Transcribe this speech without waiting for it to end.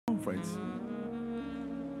Conference.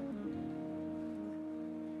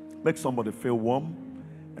 Make somebody feel warm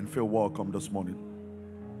and feel welcome this morning.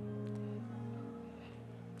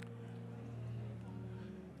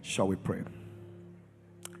 Shall we pray?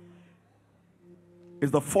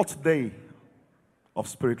 It's the 4th day of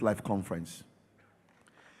Spirit Life Conference.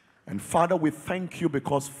 And Father, we thank you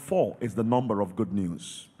because 4 is the number of good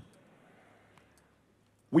news.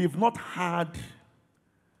 We've not had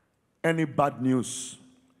any bad news.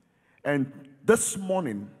 And this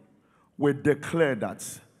morning, we declare that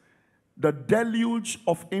the deluge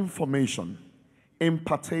of information,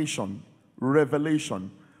 impartation, revelation,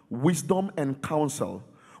 wisdom, and counsel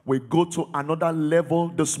will go to another level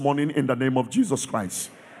this morning in the name of Jesus Christ.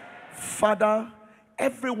 Father,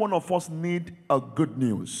 every one of us need a good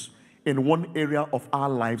news in one area of our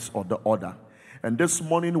lives or the other. And this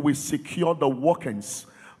morning we secure the workings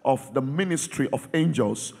of the ministry of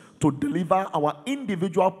angels to deliver our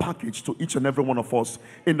individual package to each and every one of us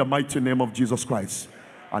in the mighty name of Jesus Christ.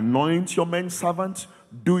 Anoint your men servant,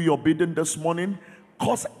 do your bidding this morning,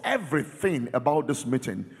 cause everything about this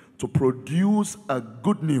meeting to produce a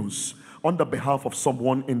good news on the behalf of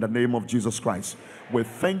someone in the name of Jesus Christ. We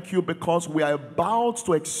thank you because we are about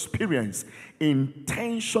to experience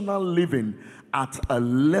intentional living at a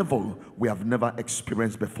level we have never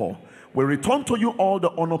experienced before. We return to you all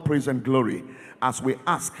the honor, praise, and glory as we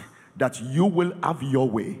ask that you will have your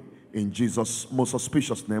way. In Jesus' most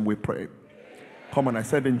auspicious name we pray. Come on, I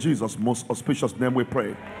said in Jesus' most auspicious name we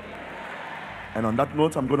pray. And on that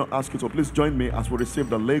note, I'm going to ask you to please join me as we receive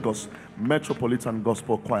the Lagos Metropolitan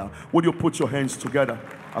Gospel Choir. Would you put your hands together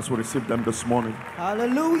as we receive them this morning?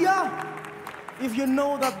 Hallelujah! If you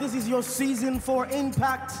know that this is your season for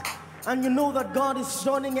impact, and you know that God is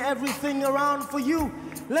turning everything around for you,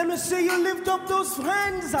 let me see you lift up those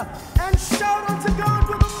hands and shout unto God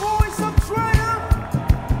with a voice of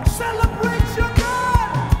triumph. Celebrate your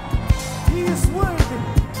God. He is worthy.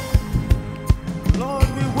 Lord,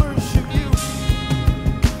 we worship you.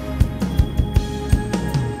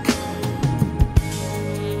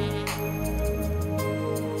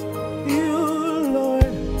 You,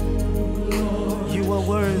 Lord, you are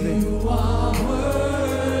worthy. You are worthy.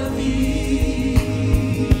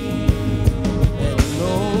 And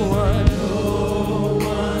no one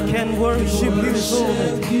can worship you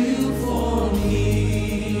for me.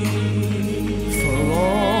 For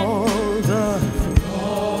all the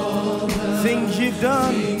things you've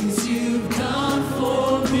done for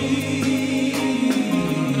me.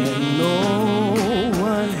 And no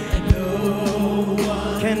one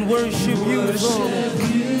can worship you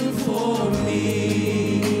for me.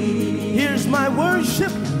 Here's my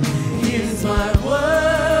worship. Here's my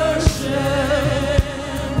worship.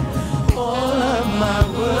 All of my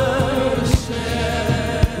worship.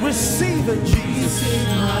 Receive it, Jesus. Receive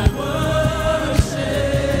my worship.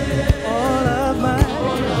 All of my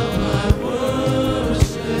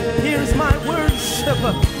worship. Here's my worship.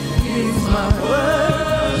 Here's my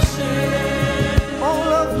worship.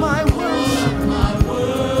 All of my worship.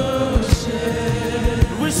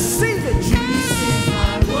 Receive it, Jesus.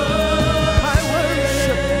 My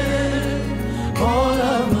worship. All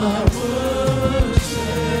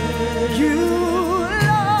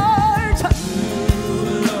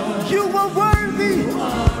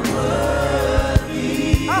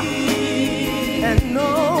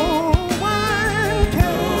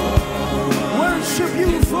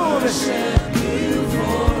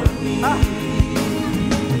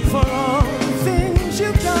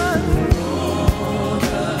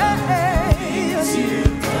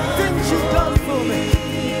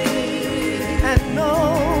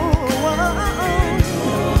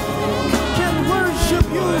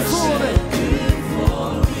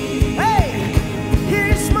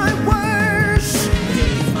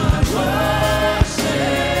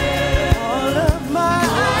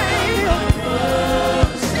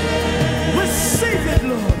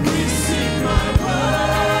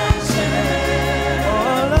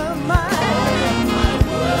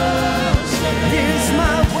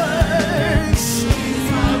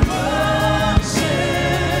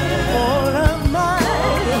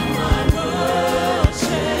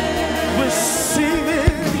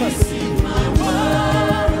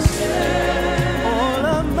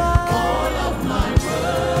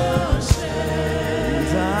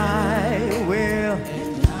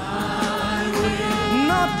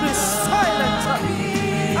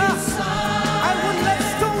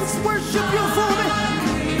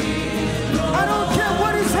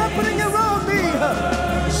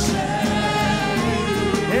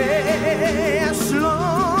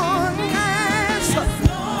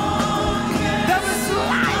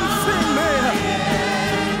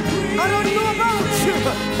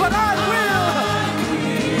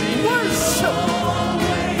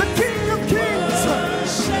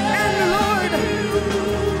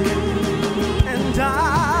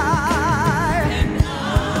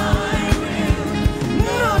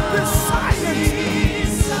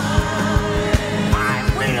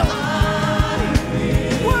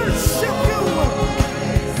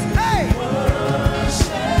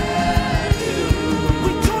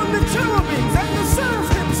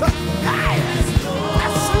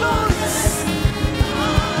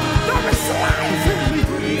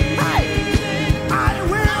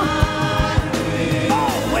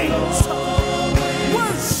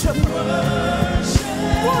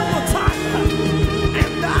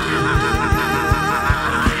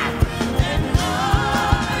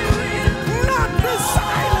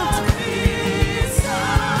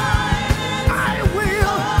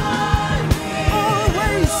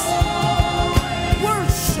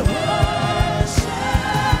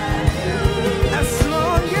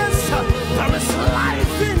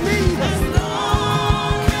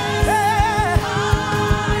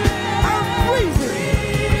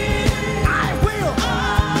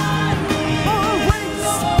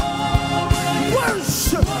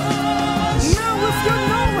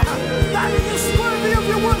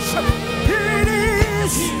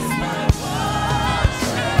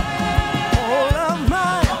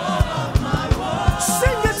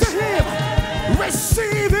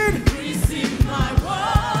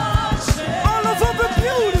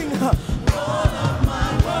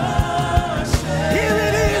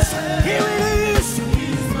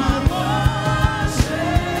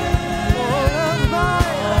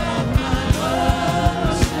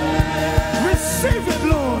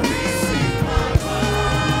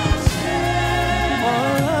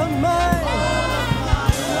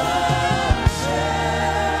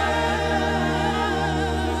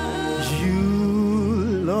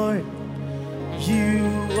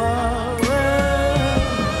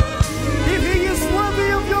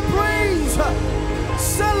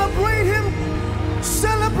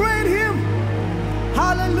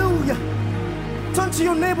Hallelujah. Turn to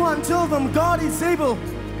your neighbor and tell them God is able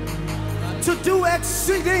to do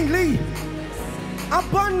exceedingly,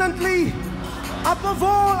 abundantly, above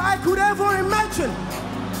all I could ever imagine.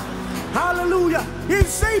 Hallelujah.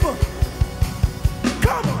 He's able.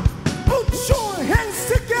 Come on, put your hands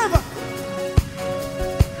together.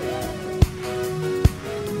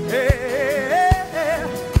 Yeah.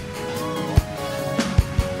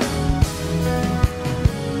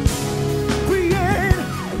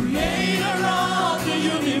 Creator of the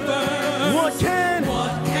universe. What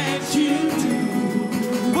can't you do?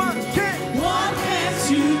 What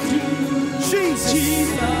can't you do? Jesus.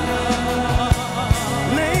 Jesus.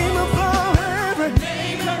 Name above every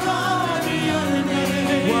Name above the other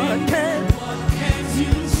name. What can't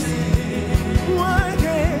you say? What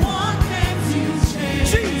can't you say?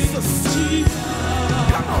 Jesus.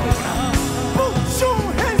 Come on. Put your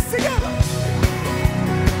hands together.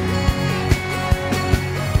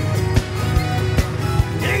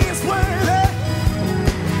 He is worthy.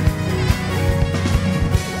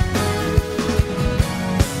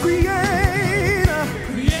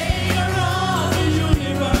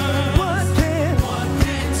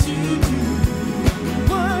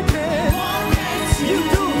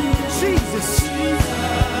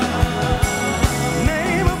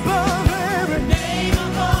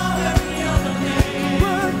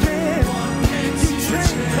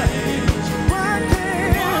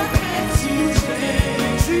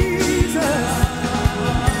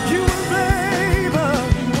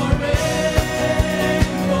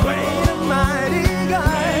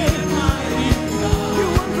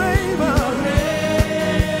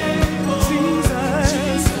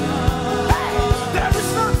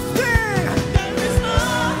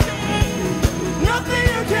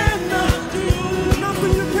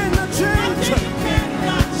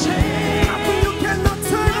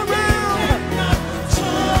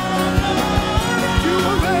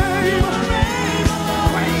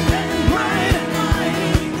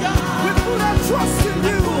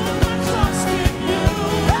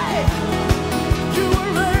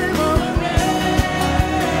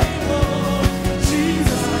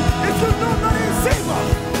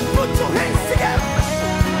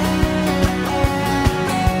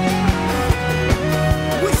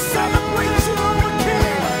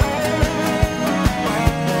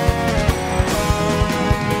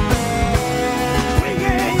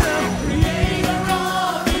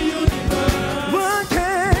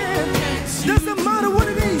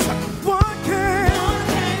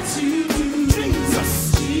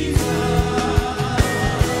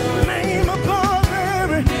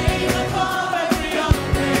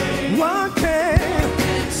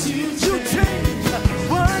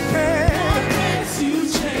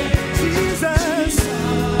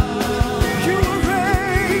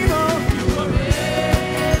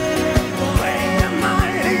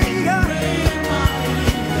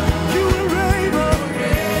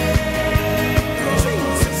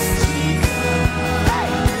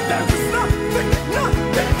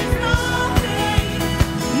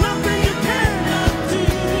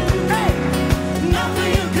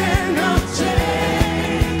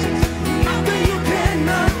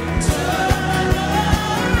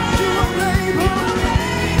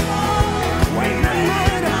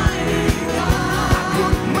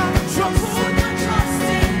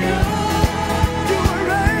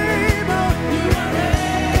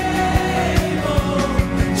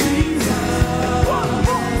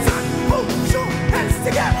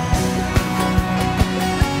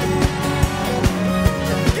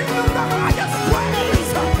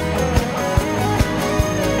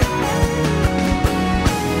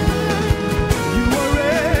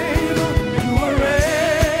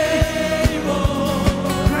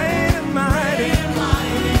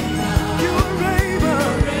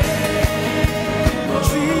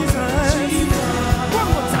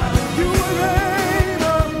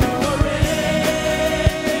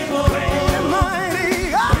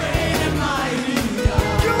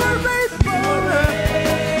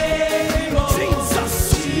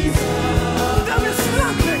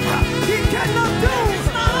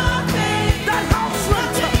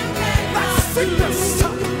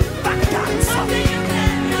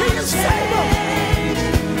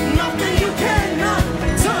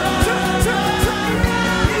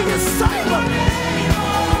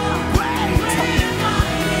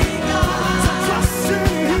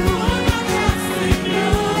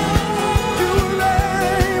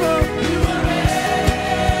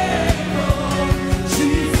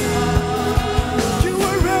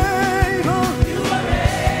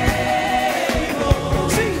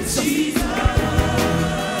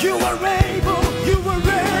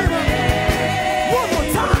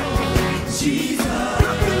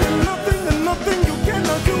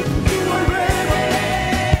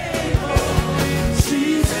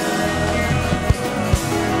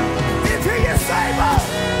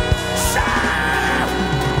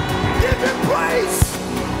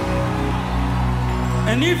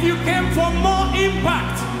 And if you came for more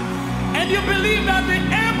impact, and you believe that the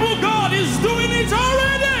able God is doing it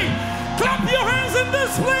already, clap your hands in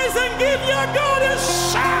this place and give your God a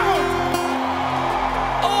shout.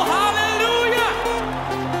 Oh, hallelujah.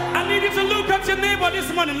 I need you to look at your neighbor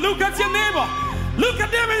this morning. Look at your neighbor. Look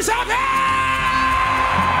at them and shout, hey!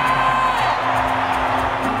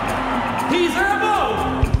 He's able.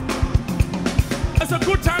 It's a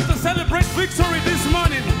good time to celebrate victory this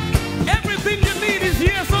morning. Everything you need is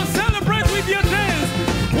here, so celebrate with your dance.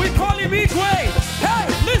 We call him Igwe. Hey,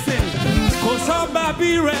 listen. Kosa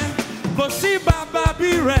babire, kosi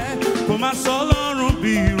babire, koma solorun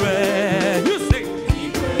bire. You say.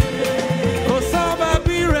 Kosa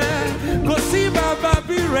babire, kosi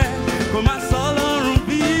babire, koma solorun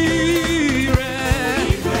bire.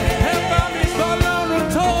 Eba mi solorun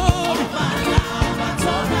to.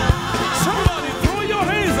 Somebody throw your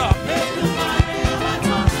hands up.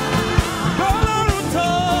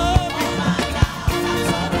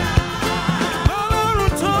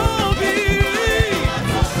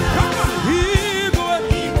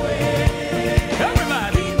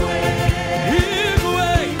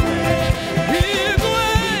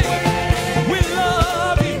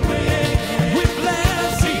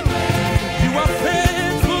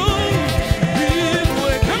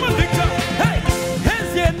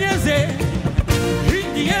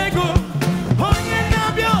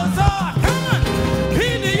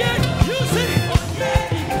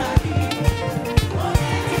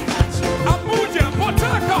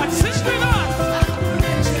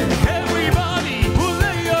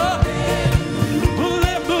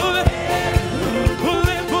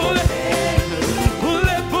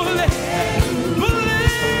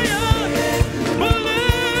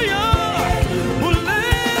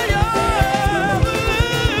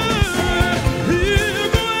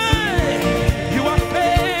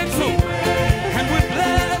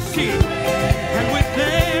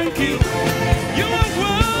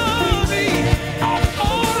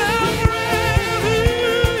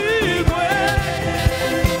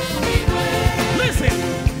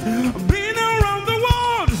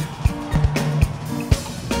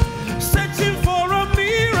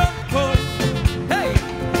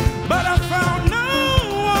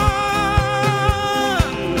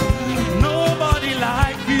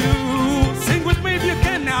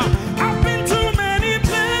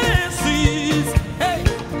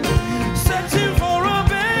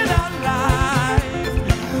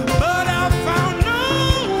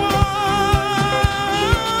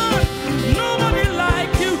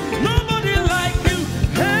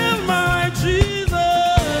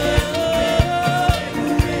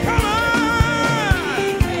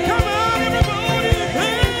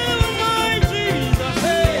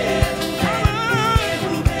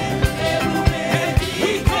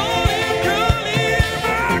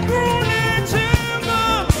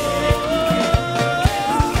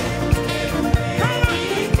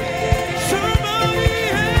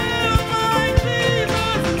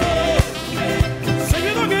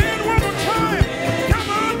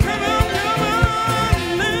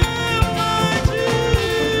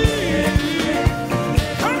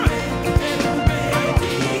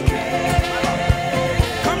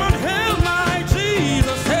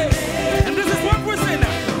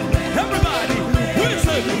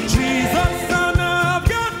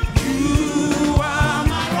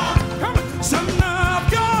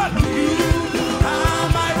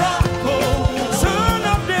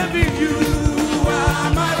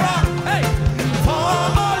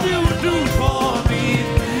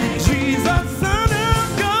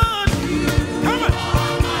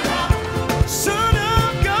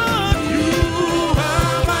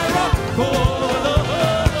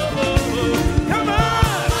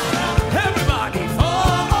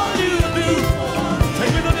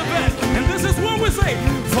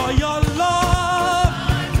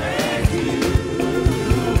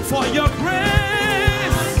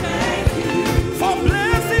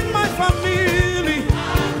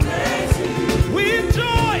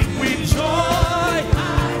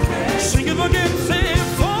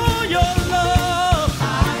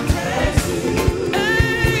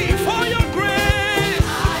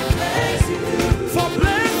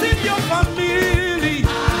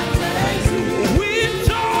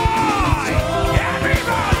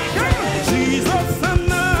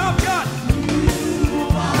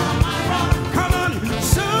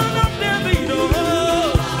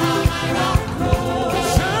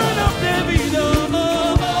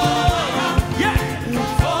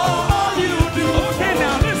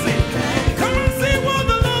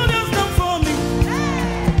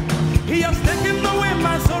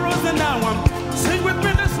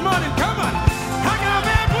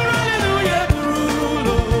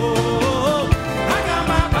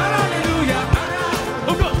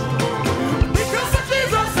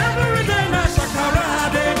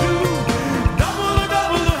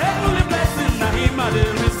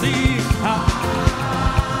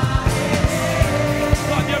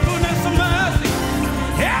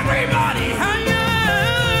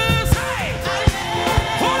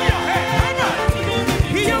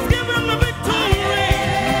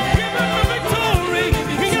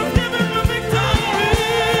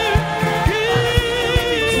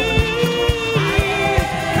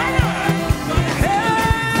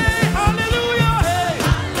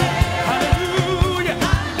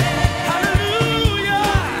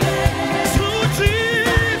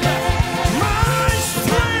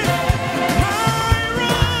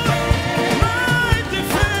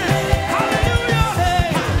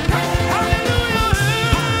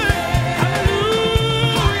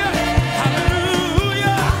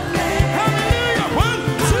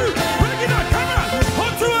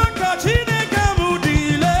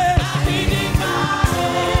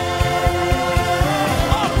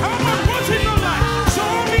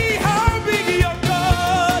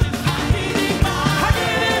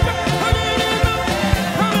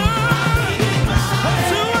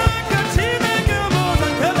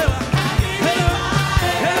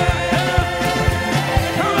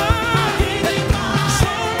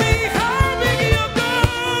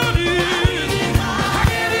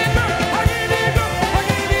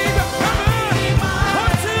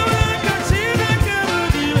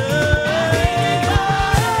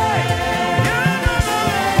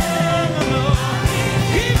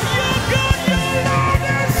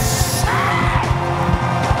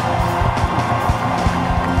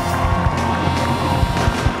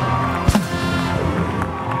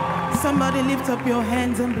 up your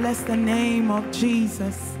hands and bless the name of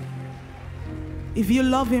Jesus. If you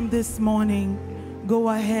love him this morning, go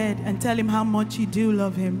ahead and tell him how much you do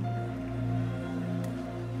love him.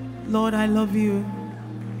 Lord, I love you.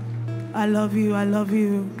 I love you. I love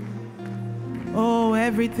you. Oh,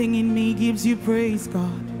 everything in me gives you praise,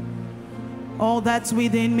 God. All that's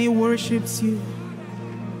within me worships you.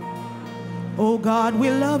 Oh, God, we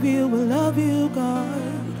love you. We love you, God.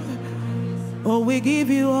 Oh, we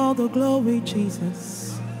give you all the glory,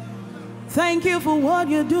 Jesus. Thank you for what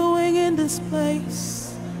you're doing in this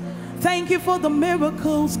place. Thank you for the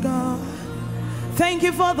miracles, God. Thank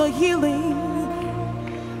you for the healing.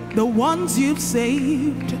 The ones you've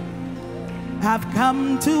saved have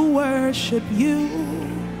come to worship you.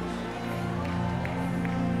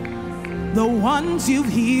 The ones you've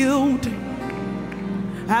healed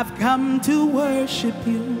have come to worship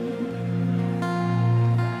you.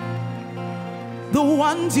 The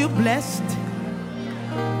ones you blessed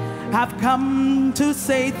have come to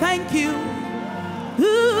say thank you.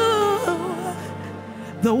 Ooh,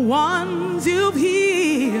 the ones you've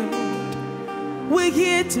healed, we're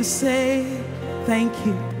here to say thank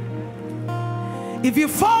you. If you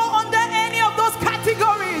fall under any of those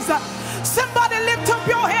categories, somebody lift up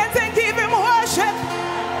your hands and give him worship.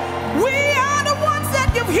 We are the ones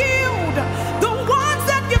that you've healed, the ones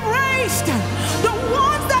that you've raised, the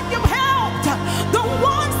ones that you've helped, the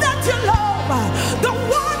ones that you love, the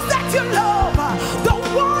ones that you love, the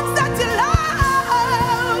ones that you love.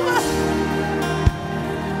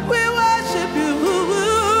 We worship you.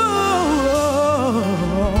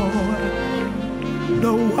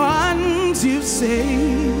 The ones you've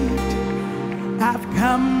saved have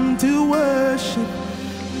come to worship.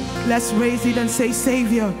 Let's raise it and say,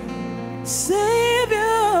 Savior,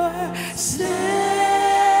 Savior, Savior.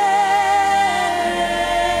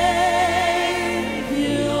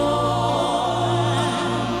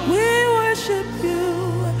 We worship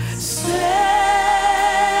you, Savior.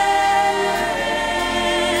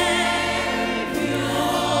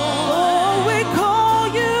 Oh, we call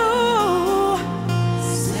you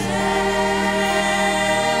Savior.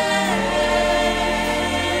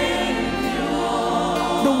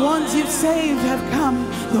 The ones you've saved have come.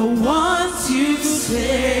 The ones you've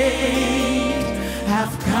saved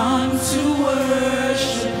have come to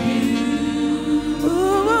worship you.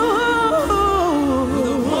 Ooh,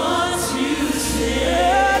 the ones you've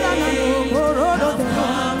saved have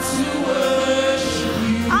come to worship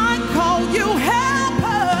you. I call you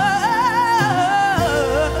helper.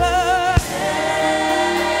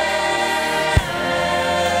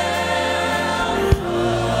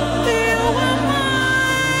 You are my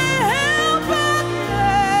helper.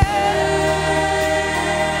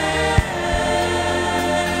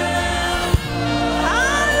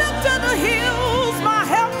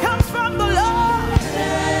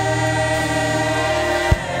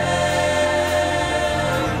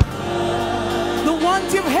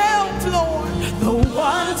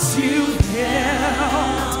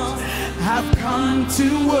 Have come to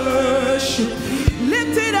worship.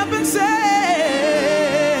 Lift it up and say,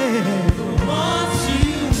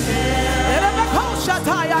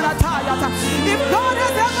 if God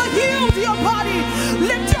has ever healed your body,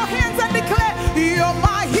 lift your hands and declare, you're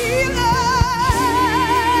my healer.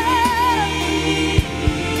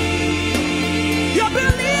 You're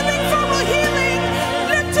believing for a healing.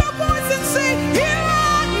 Lift your voice and say, here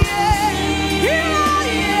I am, here I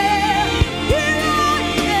am, here I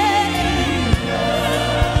am.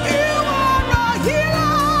 You are a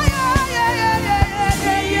healer, yeah, yeah, yeah.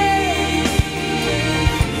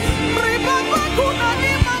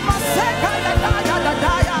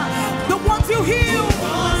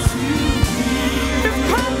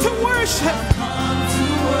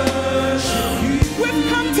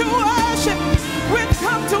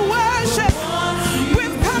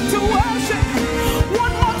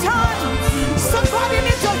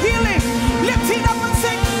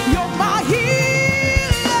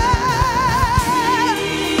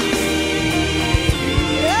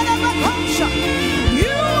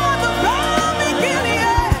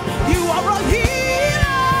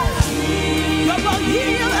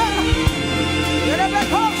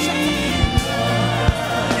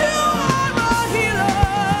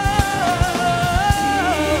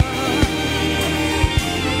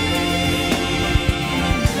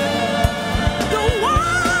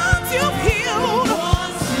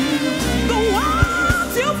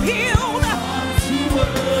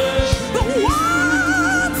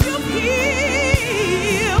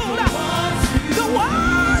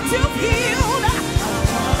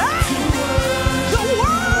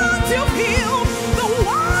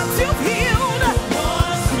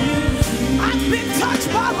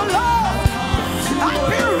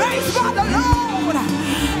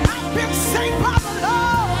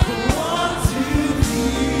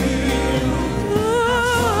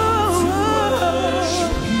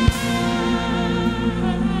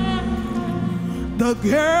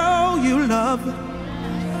 girl you love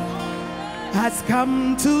has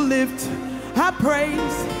come to lift her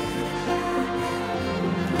praise.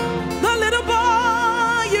 The little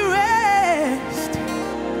boy you raised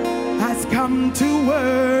has come to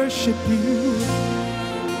worship you.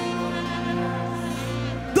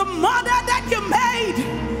 The mother that you made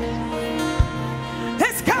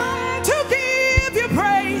has come to give you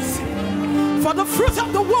praise for the fruit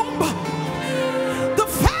of the womb. The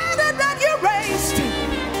father that you raised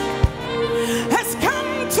has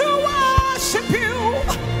come to worship you.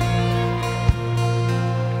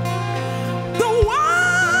 The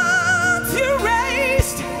ones you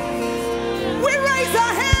raised, we raise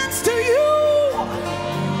our hands to you.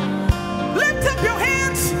 Lift up your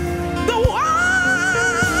hands. The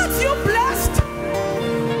ones you blessed,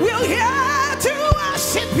 we'll hear to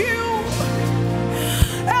worship you.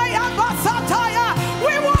 Hey, Abasataya,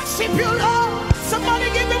 we worship you, Lord. Somebody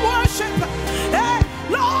give me worship. Hey,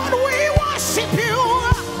 Lord, we worship you.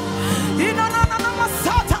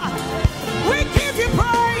 We give you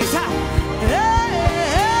praise. Hey,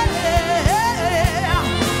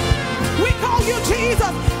 we call you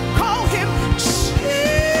Jesus. Call him Jesus.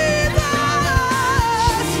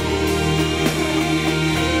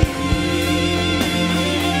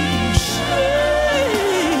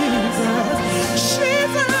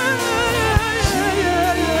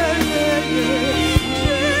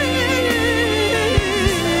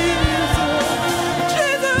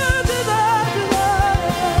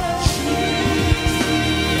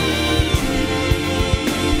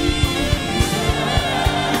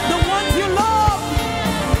 The ones you love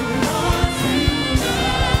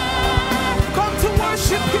come to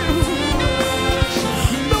worship you.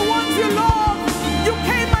 The ones you love, you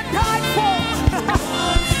came and died for.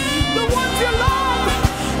 The ones you love,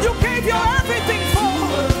 you gave your everything for.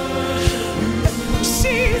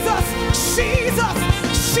 Jesus, Jesus,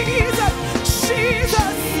 Jesus,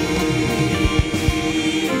 Jesus.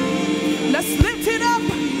 Let's lift it up.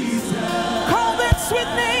 Call that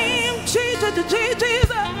sweet name, Jesus, Jesus.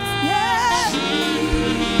 Yeah.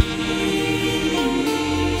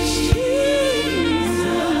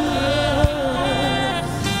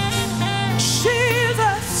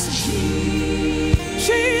 Jesus,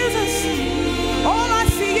 Jesus. All I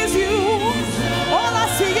see is you. All I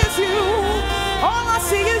see is you. All I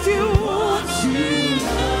see is you.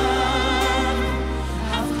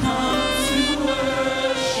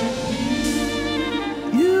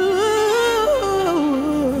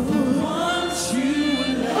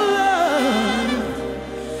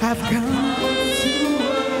 Have come to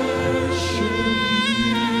worship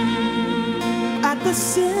at the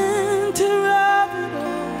center of it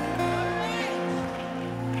all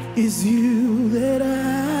is you that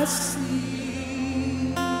I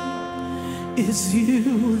see, is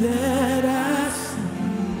you that I see.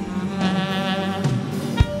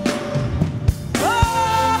 Oh,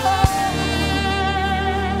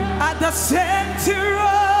 at the center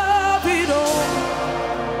of it all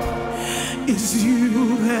is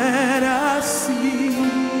you that I see,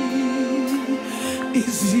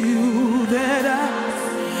 is you that I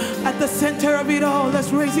see. At the center of it all, let's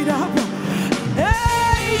raise it up.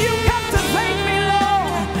 Hey, you captivate me,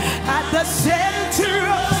 Lord. At the center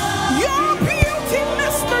of your beauty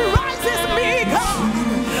mesmerizes me, God.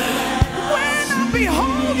 When I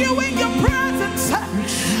behold you in your presence,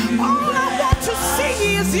 all I want to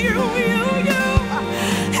see is you, you, you.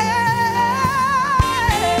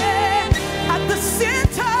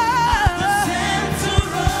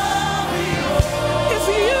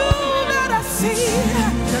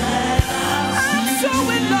 I'm so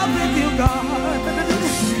in love with you, God.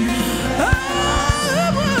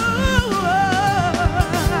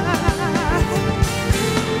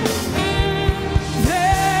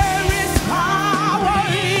 There is power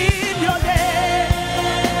in your name.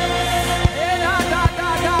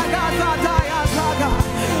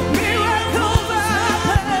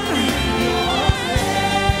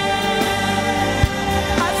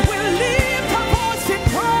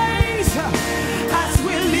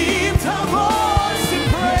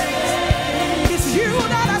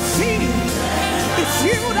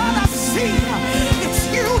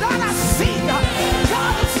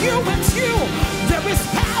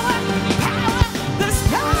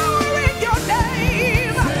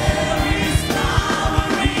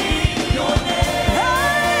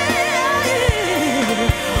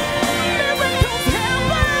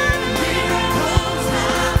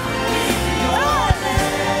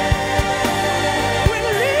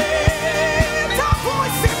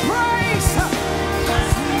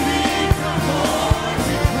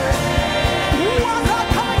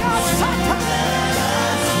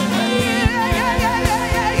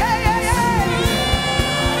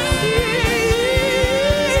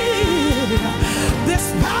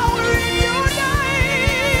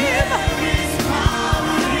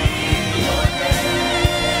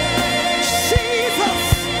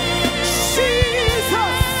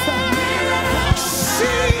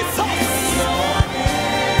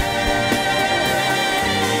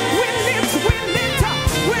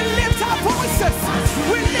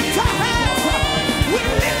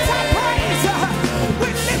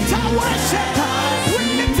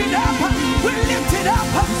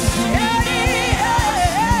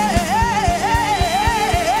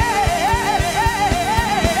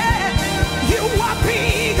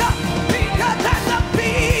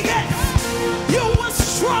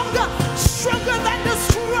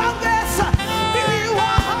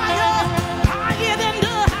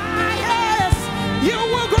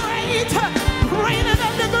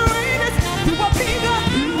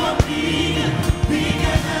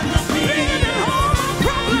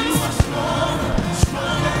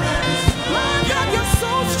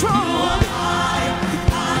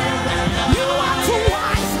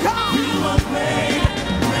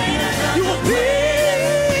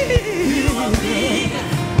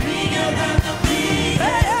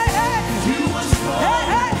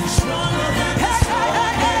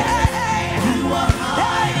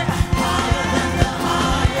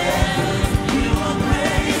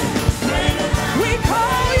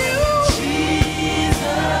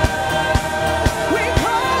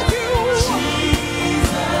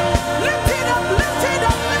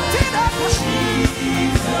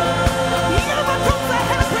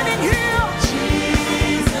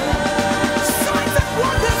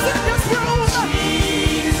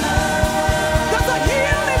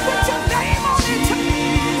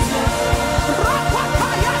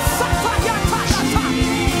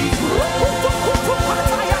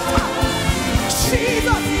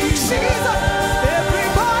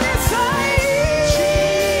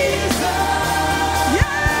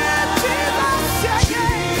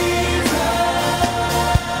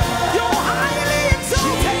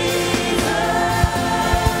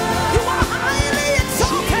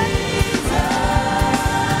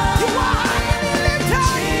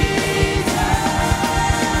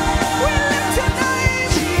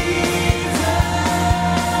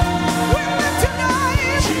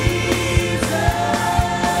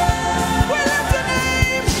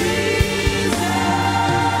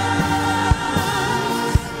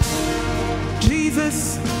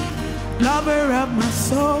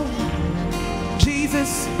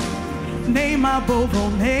 name above all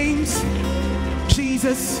names.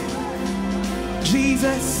 Jesus,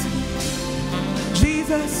 Jesus,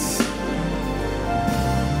 Jesus.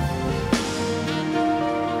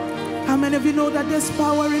 How many of you know that there's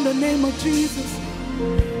power in the name of Jesus?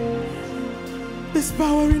 There's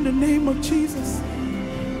power in the name of Jesus.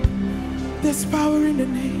 There's power in the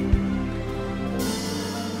name.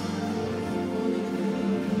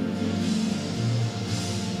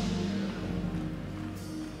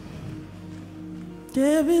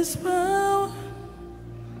 There is power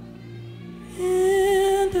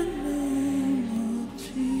in the name of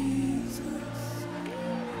Jesus.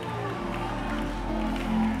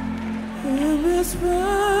 There is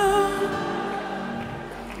power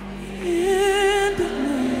in the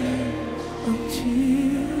name of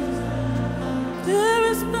Jesus. There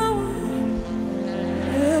is power.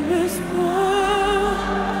 There is power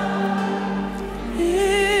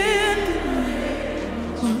in the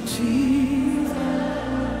name of Jesus.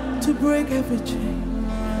 To break every chain,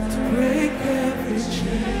 to break every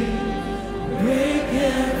chain, break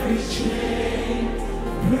every chain,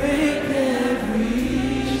 break every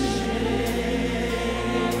chain,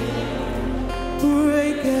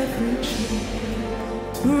 break every chain,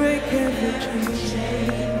 break every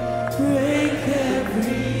chain, break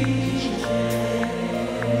every chain.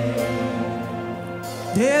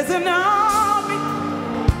 There's an army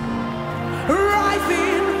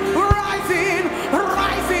rising, rising,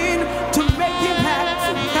 rising to make impact.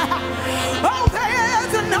 Oh,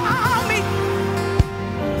 there's an army.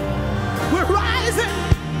 We're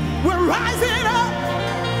rising up.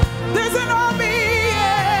 There's an army.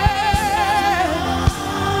 Yeah.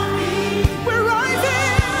 We're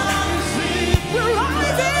rising. We're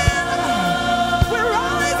rising. We're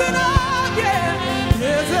rising up. Yeah.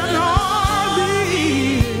 There's an army.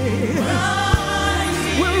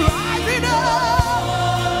 We're rising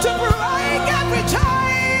up to break every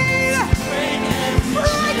chain.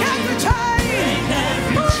 Break every chain.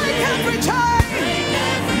 Break every chain.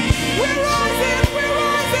 We're rising. We're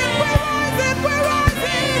rising. We're rising. We're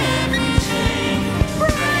rising.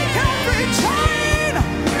 Break every chain.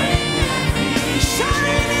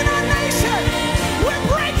 Shine in our nation. We're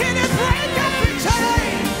breaking it. Break every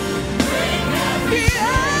chain.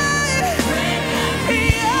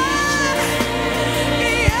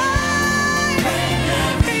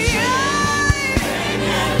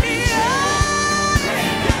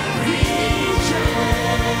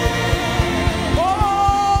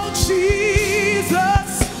 Oh, Jesus,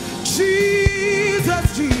 Jesus,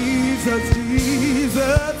 Jesus,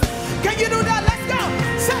 Jesus. Can you do that? Let's go.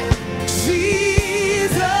 Say,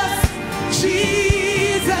 Jesus,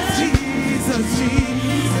 Jesus, Jesus, Jesus.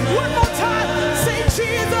 One more time. Say,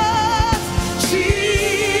 Jesus,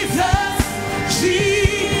 Jesus,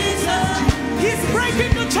 Jesus. He's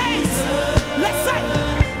breaking the chains. Let's say,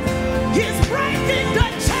 He's breaking the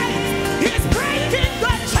chains. He's breaking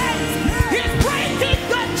the chains. He's breaking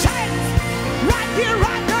the chains. Right here,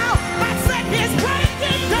 right now. I said He's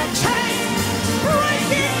breaking the chains.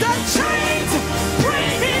 Breaking the chains.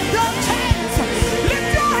 Breaking the chains. Lift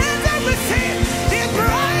your hands and receive. He's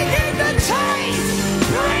breaking the chains.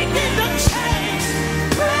 Breaking the chains.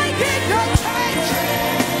 Breaking the chains.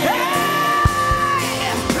 Hey!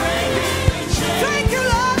 Thank you,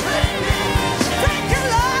 Lord. Thank you,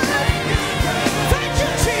 Lord. Thank you,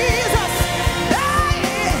 Jesus. Hey!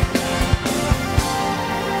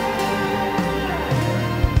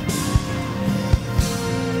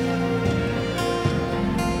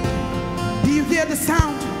 Do you hear the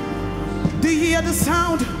sound? Do you hear the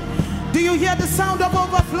sound? Do you hear the sound of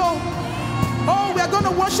overflow? Oh, we are going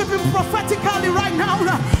to worship Him prophetically right now.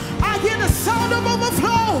 I hear the sound of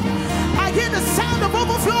overflow. I hear the sound of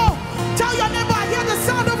overflow. Tell your neighbor, I hear the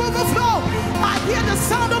sound of overflow. I hear the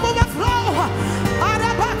sound of overflow.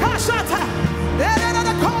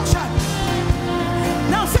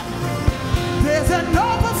 Now say, there's an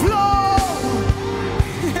overflow.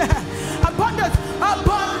 Abundance,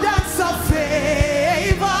 abundance of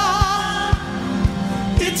favor.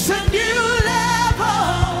 It's a new level.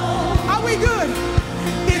 Are we good?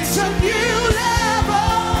 It's a new level.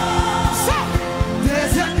 So,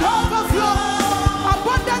 there's an overflow.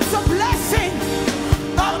 Abundance of blessing.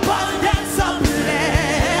 Abundance of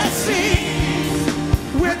blessing.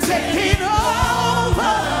 We're taking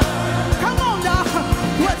over. Come on now.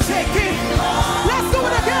 We're taking over. Let's do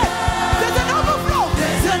it again. There's an overflow.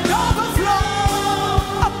 There's an overflow.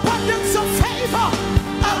 Abundance of favor.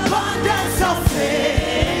 Abundance of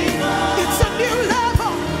favor. It's a new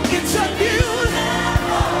level. It's a new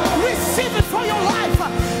level. Receive it for your life.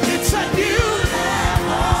 It's a new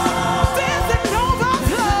level. There's an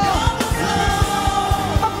overflow.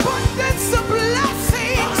 Abundance of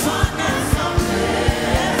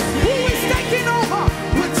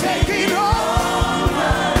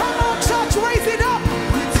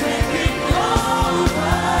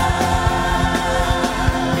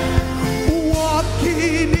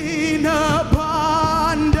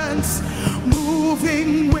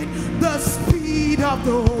of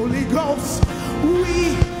the Holy Ghost.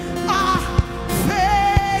 We are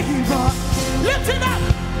favored. Lift it up.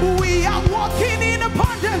 We are walking in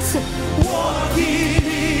abundance. Walking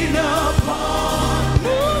in abundance.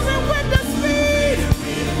 Moving with the speed.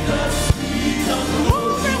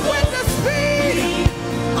 Moving with the speed.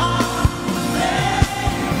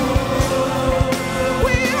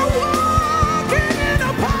 We are walking in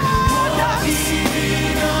abundance.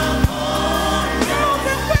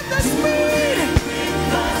 Moving with the speed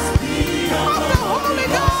of the Holy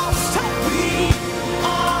Ghost.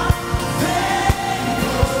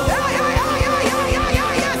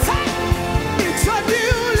 It's a new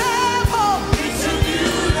level. It's a new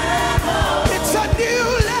level. It's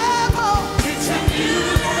a new level.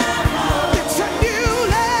 It's a new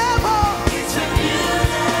level. It's a new level. It's a new level.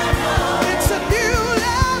 It's a new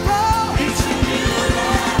level. It's a new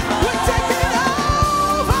level. We're taking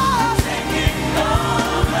over.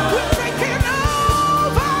 We're taking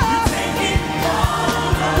over.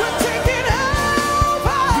 We're taking over. We're taking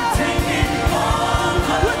over.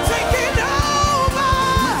 We're taking over.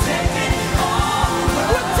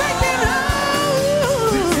 We're taking over. We're taking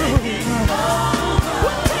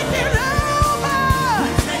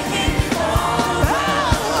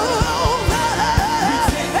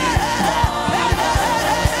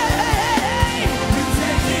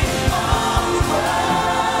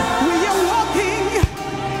We are walking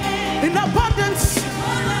in abundance.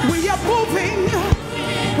 We are moving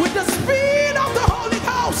with the speed of the Holy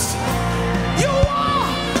Ghost. You are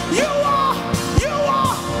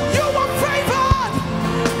favored.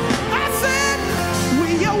 I said,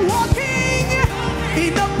 we are walking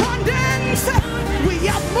in abundance. We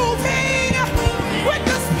are moving with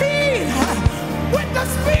the speed, with the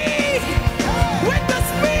speed, with the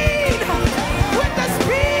speed, with the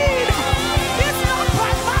speed. It's not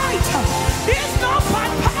by might, it's not by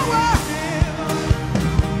power.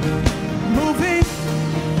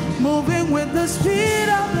 Moving with the speed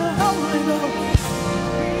of the Holy Ghost.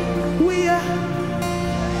 We are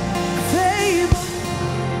favored.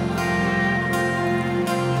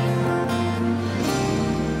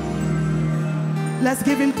 Let's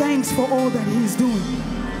give him thanks for all that he's doing.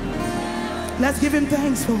 Let's give him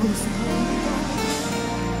thanks for what he's doing.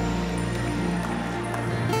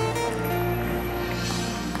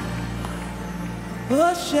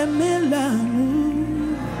 Oh, Shemilamu.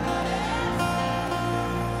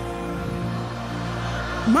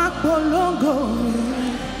 Makbolongo.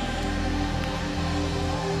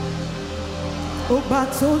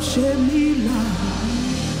 Obato Shemila.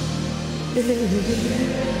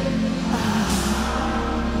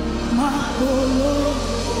 Makbolongo.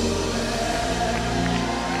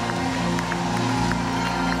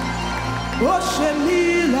 Oh,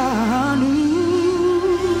 Shemilanu.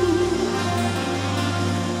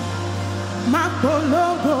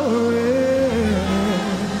 Makbolongo.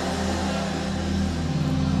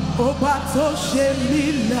 Obato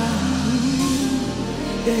Shemila.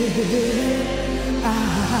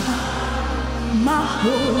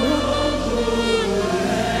 Makbolongo.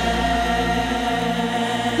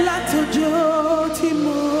 Lato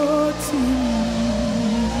Timoti.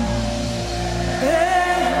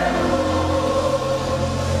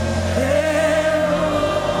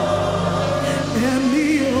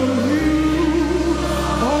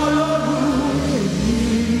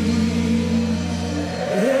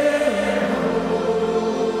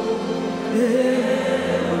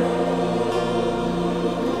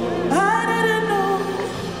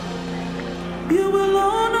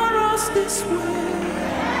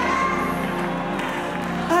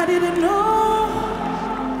 I didn't know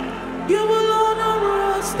you will honor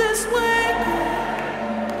us this way.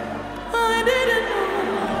 I didn't know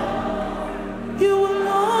you will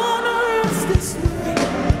honor us this way.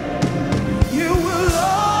 You will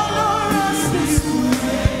honor us this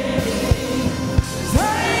way.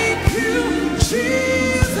 Thank you,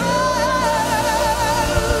 Jesus.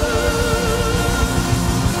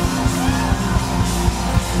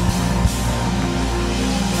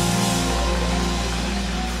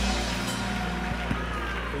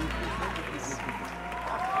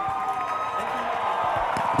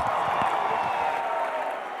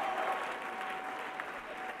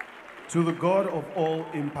 To the God of all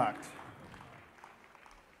impact,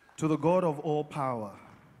 to the God of all power,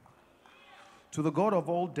 to the God of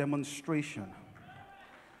all demonstration,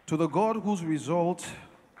 to the God whose result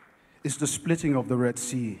is the splitting of the Red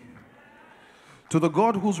Sea, to the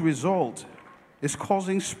God whose result is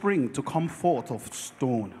causing spring to come forth of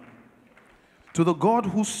stone, to the God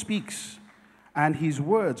who speaks and his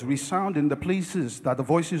words resound in the places that the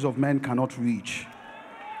voices of men cannot reach.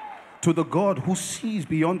 To the God who sees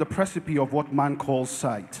beyond the precipice of what man calls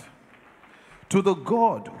sight. To the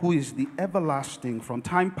God who is the everlasting from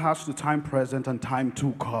time past to time present and time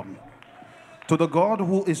to come. To the God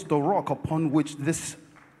who is the rock upon which this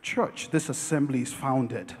church, this assembly is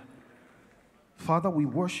founded. Father, we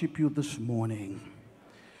worship you this morning.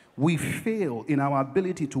 We fail in our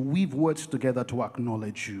ability to weave words together to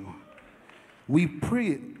acknowledge you. We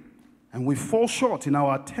pray and we fall short in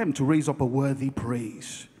our attempt to raise up a worthy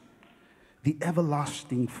praise. The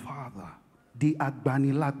everlasting Father, the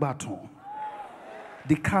Agbani Lagbaton,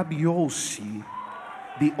 the Kabiosi,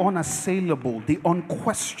 the unassailable, the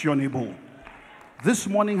unquestionable. This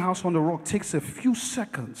morning, House on the Rock takes a few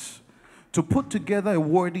seconds to put together a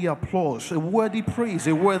worthy applause, a worthy praise,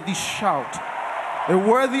 a worthy shout, a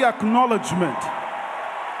worthy acknowledgement,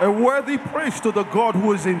 a worthy praise to the God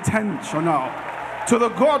who is intentional, to the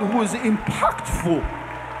God who is impactful,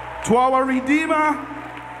 to our Redeemer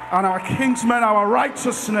and our Kingsman, our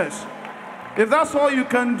righteousness. If that's all you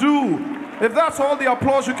can do, if that's all the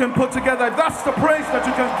applause you can put together, if that's the praise that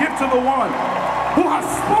you can give to the one who has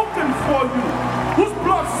spoken for you, whose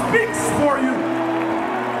blood speaks for you,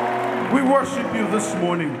 we worship you this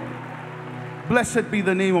morning. Blessed be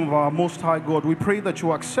the name of our Most High God. We pray that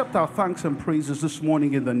you accept our thanks and praises this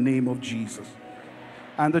morning in the name of Jesus.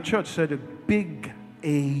 And the church said a big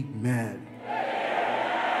amen.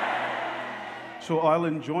 So I'll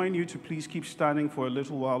enjoin you to please keep standing for a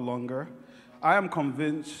little while longer. I am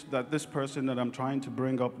convinced that this person that I'm trying to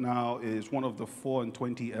bring up now is one of the 4 and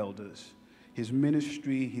 20 elders. His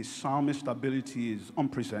ministry, his psalmist ability is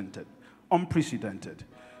unprecedented.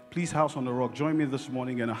 Please, House on the Rock, join me this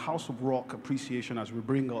morning in a House of Rock appreciation as we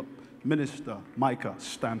bring up Minister Micah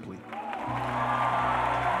Stampley.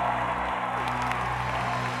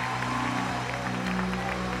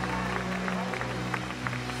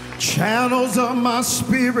 Channels of my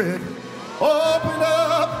spirit open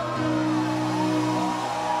up.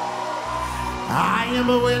 I am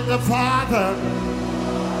with the Father.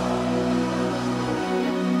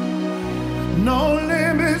 No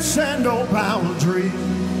limits and no boundaries.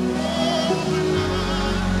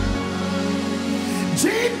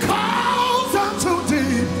 Deep calls unto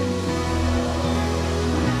deep.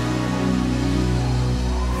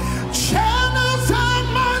 Channels of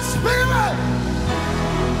my spirit.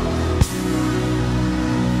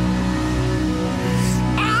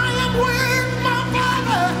 I am with my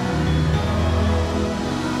Father.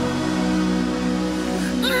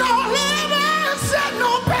 No limits and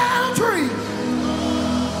no boundaries.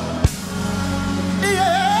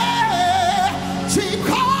 Yeah, deep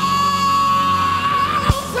calls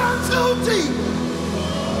unto deep.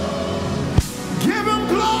 Give him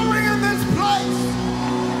glory in this place.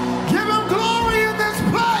 Give him glory in this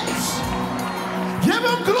place. Give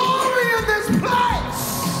him glory in this place.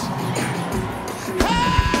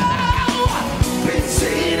 Oh, be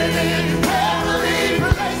seated in heavenly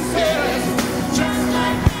places. Just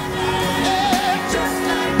like heaven. Yeah. Just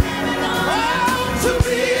like heaven. Oh, to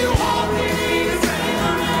be walking in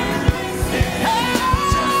heavenly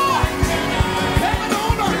places. Just like heaven. Heaven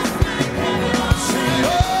on earth. Just like heaven on earth. Say,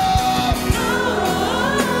 heaven.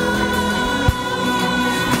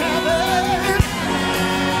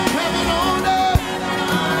 Heaven on earth.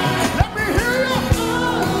 Let me hear you.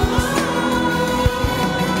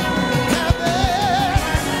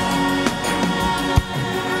 Heaven.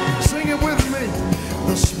 Sing it with me.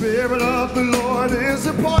 The Spirit of the Lord is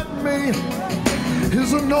upon me.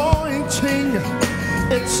 His anointing,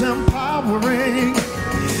 it's empowering.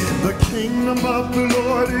 The kingdom of the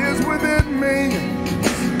Lord is within me.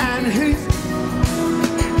 And he's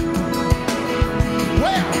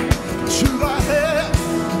where? To the head.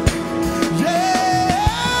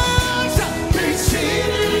 Yes, be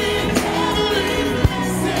seated in heavenly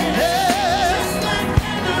places. Yes. Just like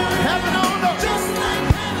heaven. Heaven on earth. Just like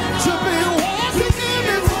heaven. To be walking in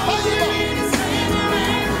his favor.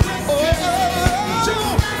 Oh, just like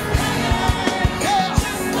heaven. Yeah.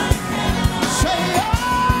 Just like heaven. Say, oh,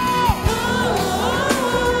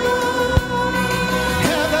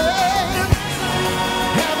 heaven.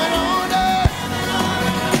 Heaven on earth.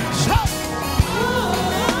 Shout.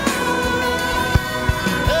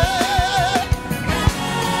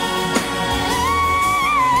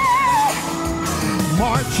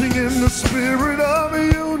 Marching in the spirit of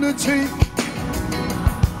unity.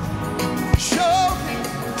 Show,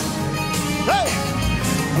 hey,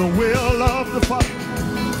 the will of the Father.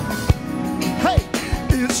 Hey,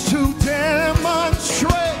 is to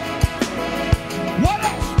demonstrate what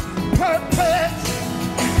else? Purpose.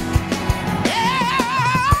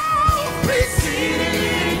 Yeah, be seated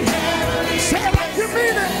in heavenly. Say it like you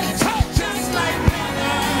mean it. Just like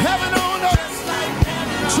heaven. Heaven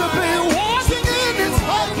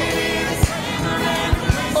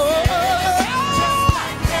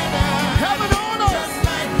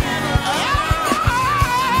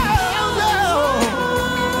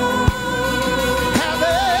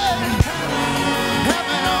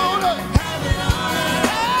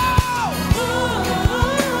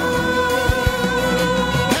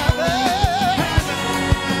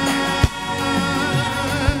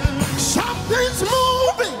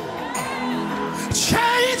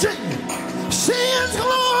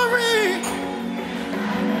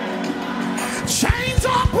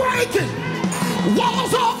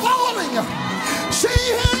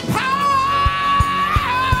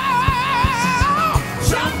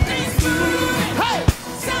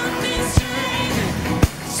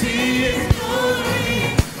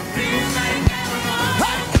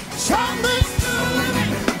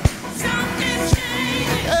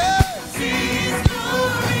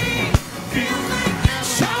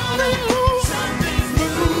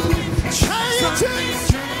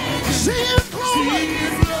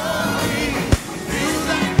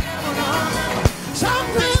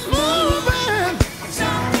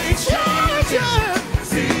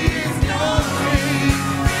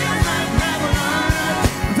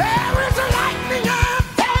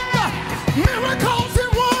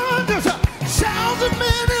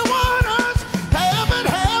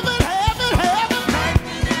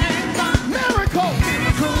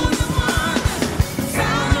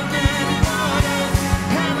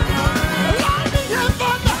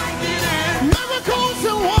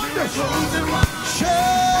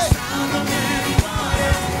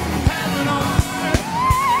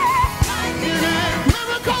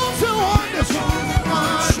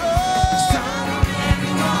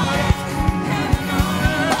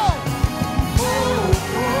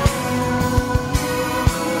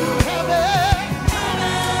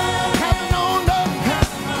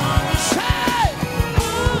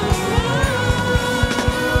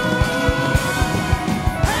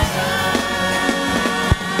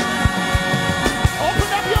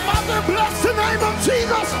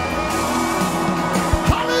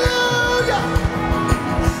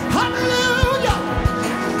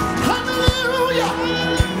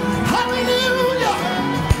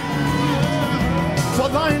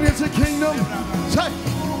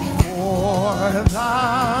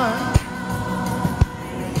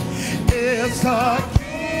is the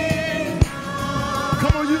kingdom.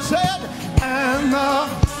 Come on, you said, and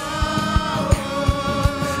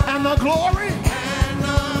the glory.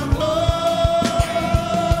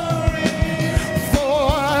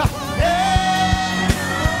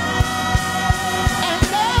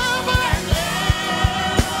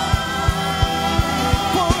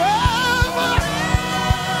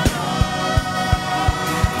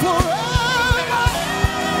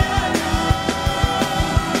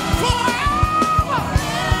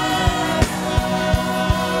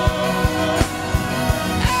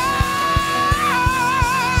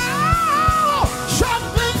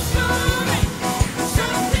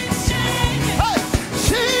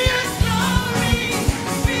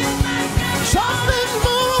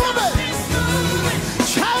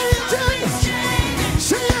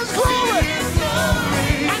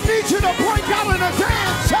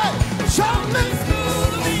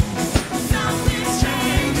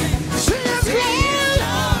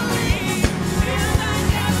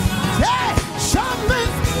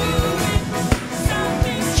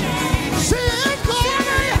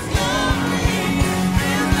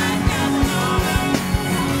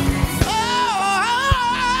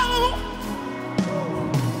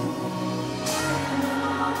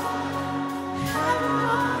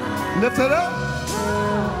 Lift it up.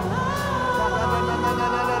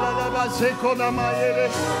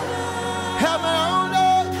 Heaven on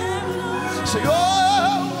earth. Say,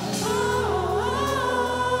 oh,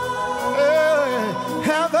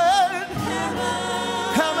 heaven,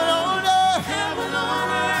 heaven on earth.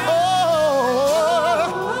 Oh,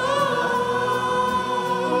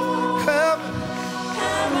 heaven.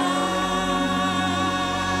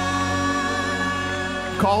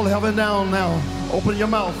 Call heaven down now. Open your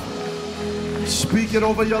mouth. Speak it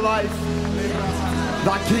over your life.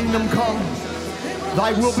 Thy kingdom come.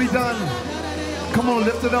 Thy will be done. Come on,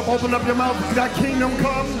 lift it up. Open up your mouth. Thy kingdom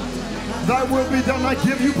come. Thy will be done. I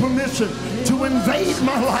give you permission to invade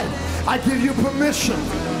my life. I give you permission.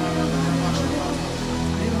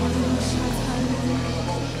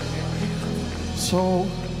 So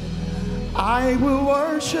I will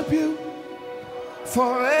worship you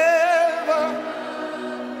forever,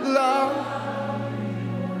 love,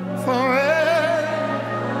 forever.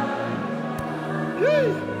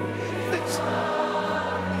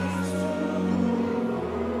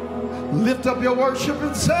 Lift up your worship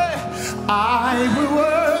and say, I will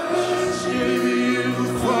worship you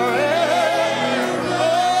forever,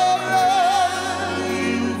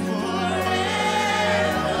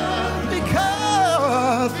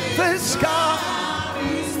 because this God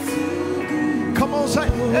is too good. Come on, say,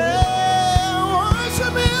 hey,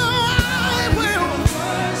 worship you. I will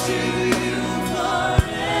worship you forever.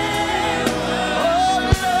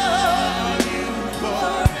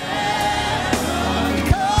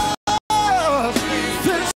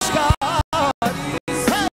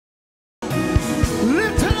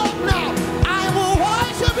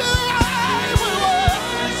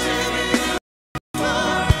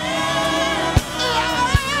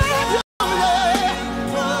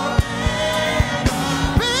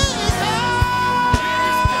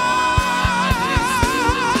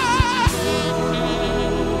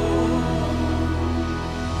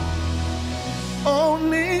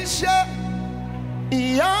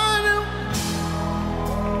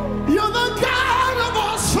 You're the God of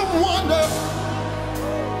awesome wonder.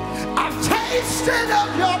 I've tasted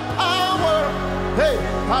of your power. Hey,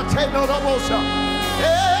 I'll take no double.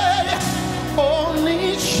 Hey,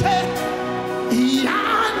 only share.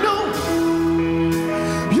 I know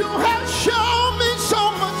you have shown me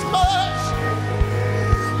so much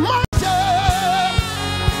mercy.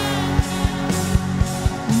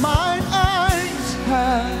 My eyes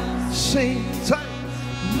have seen.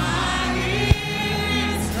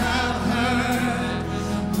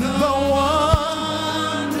 The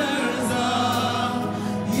wonders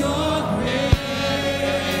of your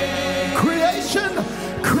grace.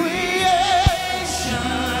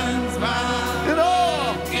 Creation's bound in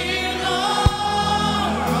all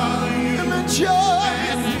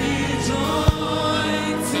rejoice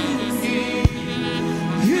to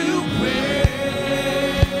give you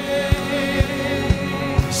praise.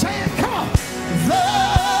 Say it, come on. The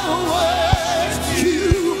words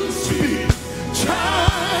you speak.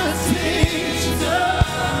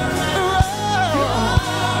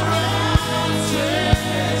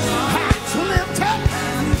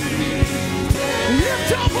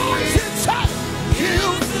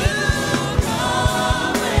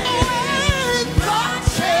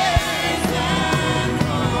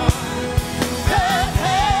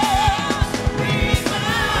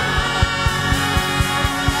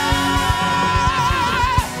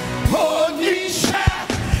 Oh,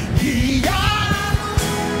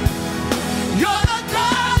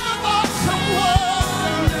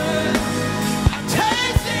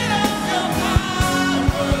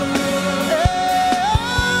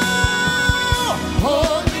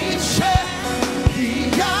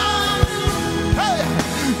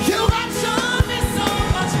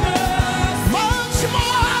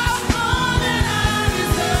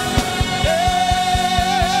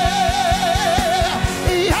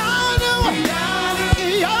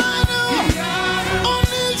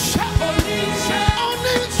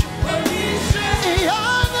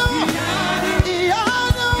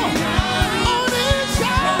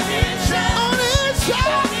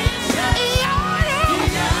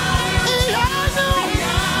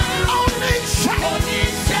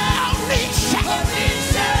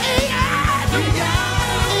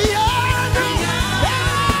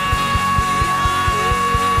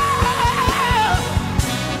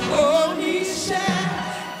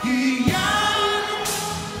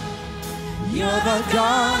 a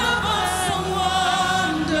God of awesome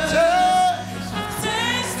wonders. I've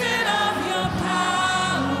tasted of your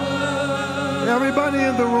power. Everybody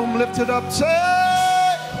in the room, lift it up. Say,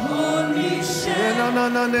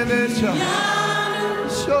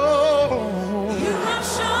 so you have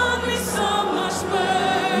shown me so much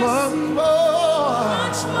mercy,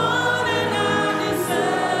 much more than I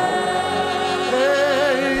deserve.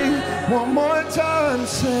 Hey, one more time,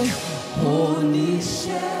 say,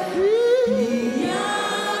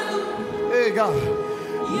 hey God,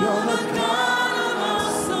 you're the God of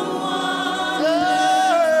awesome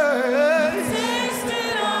wonders.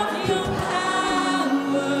 Tasted of your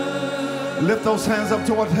power. Lift those hands up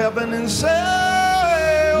toward heaven and say,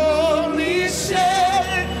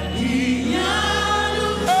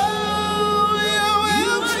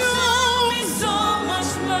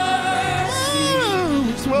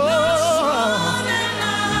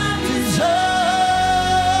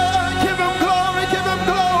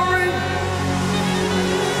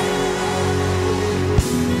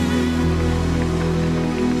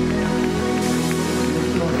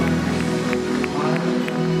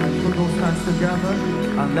 together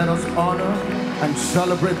and let us honor and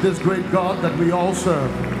celebrate this great God that we all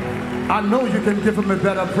serve. I know you can give him a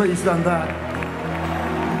better praise than that.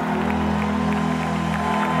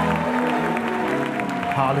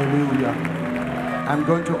 Hallelujah. I'm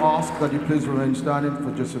going to ask that you please remain standing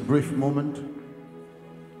for just a brief moment.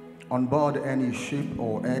 On board any ship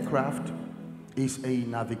or aircraft is a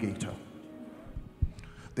navigator.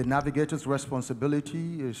 The navigator's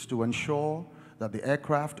responsibility is to ensure that the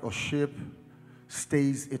aircraft or ship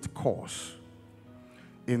stays its course.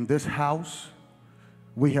 In this house,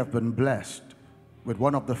 we have been blessed with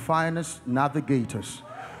one of the finest navigators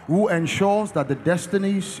who ensures that the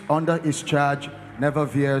destinies under his charge never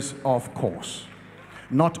veers off course.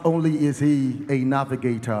 Not only is he a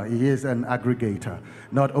navigator, he is an aggregator.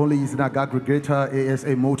 Not only is he an aggregator, he is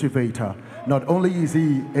a motivator. Not only is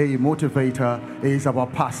he a motivator, he is our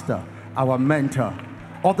pastor, our mentor.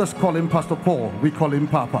 Others call him Pastor Paul, we call him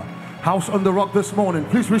Papa. House on the Rock this morning,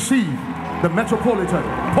 please receive the Metropolitan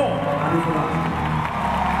Paul.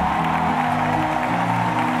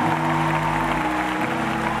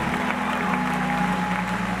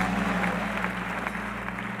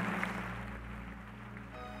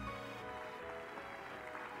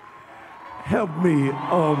 Help me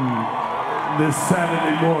on this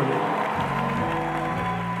Saturday morning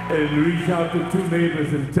and reach out to two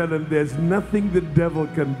neighbors and tell them there's nothing the devil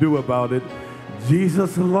can do about it.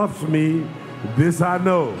 Jesus loves me, this I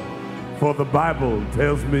know, for the Bible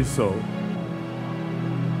tells me so.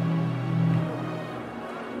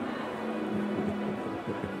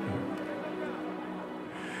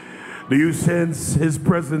 Do you sense his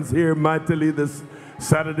presence here mightily this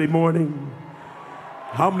Saturday morning?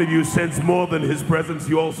 How many of you sense more than his presence?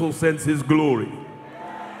 You also sense his glory.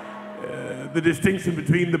 The distinction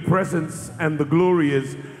between the presence and the glory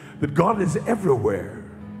is that God is everywhere.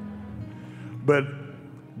 But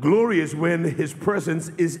glory is when his presence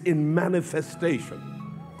is in manifestation.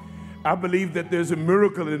 I believe that there's a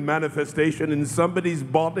miracle in manifestation in somebody's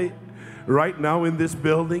body right now in this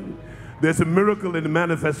building. There's a miracle in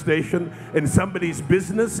manifestation in somebody's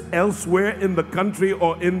business elsewhere in the country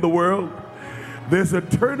or in the world. There's a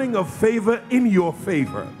turning of favor in your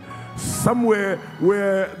favor. Somewhere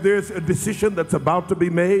where there's a decision that's about to be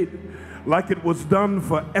made, like it was done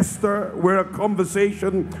for Esther, where a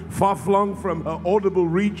conversation far-flung from her audible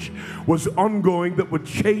reach was ongoing that would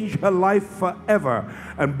change her life forever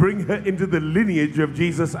and bring her into the lineage of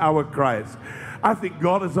Jesus our Christ. I think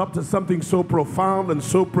God is up to something so profound and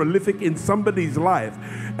so prolific in somebody's life.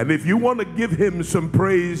 And if you want to give him some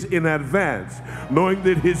praise in advance, knowing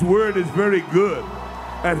that his word is very good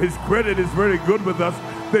and his credit is very good with us,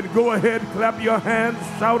 then go ahead, clap your hands,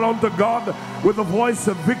 shout unto God with a voice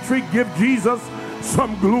of victory. Give Jesus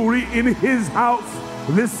some glory in his house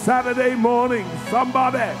this Saturday morning.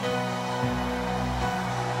 Somebody.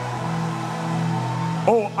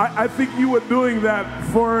 Oh, I think you were doing that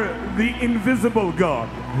for the invisible God.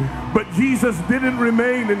 But Jesus didn't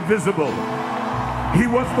remain invisible. He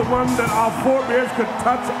was the one that our forebears could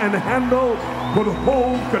touch and handle, could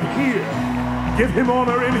hold, could hear. Give him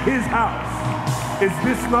honor in his house. Is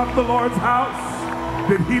this not the Lord's house?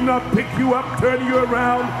 Did he not pick you up, turn you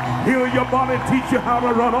around, heal your body, teach you how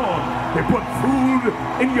to run on? They put food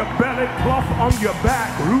in your belly, cloth on your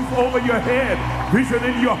back, roof over your head, vision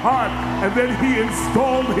in your heart, and then he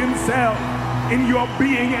installed himself in your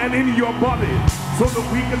being and in your body so that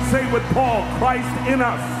we can say with Paul, Christ in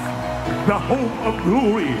us, the hope of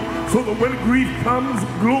glory. So that when grief comes,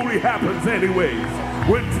 glory happens anyways.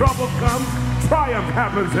 When trouble comes, triumph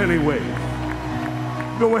happens anyways.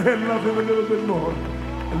 Go ahead and love him a little bit more.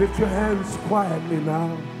 And lift your hands quietly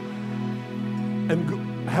now.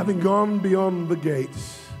 And having gone beyond the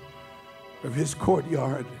gates of his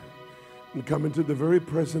courtyard and come into the very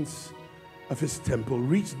presence of his temple,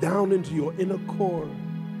 reach down into your inner core.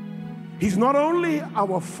 He's not only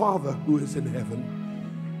our Father who is in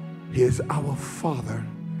heaven, he is our Father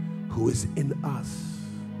who is in us,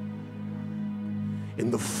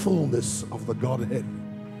 in the fullness of the Godhead.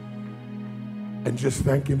 And just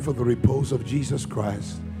thank him for the repose of Jesus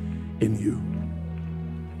Christ in you,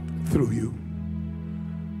 through you.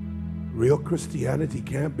 Real Christianity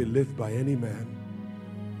can't be lived by any man.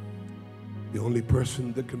 The only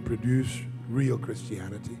person that can produce real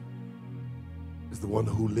Christianity is the one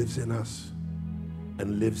who lives in us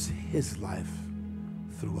and lives his life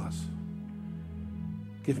through us.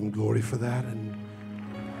 Give him glory for that.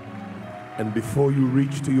 And before you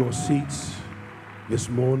reach to your seats this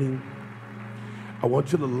morning, I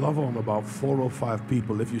want you to love on about 4 or 5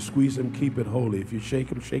 people. If you squeeze them, keep it holy. If you shake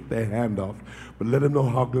them, shake their hand off. But let them know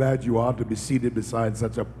how glad you are to be seated beside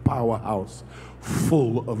such a powerhouse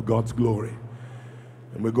full of God's glory.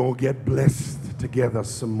 And we're going to get blessed together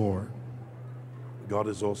some more. God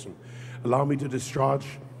is awesome. Allow me to discharge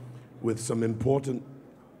with some important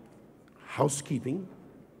housekeeping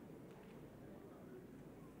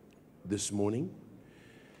this morning.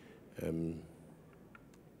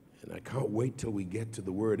 And I can't wait till we get to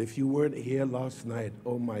the word. If you weren't here last night,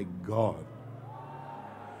 oh my God.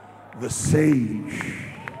 The sage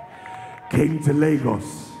came to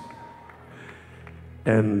Lagos.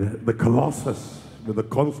 And the Colossus, with a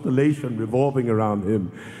constellation revolving around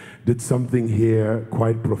him, did something here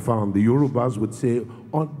quite profound. The Yorubas would say,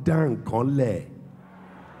 "Odan konle."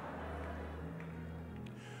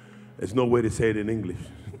 There's no way to say it in English.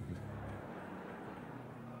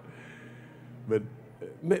 But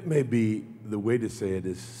maybe the way to say it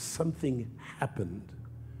is something happened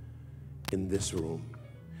in this room.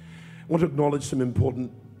 I want to acknowledge some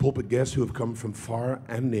important pulpit guests who have come from far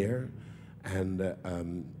and near, and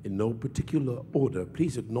in no particular order.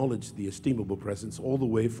 Please acknowledge the estimable presence all the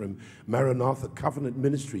way from Maranatha Covenant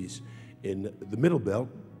Ministries in the Middle Belt,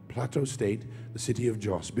 Plateau State, the city of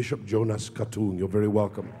Jos, Bishop Jonas Katung. You're very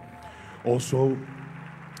welcome. Also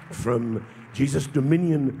from Jesus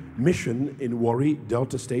Dominion Mission in Warri,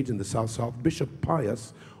 Delta State in the South, Bishop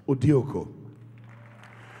Pius Odioko.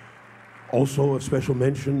 Also a special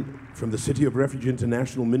mention from the City of Refuge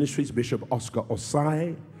International Ministries, Bishop Oscar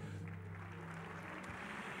Osai.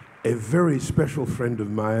 A very special friend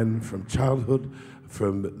of mine from childhood,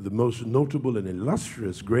 from the most notable and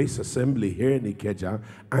illustrious Grace Assembly here in Ikeja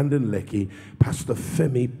and in Lekki, Pastor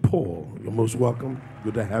Femi Paul. You're most welcome.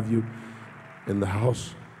 Good to have you in the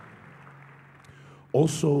house.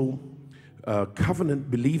 Also, Covenant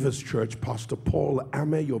Believers Church, Pastor Paul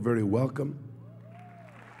Ame, you're very welcome.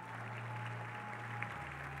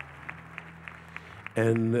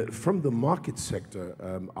 And from the market sector,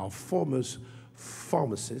 our foremost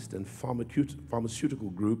pharmacist and pharmaceutical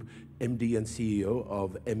group, MD and CEO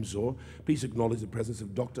of Emzor, please acknowledge the presence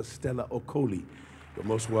of Dr. Stella Okoli. You're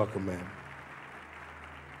most welcome, ma'am.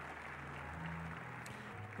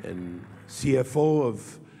 And CFO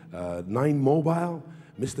of 9 Mobile,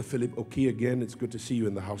 Mr. Philip Oki, again, it's good to see you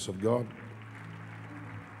in the house of God.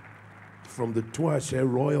 From the Tuashe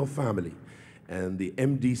royal family and the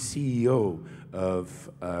MD CEO of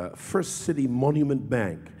First City Monument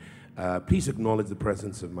Bank, please acknowledge the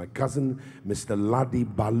presence of my cousin, Mr. Ladi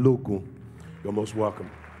Balogun. You're most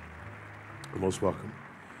welcome. You're most welcome.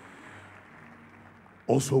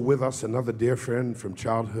 Also with us, another dear friend from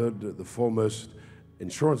childhood, the foremost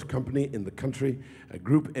insurance company in the country, a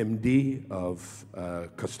group MD of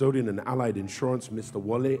Custodian and Allied Insurance, Mr.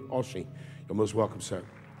 Wale Oshi. You're most welcome, sir.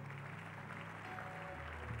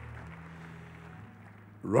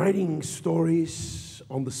 Writing stories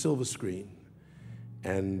on the silver screen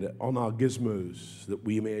and on our gizmos that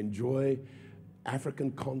we may enjoy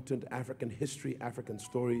African content, African history, African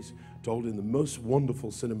stories told in the most wonderful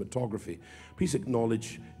cinematography. Please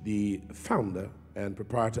acknowledge the founder and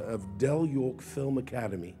proprietor of Del York Film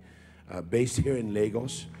Academy, based here in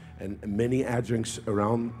Lagos and many adjuncts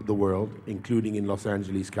around the world, including in Los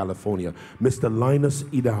Angeles, California, Mr. Linus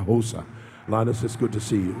Idahosa. Linus, it's good to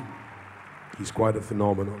see you. He's quite a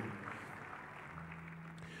phenomenon.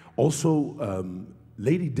 Also,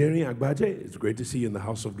 Lady Derry Agbaje, it's great to see you in the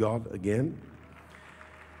house of God again.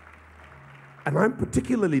 And I'm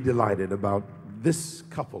particularly delighted about this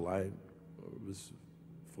couple. I was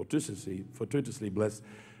fortuitously blessed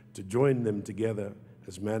to join them together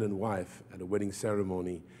as man and wife at a wedding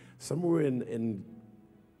ceremony somewhere in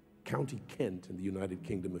County Kent in the United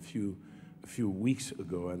Kingdom a few a few weeks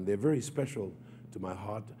ago, and they're very special to my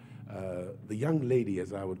heart. The young lady,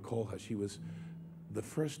 as I would call her, she was the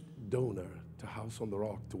first donor to House on the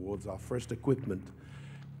Rock towards our first equipment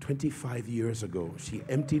 25 years ago. She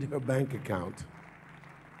emptied her bank account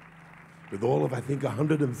with all of, I think,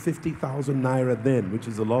 150,000 naira then, which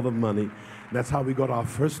is a lot of money. That's how we got our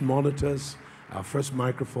first monitors, our first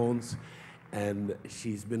microphones, and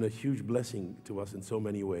she's been a huge blessing to us in so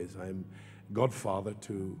many ways. I'm godfather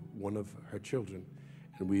to one of her children,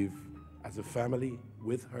 and we've, as a family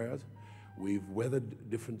with her, we've weathered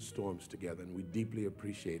different storms together, and we deeply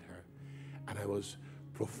appreciate her. And I was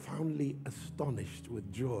profoundly astonished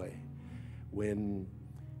with joy when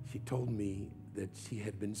she told me that she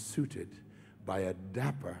had been suited by a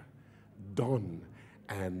dapper Don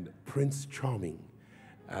and Prince Charming.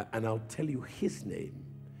 And I'll tell you his name.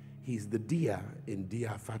 He's the Dia in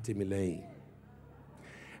Dia Fatimi Lane.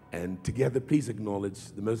 And together, please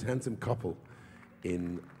acknowledge the most handsome couple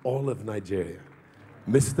in all of Nigeria,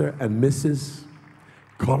 Mr. and Mrs.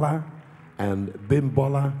 Kola and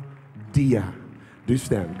Bimbola Dia. Do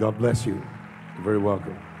stand. God bless you. You're very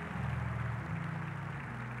welcome.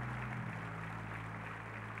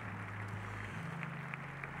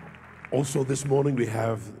 Also this morning we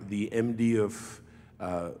have the MD of,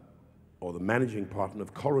 or the managing partner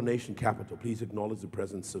of Coronation Capital. Please acknowledge the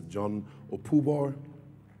presence of John Opubor.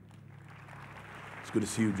 It's good to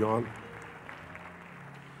see you, John.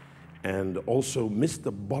 And also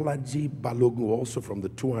Mr. Bolaji Balogun, also from the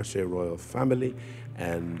Tuashe royal family,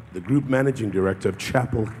 and the group managing director of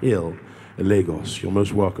Chapel Hill, Lagos. You're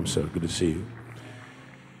most welcome, sir. Good to see you.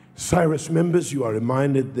 Cyrus members, you are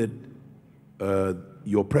reminded that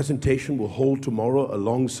your presentation will hold tomorrow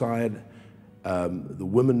alongside the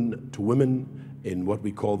Women to Women in what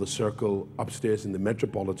we call the circle upstairs in the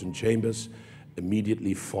Metropolitan Chambers,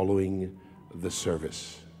 immediately following the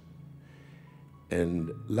service.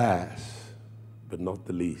 And last but not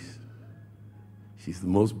the least, she's the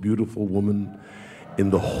most beautiful woman in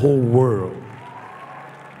the whole world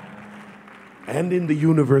and in the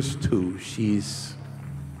universe too. She's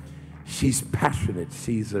passionate.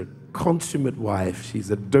 She's a consummate wife.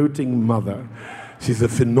 She's a doting mother. She's a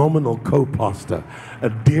phenomenal co-pastor, a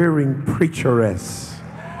daring preacheress.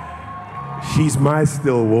 She's my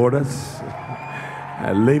still waters.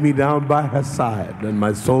 I lay me down by her side, and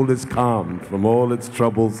my soul is calmed from all its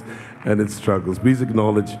troubles and its struggles. Please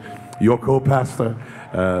acknowledge your co-pastor,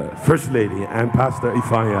 First Lady, and Pastor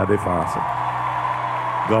Ifeanyi Adefasa.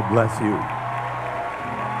 God bless you.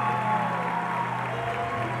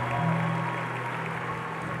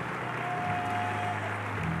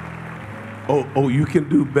 Oh, you can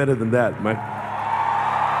do better than that. My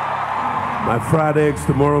fried eggs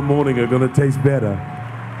tomorrow morning are going to taste better.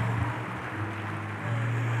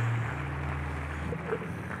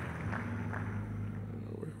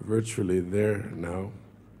 We're virtually there now.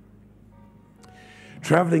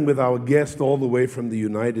 Traveling with our guest all the way from the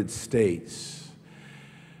United States,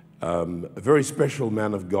 a very special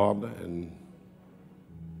man of God. And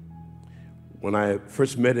when I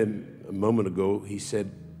first met him a moment ago, he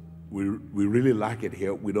said, we really like it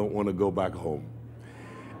here. We don't want to go back home.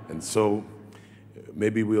 And so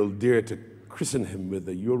maybe we'll dare to christen him with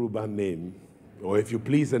a Yoruba name, or if you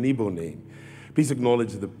please, an Igbo name. Please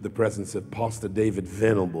acknowledge the presence of Pastor David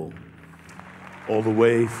Venable, all the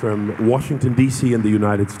way from Washington, D.C. in the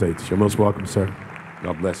United States. You're most welcome, sir.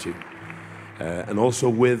 God bless you. And also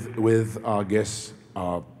with our guest,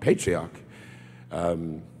 our patriarch.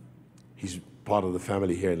 He's part of the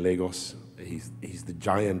family here in Lagos. He's the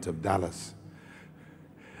giant of Dallas.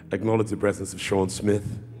 Acknowledge the presence of Sean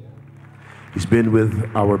Smith. He's been with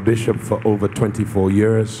our bishop for over 24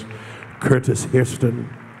 years. Curtis Hairston.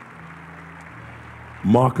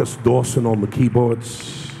 Marcus Dawson on the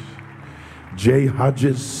keyboards. Jay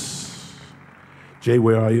Hodges. Jay,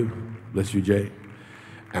 where are you? Bless you, Jay.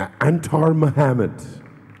 Antar Muhammad.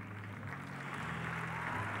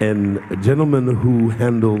 And a gentleman who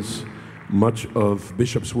handles much of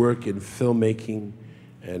Bishop's work in filmmaking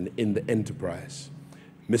and in the enterprise.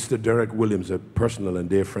 Mr. Derek Williams, a personal and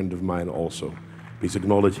dear friend of mine also. Please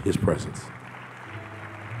acknowledge his presence.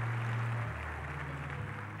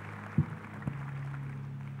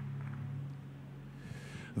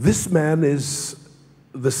 This man is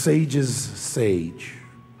the sage's sage.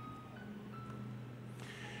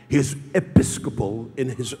 He is episcopal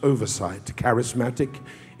in his oversight, charismatic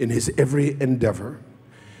in his every endeavor.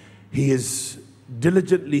 He is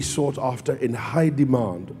diligently sought after, in high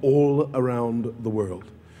demand all around the world.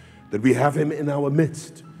 That we have him in our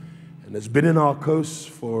midst and has been in our coasts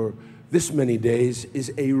for this many days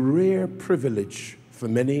is a rare privilege for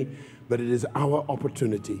many, but it is our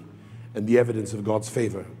opportunity. and the evidence of God's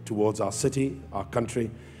favor towards our city, our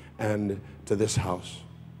country, and to this house.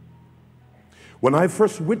 When I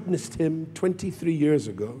first witnessed him 23 years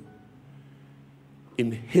ago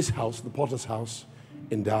in his house, the Potter's house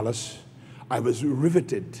in Dallas, I was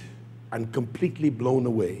riveted and completely blown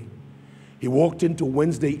away. He walked into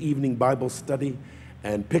Wednesday evening Bible study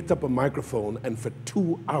and picked up a microphone, and for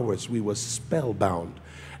 2 hours we were spellbound,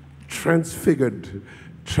 transfigured,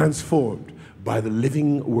 transformed by the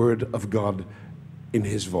living word of God in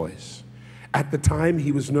his voice. At the time,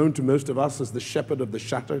 he was known to most of us as the shepherd of the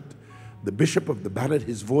shattered, the bishop of the battered.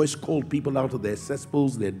 His voice called people out of their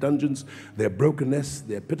cesspools, their dungeons, their brokenness,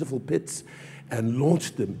 their pitiful pits, and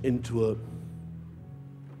launched them into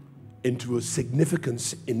a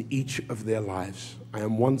significance in each of their lives. I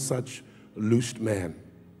am one such loosed man,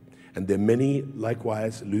 and there are many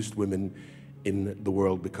likewise loosed women in the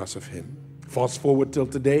world because of him. Fast forward till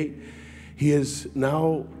today, he is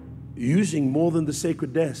now using more than the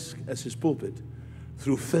sacred desk as his pulpit.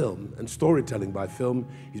 Through film and storytelling by film,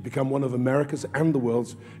 he's become one of America's and the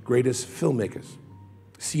world's greatest filmmakers.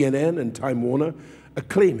 CNN and Time Warner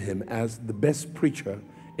acclaim him as the best preacher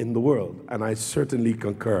in the world, and I certainly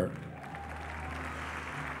concur.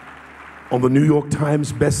 On the New York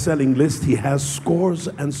Times best-selling list, he has scores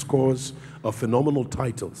and scores of phenomenal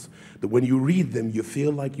titles that when you read them, you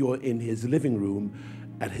feel like you're in his living room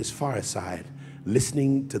at his fireside,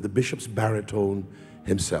 listening to the bishop's baritone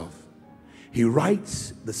himself. He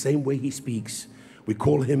writes the same way he speaks. We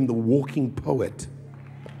call him the walking poet.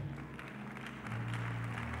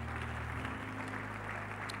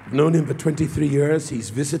 I've known him for 23 years. He's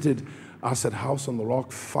visited us at House on the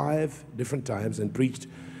Rock 5 different times and preached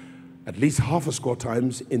at least half a score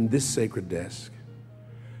times in this sacred desk.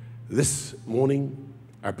 This morning,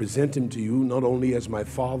 I present him to you not only as my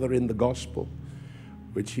father in the gospel,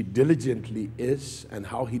 which he diligently is, and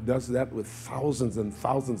how he does that with thousands and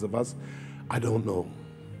thousands of us, I don't know.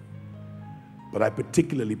 But I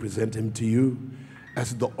particularly present him to you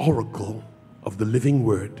as the oracle of the living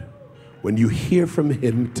word. When you hear from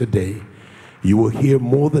him today, you will hear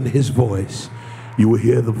more than his voice. You will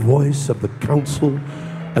hear the voice of the counsel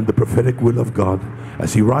and the prophetic will of God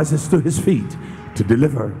as he rises to his feet to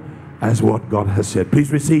deliver as what God has said.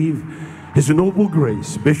 Please receive His Noble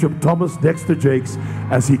Grace, Bishop Thomas Dexter Jakes,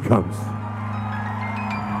 as he comes.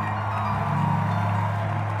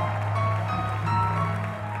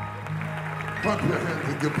 Clap your hands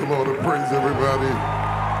and give the Lord a praise, everybody.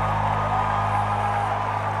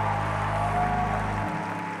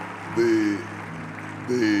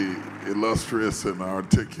 The illustrious and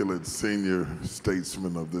articulate senior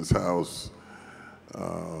statesman of this house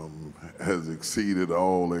has exceeded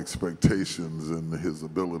all expectations in his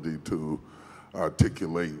ability to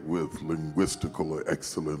articulate with linguistical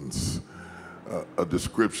excellence a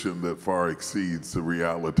description that far exceeds the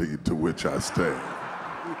reality to which I stand.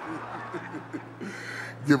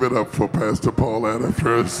 Give it up for Pastor Paul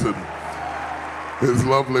Adifers and his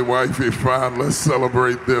lovely wife, Yvonne. Let's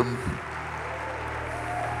celebrate them.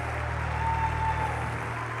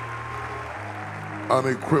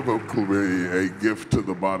 Unequivocally a gift to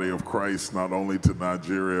the body of Christ, not only to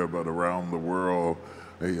Nigeria, but around the world.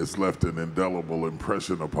 He has left an indelible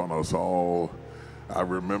impression upon us all. I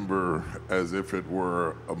remember as if it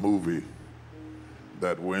were a movie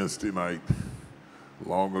that Wednesday night,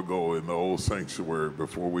 long ago in the old sanctuary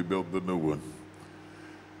before we built the new one,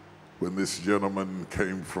 when this gentleman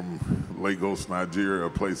came from Lagos, Nigeria, a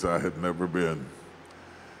place I had never been,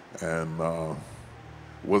 and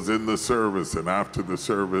was in the service, and after the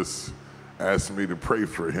service asked me to pray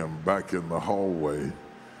for him back in the hallway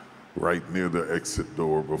right near the exit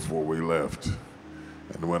door before we left.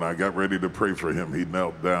 And when I got ready to pray for him, he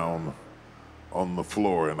knelt down on the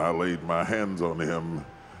floor and I laid my hands on him,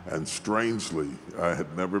 and strangely, I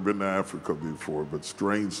had never been to Africa before, but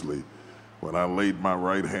strangely, when I laid my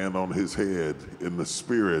right hand on his head, in the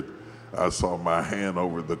spirit, I saw my hand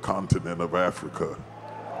over the continent of Africa.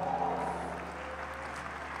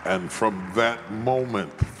 And from that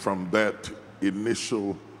moment, from that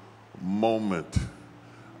initial moment,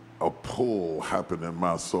 a pull happened in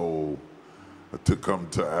my soul to come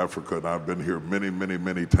to Africa. And I've been here many, many,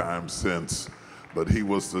 many times since. But he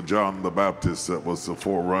was the John the Baptist that was the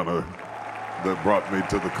forerunner that brought me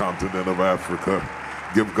to the continent of Africa.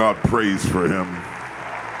 Give God praise for him.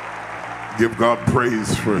 Give God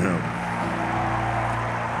praise for him.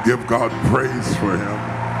 Give God praise for him.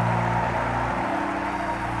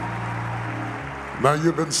 Now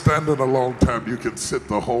you've been standing a long time. You can sit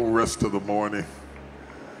the whole rest of the morning.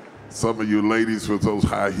 Some of you ladies with those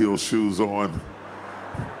high heel shoes on,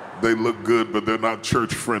 they look good, but they're not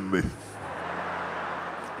church friendly.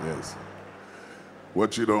 Yes.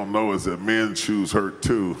 What you don't know is that men's shoes hurt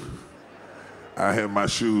too. I have my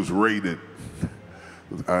shoes rated.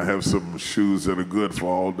 I have some shoes that are good for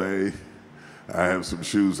all day. I have some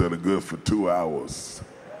shoes that are good for 2 hours.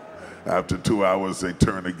 After 2 hours, they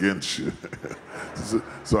turn against you.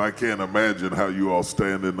 So I can't imagine how you all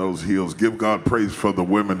stand in those heels. Give God praise for the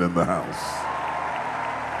women in the house.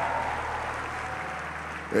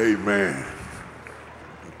 Amen.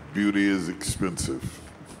 Beauty is expensive.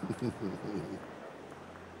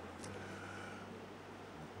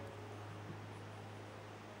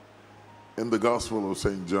 In the Gospel of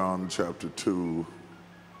St. John, chapter 2,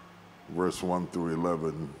 verse 1 through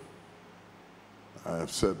 11, I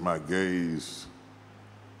have set my gaze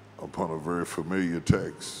upon a very familiar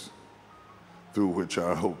text through which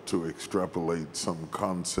I hope to extrapolate some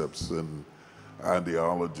concepts and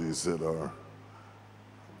ideologies that are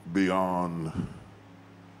beyond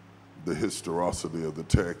the historicity of the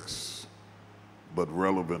text, but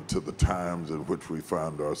relevant to the times in which we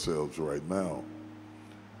find ourselves right now.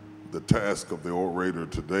 The task of the orator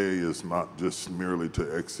today is not just merely to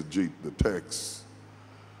exegete the text,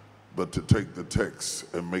 but to take the text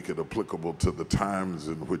and make it applicable to the times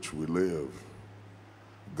in which we live.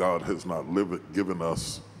 God has not given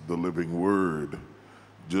us the living word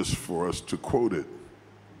just for us to quote it,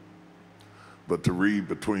 but to read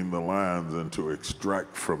between the lines and to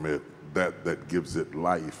extract from it that gives it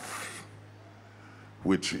life,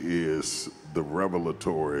 which is the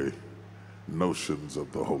revelatory notions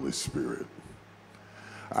of the Holy Spirit.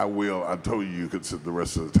 I told you could sit the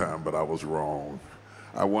rest of the time, but I was wrong.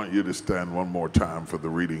 I want you to stand one more time for the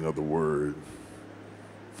reading of the word.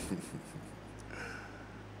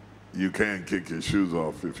 You can kick your shoes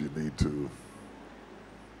off if you need to.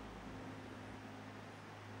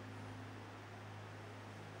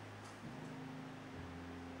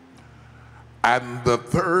 And the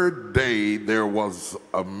third day there was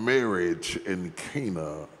a marriage in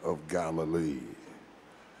Cana of Galilee,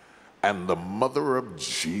 and the mother of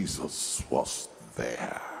Jesus was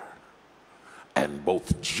there. And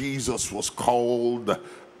both Jesus was called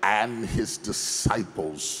and his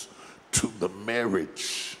disciples to the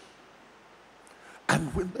marriage.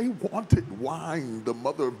 And when they wanted wine, the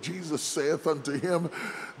mother of Jesus saith unto him,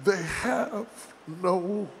 they have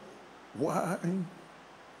no wine.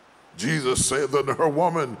 Jesus saith unto her,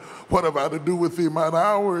 woman, what have I to do with thee? Mine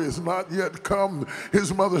hour is not yet come.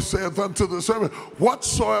 His mother saith unto the servant,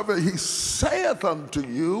 whatsoever he saith unto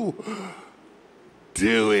you,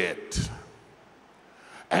 do it.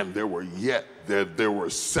 And there were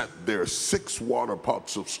set there 6 water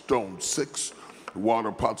pots of stone, 6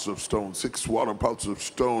 water pots of stone, 6 water pots of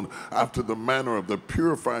stone, after the manner of the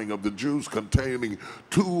purifying of the Jews, containing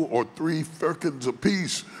 2 or 3 firkins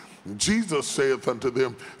apiece. Jesus saith unto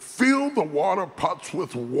them, fill the water pots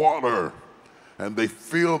with water. And they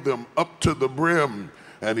filled them up to the brim.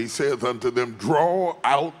 And he saith unto them, draw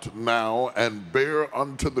out now and bear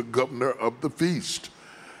unto the governor of the feast.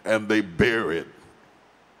 And they bear it.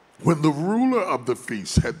 When the ruler of the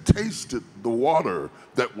feast had tasted the water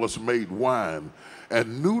that was made wine,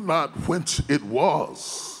 and knew not whence it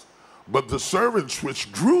was, but the servants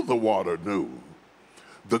which drew the water knew,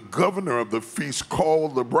 the governor of the feast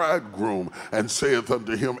called the bridegroom, and saith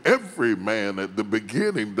unto him, every man at the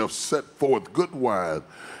beginning doth set forth good wine,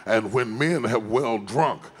 and when men have well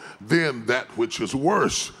drunk, then that which is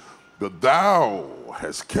worse. But thou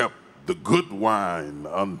hast kept the good wine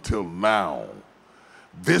until now.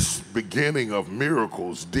 This beginning of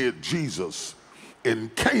miracles did Jesus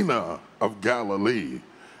in Cana of Galilee,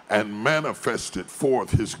 and manifested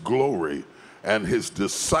forth his glory, and his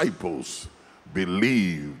disciples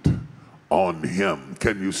believed on him.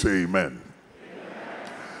 Can you say amen?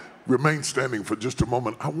 Amen? Remain standing for just a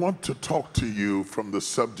moment. I want to talk to you from the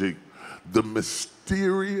subject, the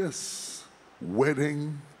mysterious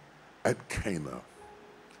wedding at Cana.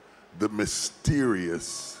 The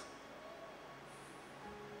mysterious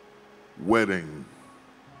wedding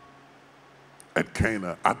at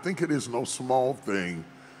Cana. I think it is no small thing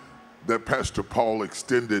that Pastor Paul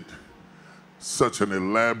extended such an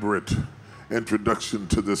elaborate introduction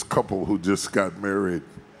to this couple who just got married.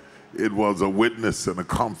 It was a witness and a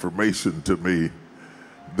confirmation to me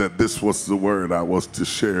that this was the word I was to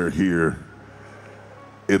share here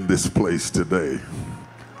in this place today.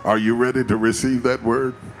 Are you ready to receive that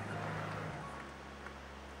word?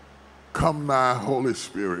 Come nigh, Holy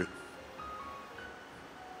Spirit,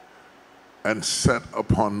 and set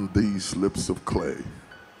upon these lips of clay,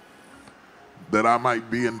 that I might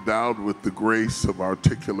be endowed with the grace of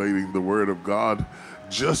articulating the word of God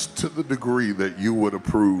just to the degree that you would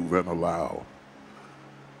approve and allow.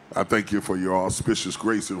 I thank you for your auspicious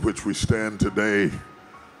grace in which we stand today,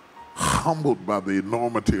 humbled by the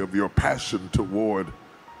enormity of your passion toward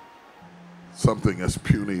something as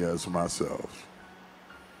puny as myself.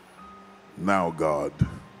 Now, God,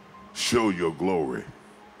 show your glory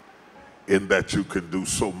in that you can do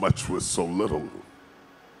so much with so little.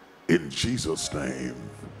 In Jesus' name,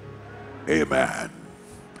 amen.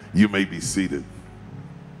 You may be seated.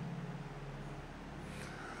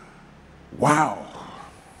 Wow.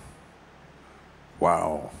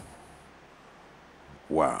 Wow.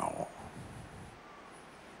 Wow.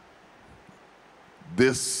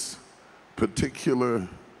 This particular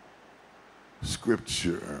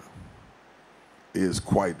scripture is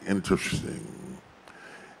quite interesting.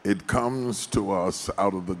 It comes to us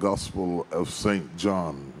out of the Gospel of St.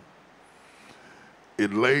 John.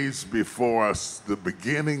 It lays before us the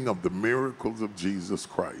beginning of the miracles of Jesus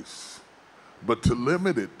Christ. But to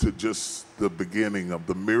limit it to just the beginning of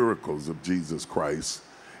the miracles of Jesus Christ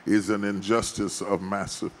is an injustice of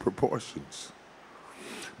massive proportions.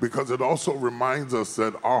 Because it also reminds us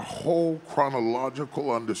that our whole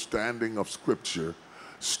chronological understanding of Scripture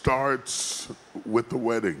starts with the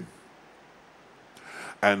wedding.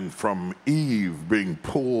 And from Eve being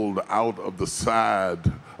pulled out of the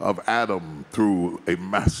side of Adam through a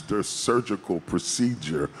master surgical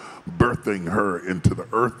procedure, birthing her into the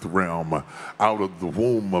earth realm, out of the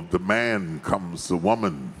womb of the man comes the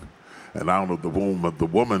woman, and out of the womb of the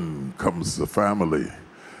woman comes the family,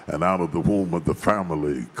 and out of the womb of the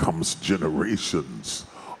family comes generations.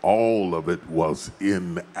 All of it was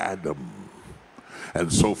in Adam.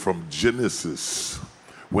 And so from Genesis,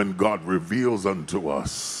 when God reveals unto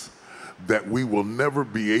us that we will never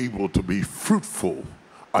be able to be fruitful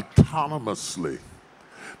autonomously,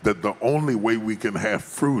 that the only way we can have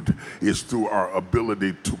fruit is through our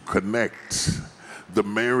ability to connect. The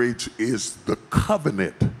marriage is the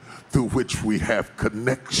covenant through which we have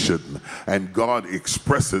connection, and God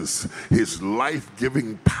expresses his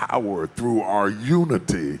life-giving power through our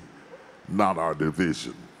unity, not our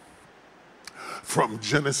division. From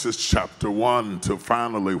Genesis chapter 1 to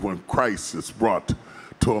finally when Christ is brought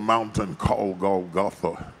to a mountain called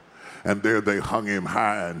Golgotha, and there they hung him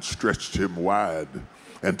high and stretched him wide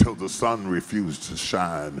until the sun refused to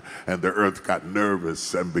shine, and the earth got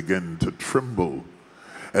nervous and began to tremble,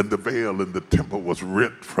 and the veil in the temple was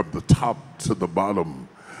rent from the top to the bottom.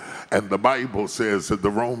 And the Bible says that the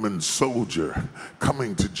Roman soldier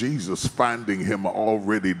coming to Jesus, finding him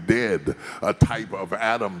already dead, a type of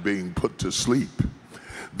Adam being put to sleep,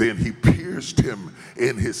 then he pierced him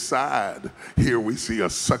in his side. Here we see a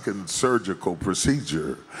second surgical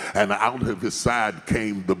procedure, and out of his side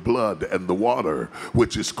came the blood and the water,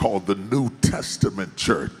 which is called the New Testament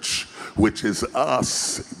church, which is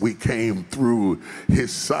us. We came through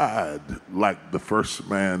his side like the first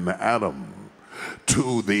man, Adam,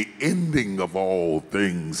 to the ending of all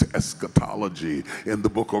things, eschatology, in the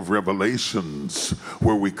book of Revelations,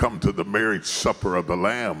 where we come to the marriage supper of the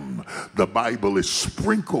Lamb. The Bible is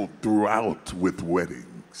sprinkled throughout with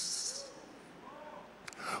weddings.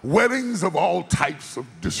 Weddings of all types of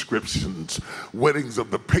descriptions, weddings of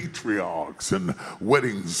the patriarchs and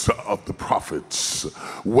weddings of the prophets,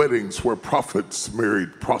 weddings where prophets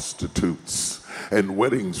married prostitutes, and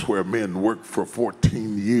weddings where men worked for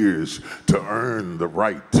 14 years to earn the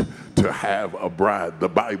right to have a bride. The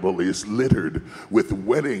Bible is littered with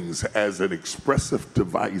weddings as an expressive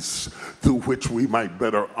device through which we might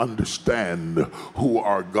better understand who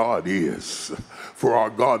our God is. For our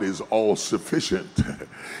God is all sufficient.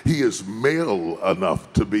 He is male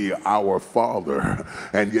enough to be our Father,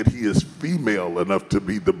 and yet he is female enough to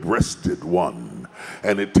be the breasted one.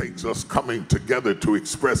 And it takes us coming together to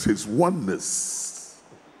express his oneness.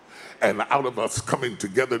 And out of us coming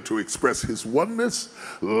together to express his oneness,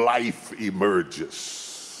 life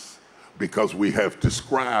emerges, because we have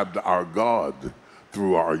described our God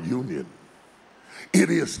through our union. It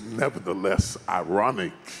is nevertheless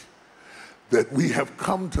ironic that we have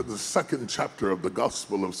come to the second chapter of the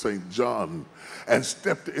Gospel of St. John and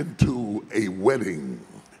stepped into a wedding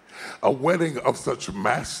of such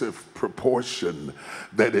massive proportion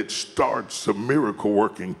that it starts the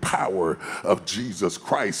miracle-working power of Jesus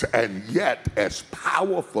Christ. And yet, as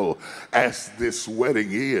powerful as this wedding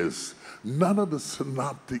is, none of the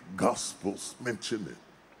synoptic Gospels mention it.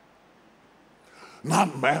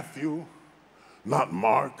 Not Matthew, not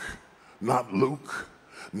Mark, not Luke.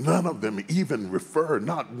 None of them even refer,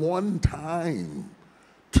 not one time,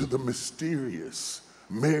 to the mysterious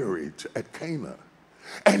marriage at Cana.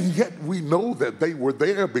 And yet we know that they were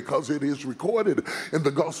there because it is recorded in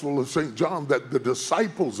the Gospel of St. John that the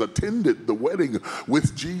disciples attended the wedding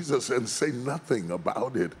with Jesus and say nothing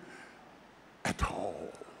about it at all.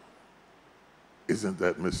 Isn't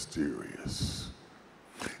that mysterious?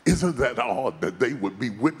 Isn't that odd that they would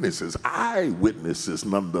be witnesses, eyewitnesses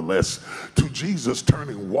nonetheless, to Jesus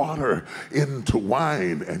turning water into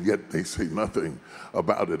wine, and yet they say nothing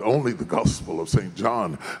about it? Only the Gospel of St.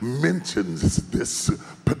 John mentions this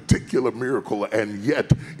particular miracle, and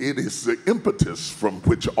yet it is the impetus from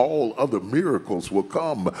which all other miracles will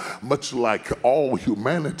come, much like all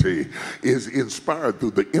humanity is inspired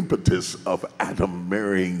through the impetus of Adam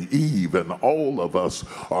marrying Eve, and all of us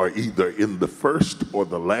are either in the first or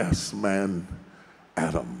the last man,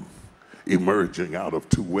 Adam, emerging out of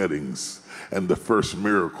two weddings. And the first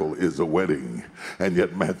miracle is a wedding. And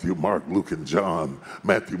yet Matthew, Mark, Luke, and John,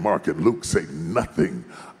 Matthew, Mark, and Luke say nothing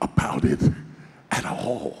about it at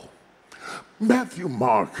all. Matthew,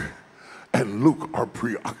 Mark, and Luke are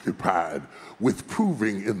preoccupied with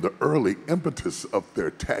proving in the early impetus of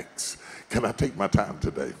their texts. Can I take my time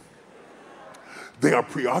today? They are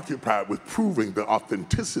preoccupied with proving the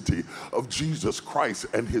authenticity of Jesus Christ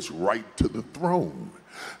and his right to the throne.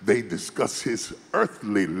 They discuss his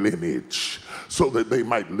earthly lineage so that they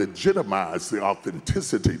might legitimize the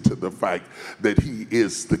authenticity to the fact that he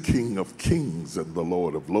is the King of Kings and the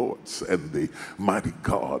Lord of Lords and the mighty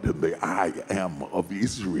God and the I Am of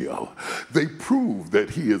Israel. They prove that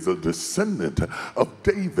he is a descendant of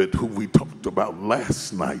David, who we talked about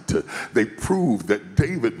last night. They prove that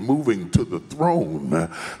David, moving to the throne,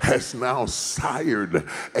 has now sired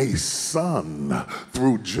a son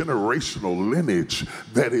through generational lineage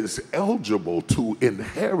that is eligible to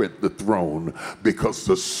inherit the throne because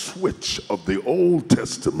the switch of the Old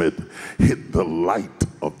Testament hit the light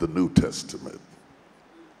of the New Testament.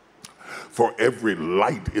 For every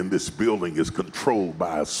light in this building is controlled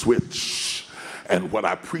by a switch. And what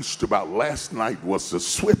I preached about last night was the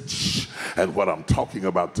switch, and what I'm talking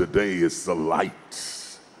about today is the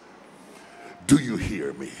light. Do you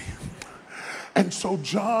hear me? And so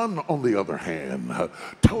John, on the other hand,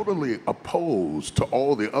 totally opposed to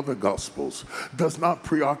all the other Gospels, does not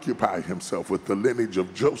preoccupy himself with the lineage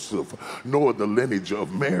of Joseph nor the lineage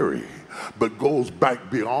of Mary, but goes back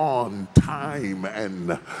beyond time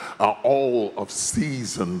and all of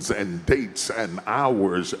seasons and dates and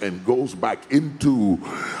hours, and goes back into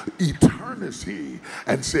eternity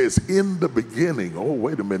and says, in the beginning, oh,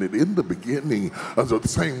 wait a minute, in the beginning, the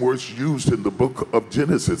same words used in the book of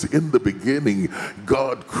Genesis, in the beginning,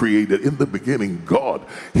 God created, in the beginning, God.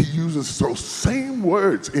 He uses those same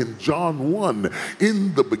words in John 1.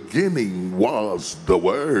 In the beginning was the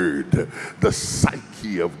Word, the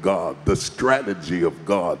psyche of God, the strategy of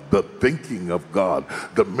God, the thinking of God,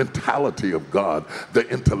 the mentality of God, the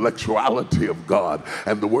intellectuality of God.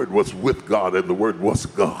 And the Word was with God, and the Word was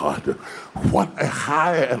God. What a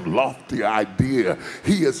high and lofty idea.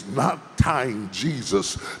 He is not tying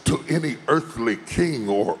Jesus to any earthly king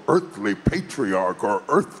or earthly patriarch or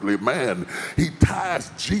earthly man. He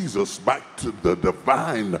ties Jesus back to the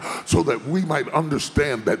divine so that we might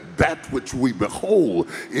understand that that which we behold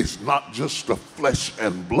is not just of flesh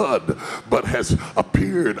and blood, but has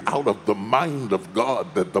appeared out of the mind of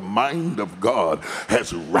God, that the mind of God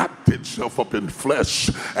has wrapped itself up in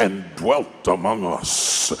flesh and dwelt among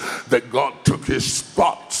us, that God took his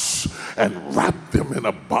thoughts and wrapped them in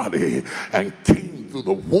a body and came through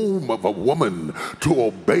the womb of a woman to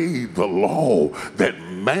obey the law, that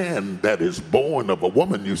man that is born of a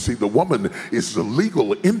woman, you see, the woman is the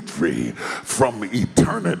legal entry from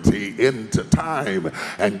eternity into time,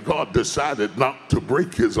 and God decided not to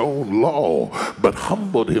break his own law, but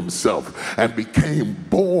humbled himself and became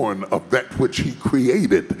born of that which he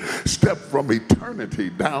created, stepped from eternity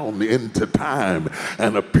down into time,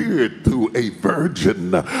 and appeared through a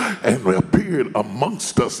virgin, and appeared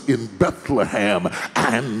amongst us in Bethlehem,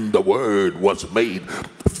 and the Word was made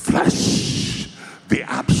flesh. The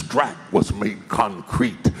abstract was made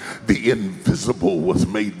concrete. The invisible was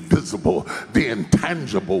made visible. The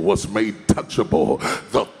intangible was made touchable.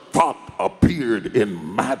 The thought appeared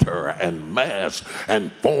in matter and mass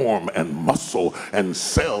and form and muscle and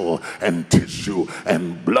cell and tissue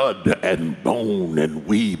and blood and bone, and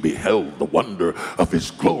we beheld the wonder of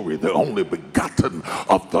his glory, the only begotten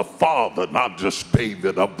of the Father, not just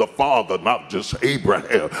David, of the Father, not just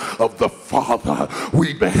Abraham, of the Father.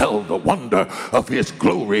 We beheld the wonder of his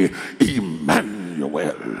glory,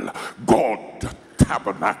 Emmanuel, God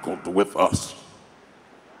tabernacled with us.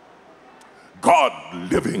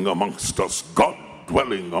 God living amongst us, God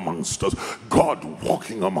dwelling amongst us, God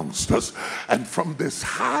walking amongst us. And from this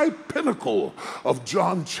high pinnacle of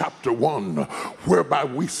John chapter 1, whereby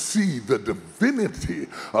we see the divinity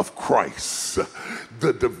of Christ,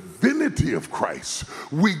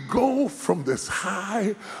 we go from this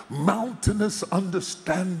high mountainous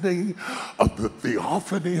understanding of the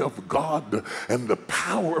theophany of God and the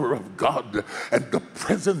power of God and the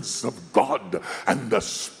presence of God and the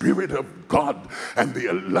Spirit of God and the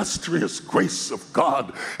illustrious grace of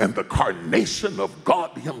God and the carnation of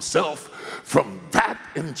God himself, from that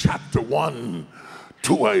in chapter 1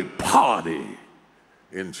 to a party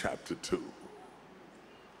in chapter 2.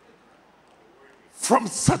 From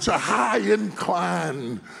such a high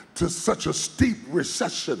incline to such a steep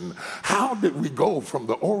recession, how did we go from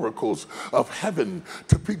the oracles of heaven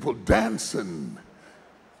to people dancing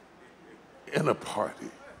in a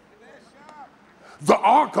party? The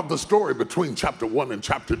arc of the story between chapter 1 and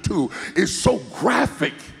chapter 2 is so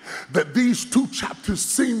graphic that these two chapters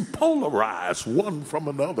seem polarized one from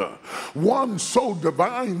another. One so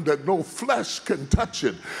divine that no flesh can touch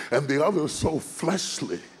it, and the other so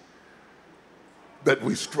fleshly that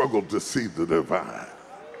we struggle to see the divine.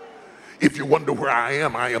 If you wonder where I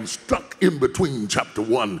am stuck in between chapter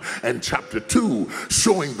 1 and chapter 2,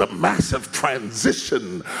 showing the massive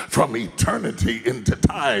transition from eternity into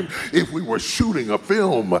time. If we were shooting a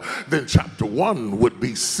film, then chapter 1 would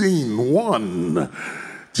be scene 1.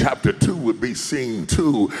 Chapter 2 would be scene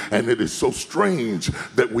 2, and it is so strange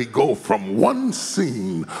that we go from one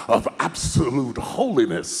scene of absolute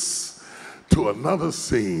holiness to another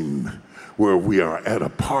scene where we are at a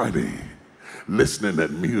party, listening to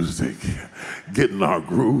music, getting our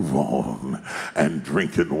groove on, and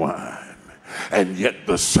drinking wine. And yet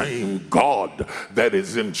the same God that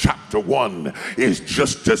is in chapter 1 is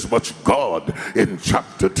just as much God in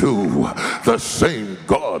chapter 2. The same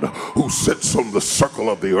God who sits on the circle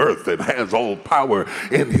of the earth and has all power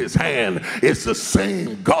in his hand is the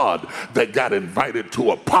same God that got invited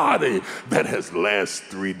to a party that has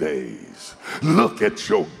lasted 3 days. Look at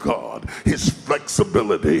your God, his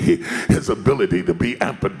flexibility, his ability to be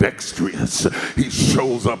ambidextrous. He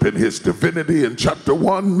shows up in his divinity in chapter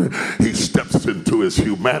 1. He steps into his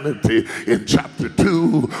humanity in chapter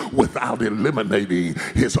 2 without eliminating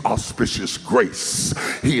his auspicious grace.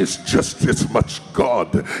 He is just as much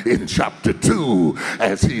God in chapter 2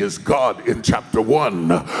 as he is God in chapter 1.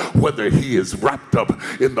 Whether he is wrapped up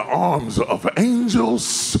in the arms of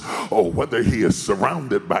angels or whether he is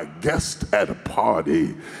surrounded by guests at a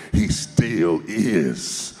party, he still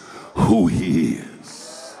is who he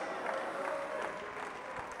is.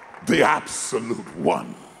 The absolute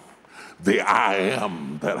one. The I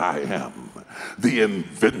am that I am, the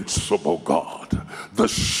invincible God, the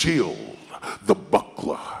shield, the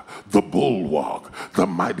buckler, the bulwark, the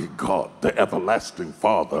mighty God, the everlasting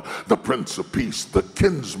Father, the Prince of Peace, the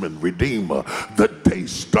kinsman redeemer, the day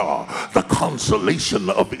star, the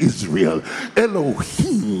consolation of Israel,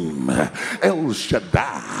 Elohim, El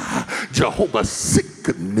Shaddai, Jehovah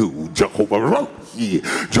Sikkenu, Jehovah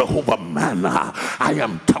Rohi, Jehovah Manna. I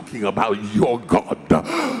am talking about your God.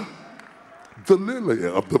 The lily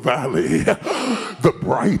of the valley, the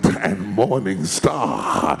bright and morning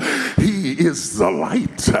star. He is the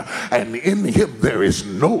light, and in him there is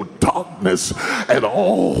no darkness at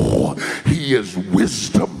all. He is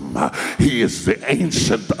wisdom. He is the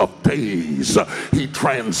ancient of days. He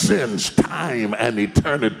transcends time and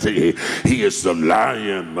eternity. He is the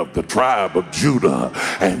Lion of the tribe of Judah,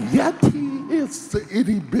 and yet he is the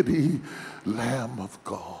itty-bitty Lamb of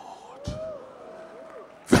God.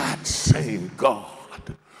 That same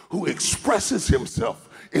God who expresses himself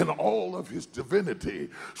in all of his divinity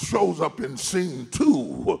shows up in scene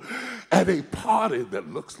 2 at a party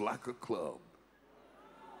that looks like a club.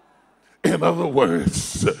 In other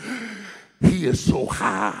words, he is so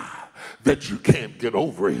high that you can't get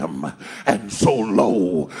over him, and so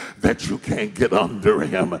low that you can't get under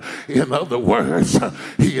him. In other words,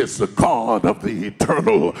 he is the God of the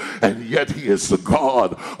eternal, and yet he is the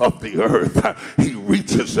God of the earth. He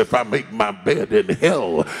reaches. If I make my bed in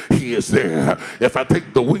hell, he is there. If I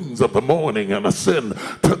take the wings of the morning and ascend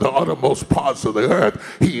to the uttermost parts of the earth,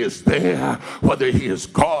 he is there. Whether he is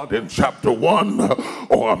God in chapter 1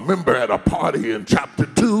 or a member at a party in chapter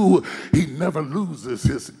 2, he never loses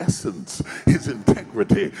his essence, his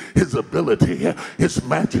integrity, his ability, his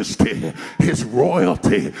majesty, his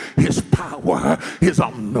royalty, his power, his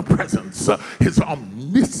omnipresence, his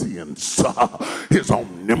omniscience, his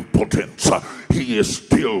omnipotence. He is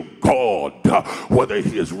still God. Whether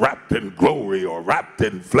he is wrapped in glory or wrapped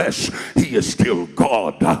in flesh, he is still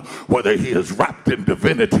God. Whether he is wrapped in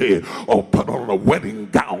divinity or put on a wedding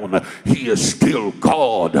gown, he is still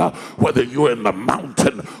God. Whether you're in the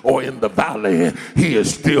mountain or in the valley, he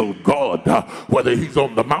is still God. Whether he's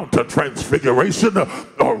on the Mount of Transfiguration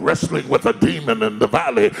or wrestling with a demon in the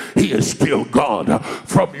valley, he is still God.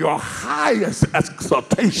 From your highest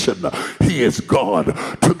exaltation, he is God.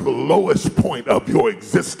 To the lowest point of your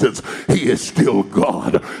existence, he is still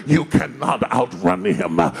God. You cannot outrun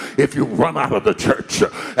him. If you run out of the church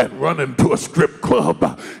and run into a strip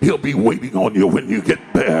club, he'll be waiting on you when you get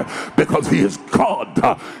there, because he is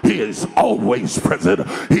God. He is always present.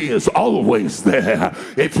 He is always there.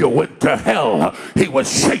 If you went to hell, he would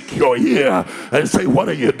shake your ear and say, what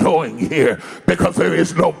are you doing here? Because there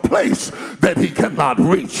is no place that he cannot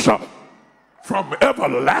reach. From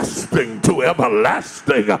everlasting to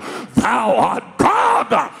everlasting, thou art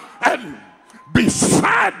God, and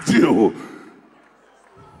beside you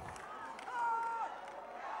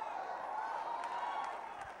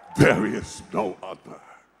there is no other.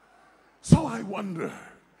 So I wonder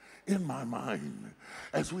in my mind,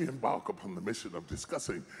 as we embark upon the mission of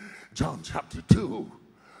discussing John chapter 2,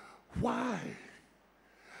 why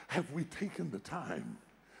have we taken the time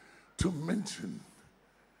to mention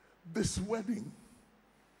this wedding?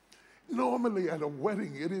 Normally at a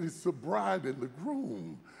wedding, it is the bride and the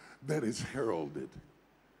groom that is heralded.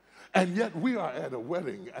 And yet we are at a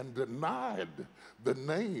wedding and denied the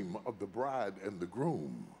name of the bride and the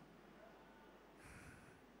groom.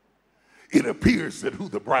 It appears that who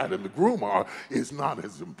the bride and the groom are is not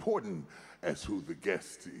as important as who the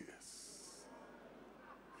guest is.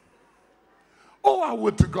 Oh, I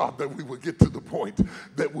would to God that we would get to the point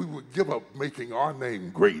that we would give up making our name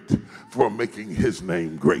great for making his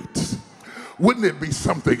name great. Wouldn't it be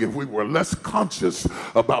something if we were less conscious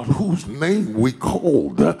about whose name we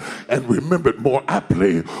called and remembered more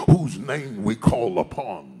aptly whose name we call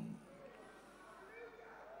upon?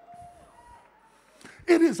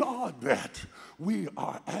 It is odd that we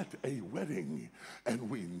are at a wedding and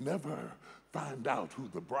we never find out who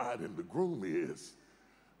the bride and the groom is,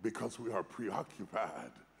 because we are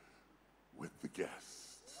preoccupied with the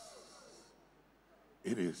guests.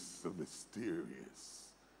 It is the mysterious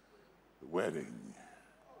wedding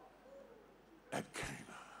at Cana.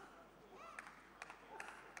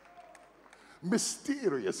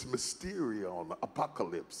 Mysterious, mysterion,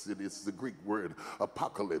 apocalypse. It is the Greek word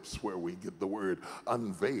apocalypse, where we get the word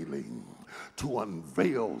unveiling. To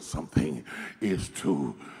unveil something is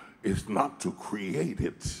not to create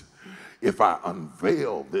it. If I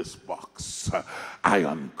unveil this box, I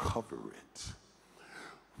uncover it.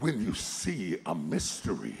 When you see a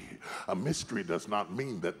mystery does not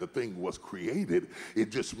mean that the thing was created.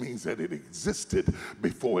 It just means that it existed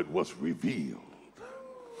before it was revealed.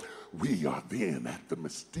 We are then at the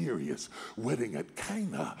mysterious wedding at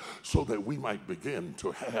Cana so that we might begin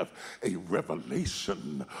to have a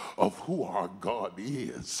revelation of who our God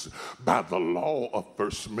is by the law of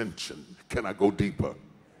first mention. Can I go deeper?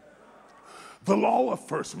 The law of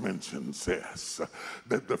first mention says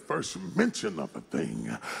that the first mention of a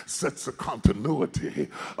thing sets a continuity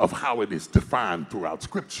of how it is defined throughout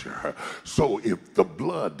Scripture. So if the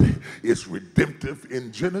blood is redemptive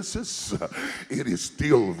in Genesis, it is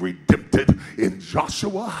still redemptive in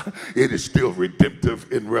Joshua. It is still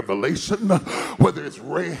redemptive in Revelation. Whether it's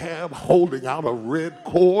Rahab holding out a red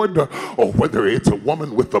cord, or whether it's a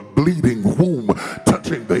woman with a bleeding womb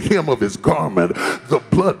touching the hem of his garment, the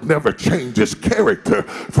blood never changes character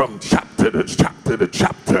from chapter to chapter to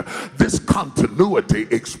chapter. This continuity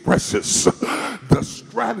expresses the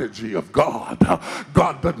strategy of God.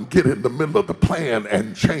 God doesn't get in the middle of the plan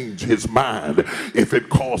and change his mind. If it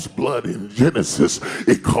costs blood in Genesis,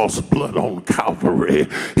 it costs blood on Calvary.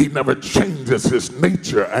 He never changes his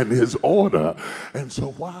nature and his order. And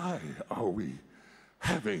so why are we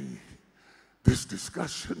having this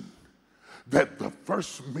discussion that the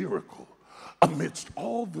first miracle, amidst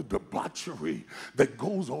all the debauchery that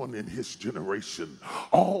goes on in his generation,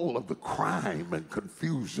 all of the crime and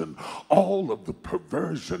confusion, all of the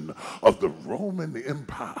perversion of the Roman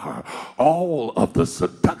Empire, all of the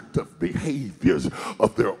seductive behaviors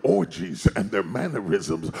of their orgies and their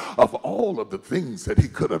mannerisms, of all of the things that he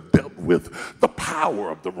could have dealt with, the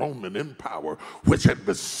power of the Roman Empire, which had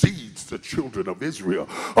besieged the children of Israel,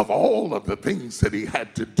 of all of the things that he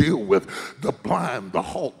had to deal with, the blind, the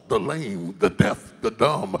halt, the lame, the deaf, the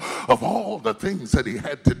dumb, of all the things that he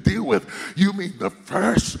had to deal with. You mean the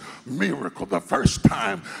first miracle, the first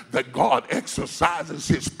time that God exercises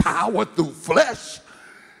his power through flesh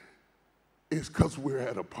is because we're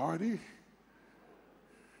at a party?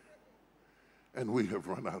 and we have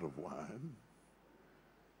run out of wine.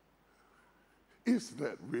 Is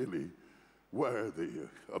that really worthy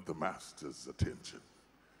of the master's attention?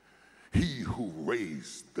 He who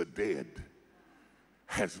raised the dead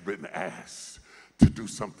has been asked to do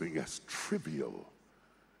something as trivial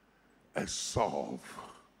as solve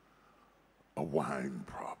a wine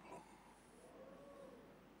problem.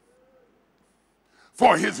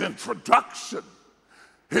 For his introduction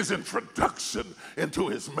into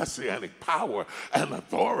his messianic power and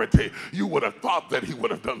authority, you would have thought that he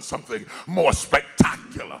would have done something more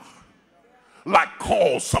spectacular, like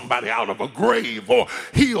call somebody out of a grave or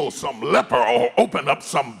heal some leper or open up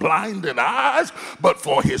some blinded eyes. But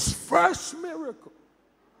for his first miracle,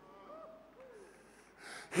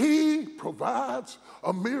 he provides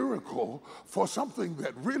a miracle for something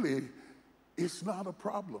that really is not a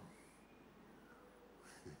problem.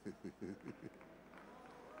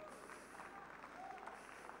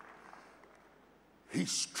 He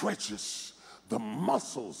stretches the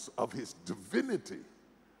muscles of his divinity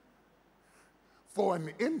for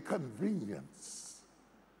an inconvenience.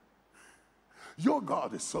 Your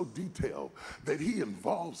God is so detailed that he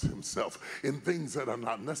involves himself in things that are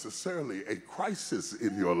not necessarily a crisis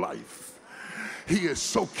in your life. He is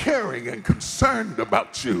so caring and concerned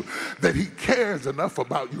about you that he cares enough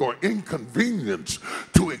about your inconvenience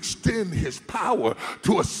to extend his power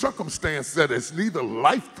to a circumstance that is neither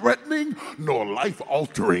life-threatening nor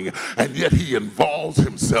life-altering, and yet he involves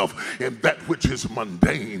himself in that which is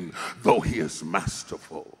mundane, though he is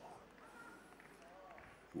masterful.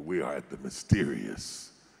 We are at the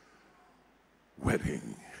mysterious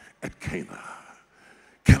wedding at Cana.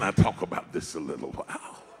 Can I talk about this a little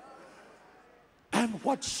while? And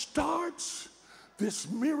what starts this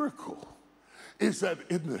miracle is that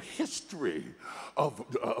in the history of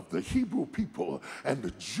the Hebrew people and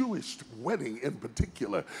the Jewish wedding in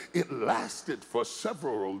particular, it lasted for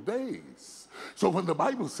several days. So when the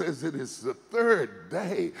Bible says it is the third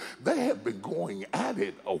day, they have been going at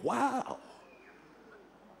it a while.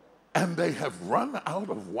 And they have run out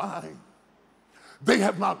of wine. They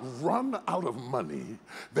have not run out of money.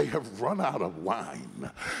 They have run out of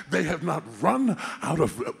wine. They have not run out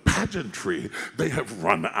of pageantry. They have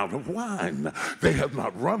run out of wine. They have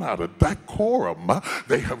not run out of decorum.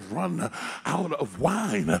 They have run out of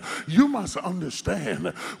wine. You must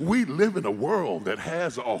understand, we live in a world that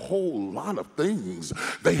has a whole lot of things.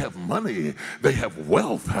 They have money. They have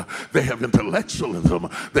wealth. They have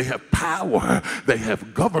intellectualism. They have power. They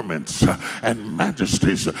have governments and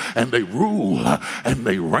majesties, and they rule and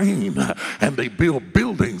they reign, and they build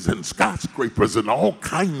buildings and skyscrapers and all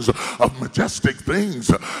kinds of majestic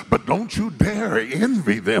things. But don't you dare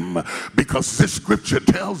envy them, because this scripture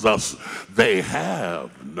tells us they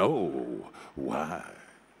have no wine.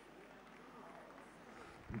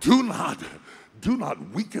 Do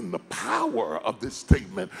not weaken the power of this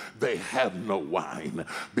statement, they have no wine,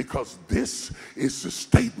 because this is the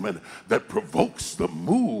statement that provokes the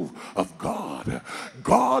move of God.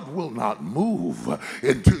 God will not move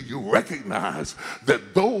until you recognize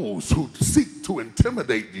that those who seek to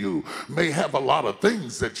intimidate you may have a lot of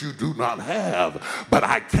things that you do not have. But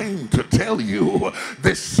I came to tell you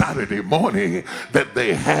this Saturday morning that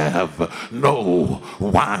they have no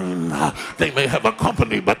wine. They may have a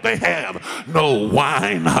company, but they have no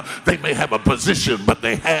wine. They may have a position, but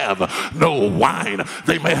they have no wine.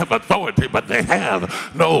 They may have authority, but they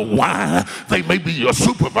have no wine. They may be your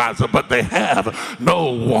supervisor, but they have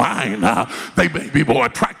no wine. They may be more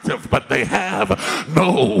attractive, but they have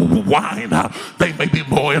no wine. They may be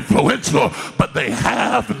more influential, but they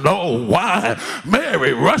have no wine.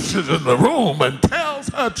 Mary rushes in the room and tells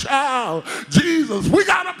her child, Jesus, we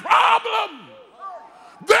got a problem.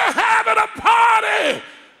 They're having a party,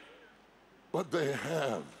 but they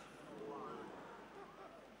have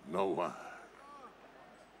no wine.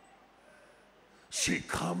 She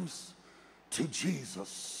comes to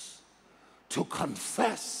Jesus to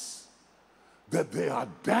confess that they are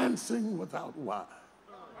dancing without wine.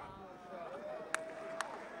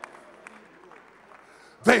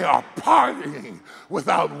 They are partying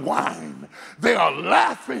without wine. They are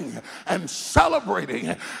laughing and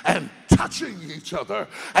celebrating and touching each other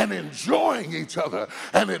and enjoying each other.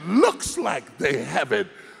 And it looks like they have it,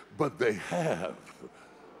 but they have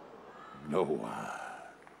no wine.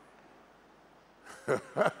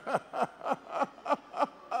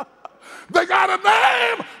 They got a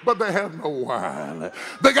name, but they have no wine.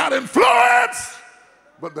 They got influence,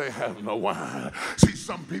 but they have no wine. See,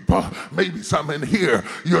 some people, maybe some in here,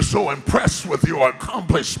 you're so impressed with your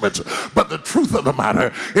accomplishments, but the truth of the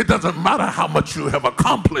matter, it doesn't matter how much you have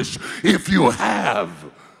accomplished if you have.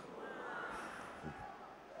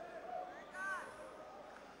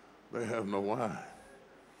 They have no wine.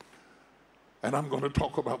 And I'm going to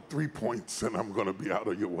talk about 3 points, and I'm going to be out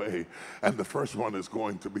of your way. And the first one is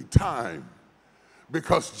going to be time.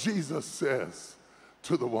 Because Jesus says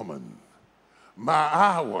to the woman, my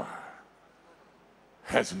hour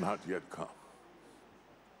has not yet come.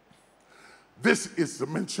 This is the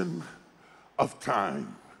mention of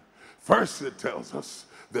time. First, it tells us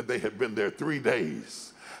that they had been there 3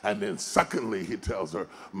 days. And then secondly, he tells her,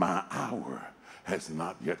 my hour has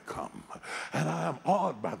not yet come. And I am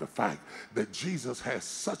awed by the fact that Jesus has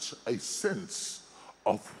such a sense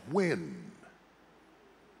of when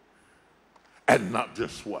and not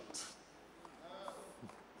just what.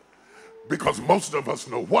 Because most of us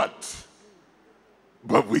know what,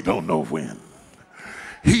 but we don't know when.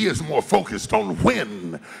 He is more focused on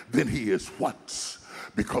when than he is what.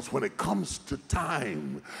 Because when it comes to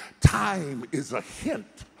time, time is a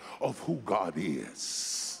hint of who God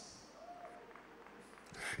is.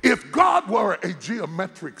 If God were a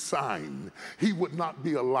geometric sign, he would not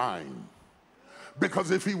be a line. Because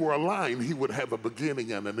if he were a line, he would have a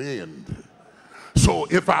beginning and an end. So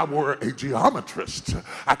if I were a geometrist,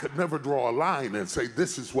 I could never draw a line and say,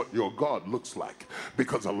 this is what your God looks like,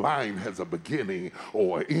 because a line has a beginning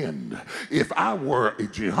or end. If I were a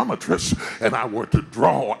geometrist and I were to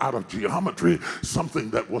draw out of geometry something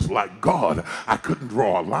that was like God, I couldn't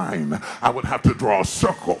draw a line. I would have to draw a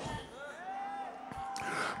circle.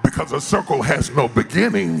 Because a circle has no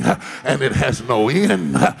beginning and it has no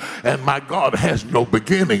end. And my God has no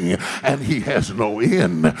beginning and he has no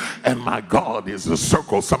end. And my God is a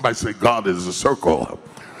circle. Somebody say, God is a circle.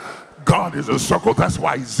 God is a circle. That's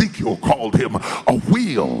why Ezekiel called him a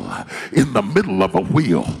wheel in the middle of a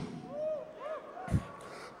wheel.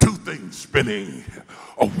 Two things spinning,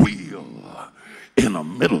 a wheel in the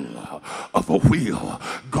middle of a wheel.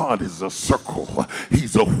 God is a circle.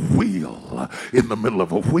 He's a wheel in the middle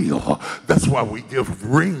of a wheel. That's why we give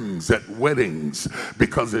rings at weddings,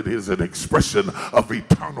 because it is an expression of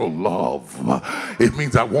eternal love. It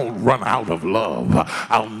means I won't run out of love.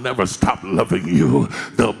 I'll never stop loving you.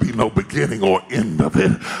 There'll be no beginning or end of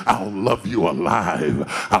it. I'll love you alive.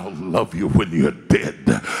 I'll love you when you're dead.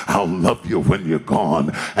 I'll love you when you're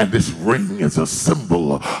gone. And this ring is a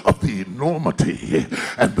symbol of the enormity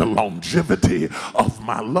and the longevity of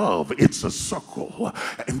my love. It's a circle,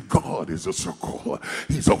 and God is a circle.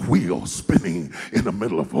 He's a wheel spinning in the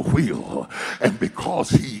middle of a wheel. And because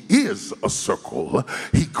he is a circle,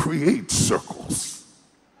 he creates circles.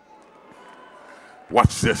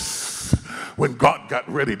 Watch this. When God got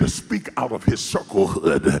ready to speak out of his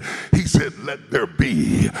circlehood, he said, let there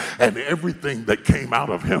be. And everything that came out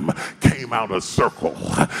of him came out a circle.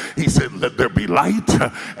 He said, let there be light,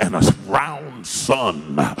 and a round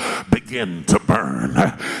sun began to burn.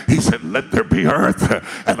 He said, let there be earth,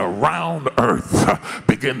 and a round earth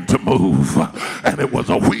began to move. And it was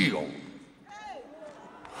a wheel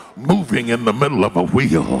moving in the middle of a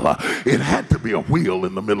wheel. It had to be a wheel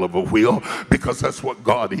in the middle of a wheel, because that's what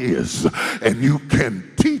God is. And you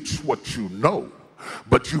can teach what you know,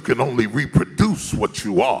 but you can only reproduce what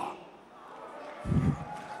you are.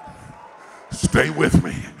 Stay with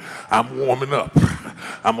me. I'm warming up.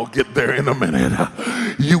 I'm going to get there in a minute.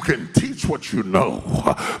 You can teach what you know,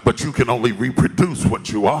 but you can only reproduce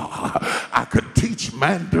what you are. I could teach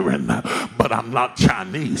Mandarin, but I'm not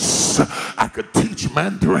Chinese. I could teach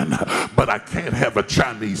Mandarin, but I can't have a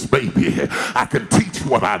Chinese baby. I can teach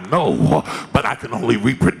what I know, but I can only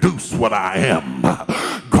reproduce what I am.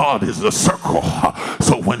 God is a circle.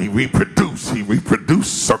 So when he reproduced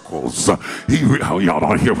circles. Y'all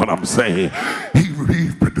don't hear what I'm saying. He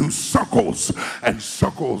reproduced circles, and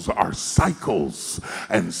circles are cycles,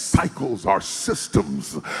 and cycles are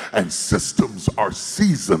systems, and systems are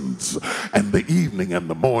seasons. And the evening and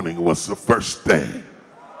the morning was the first day.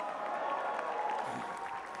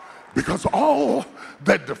 Because all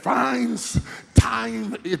that defines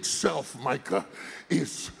time itself, Micah,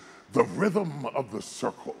 is the rhythm of the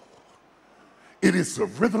circle. It is the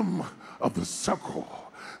rhythm of the circle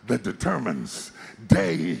that determines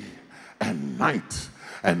day and night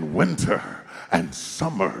and winter and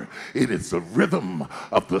summer. It is the rhythm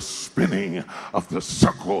of the spinning of the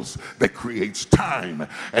circles that creates time.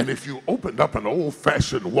 And if you opened up an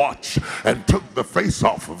old-fashioned watch and took the face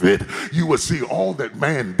off of it, you would see all that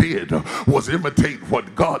man did was imitate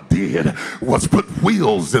what God did, was put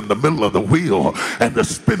wheels in the middle of the wheel, and the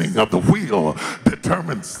spinning of the wheel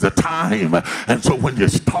determines the time. And so when you're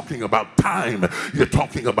talking about time, you're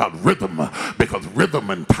talking about rhythm, because rhythm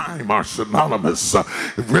and time are synonymous.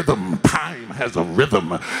 Rhythm, time, has a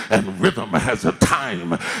rhythm, and rhythm has a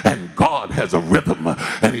time, and God has a rhythm,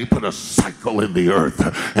 and he put a cycle in the earth,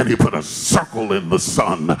 and he put a circle in the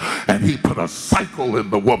sun, and he put a cycle in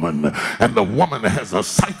the woman, and the woman has a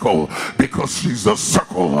cycle because she's a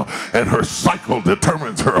circle, and her cycle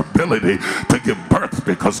determines her ability to give birth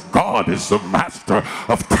because God is the master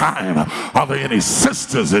of time. Are there any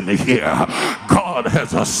sisters in here? God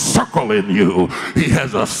has a circle in you. He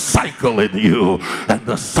has a cycle in you, and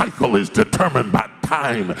the cycle is determined by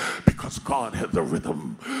time because God has a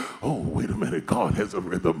rhythm. Oh, wait a minute. God has a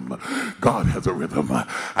rhythm. God has a rhythm.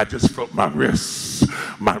 I just felt my wrist.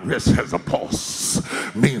 My wrist has a pulse.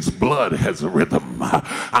 Means blood has a rhythm.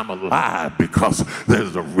 I'm alive because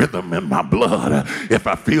there's a rhythm in my blood. If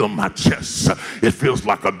I feel my chest, it feels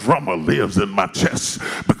like a drummer lives in my chest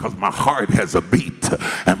because my heart has a beat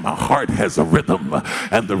and my heart has a rhythm,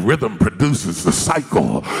 and the rhythm produces the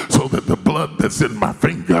cycle so that the blood that's in my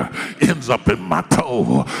finger ends up in my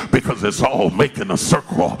toe because it's all making a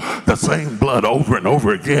circle, the same blood over and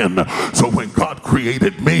over again. So when God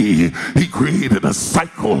created me, he created a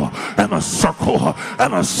cycle and a circle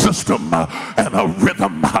and a system and a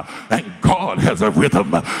rhythm, and God has a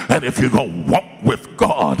rhythm. And if you're going to walk with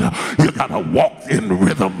God, you got to walk in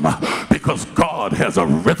rhythm because God has a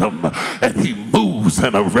rhythm and he moves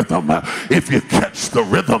in a rhythm. If you catch the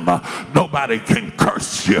rhythm, nobody can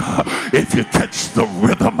curse you. If you catch the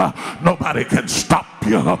rhythm, nobody can stop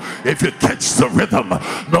you. If you catch the rhythm,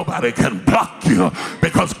 nobody can block you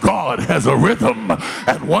because God has a rhythm.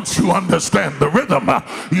 And once you understand the rhythm,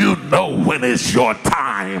 you know when it's your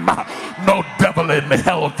time. No devil in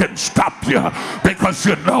hell can stop you because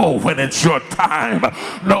you know when it's your time.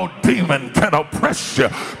 No demon can oppress you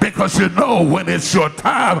because you know when it's your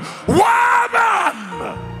time.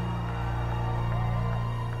 Woman!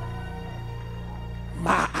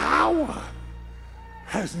 My hour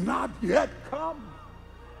has not yet come.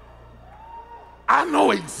 I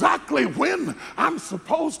know exactly when I'm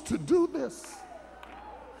supposed to do this.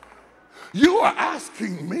 You are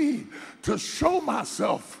asking me to show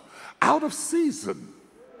myself out of season.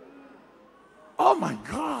 Oh my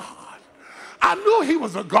God. I knew he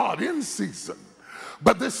was a God in season.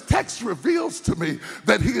 But this text reveals to me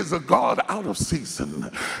that he is a God out of season.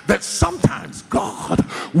 That sometimes God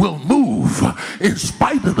will move in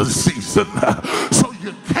spite of the season. So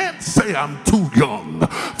you can't say I'm too young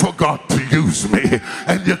for God to use me.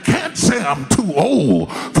 And you can't say I'm too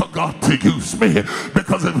old for God to use me.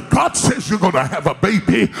 Because if God says you're going to have a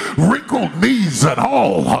baby, wrinkled knees and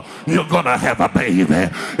all, you're going to have a baby.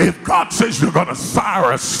 If God says you're going to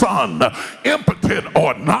sire a son, impotent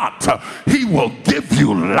or not, he will give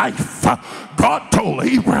you life. God told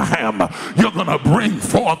Abraham, you're going to bring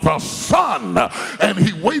forth a son. And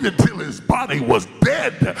he waited till his body was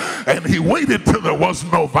dead. And he waited till there was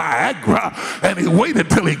no Viagra. And he waited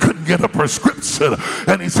till he couldn't get a prescription.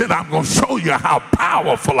 And he said, I'm going to show you how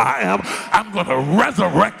powerful I am. I'm going to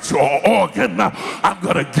resurrect your organ. I'm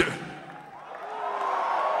going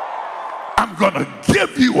to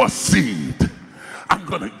give you a seed. I'm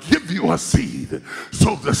going to give you a seed.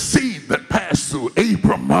 So the seed that passed through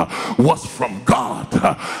Abram was from God.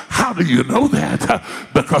 How do you know that?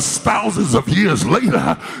 Because thousands of years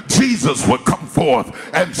later, Jesus would come forth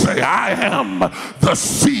and say, I am the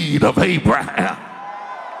seed of Abraham.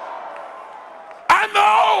 I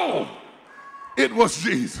know it was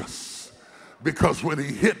Jesus, because when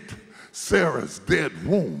he hit Sarah's dead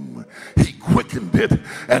womb, he quickened it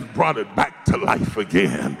and brought it back to life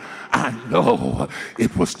again. I know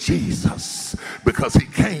it was Jesus because he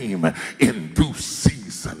came in due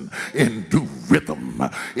season, in due rhythm,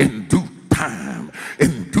 in due time,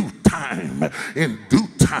 in due time, in due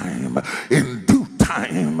time, in due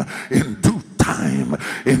time, in due time,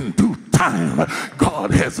 in due time.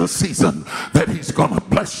 God has a season that he's going to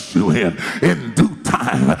bless you in due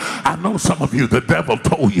time. I know some of you, the devil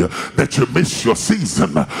told you that you missed your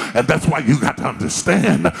season, and that's why you got to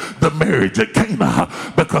understand the marriage at Cana,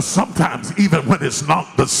 because sometimes even when it's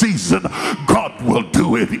not the season, God will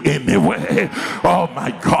do it anyway. Oh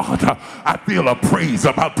my God, I feel a praise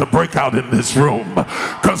about to break out in this room,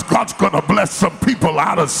 because God's going to bless some people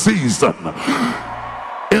out of season.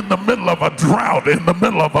 In the middle of a drought, in the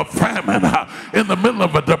middle of a famine, in the middle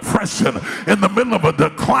of a depression, in the middle of a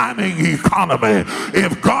declining economy,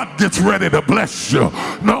 if God gets ready to bless you,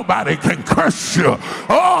 nobody can curse you.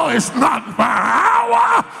 Oh, it's not my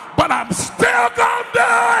hour, but I'm still gonna do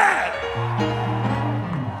it.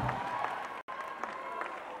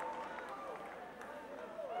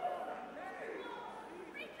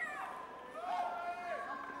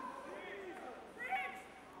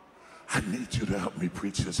 I need you to help me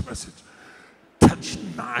preach this message. 10 touch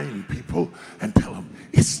 9 people and tell them,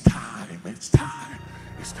 it's time, it's time,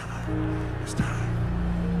 it's time, it's time.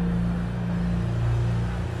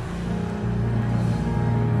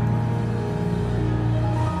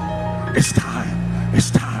 It's time,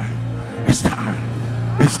 it's time, it's time,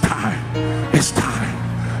 it's time, it's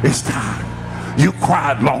time, it's time. You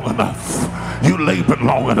cried long enough. You labored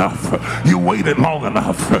long enough. You waited long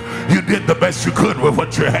enough. You did the best you could with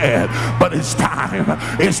what you had. But it's time.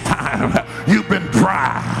 It's time. You've been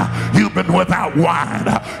dry. You've been without wine.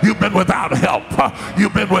 You've been without help.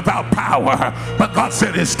 You've been without power. But God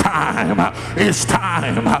said it's time. It's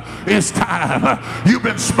time. It's time. You've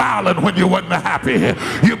been smiling when you wasn't happy.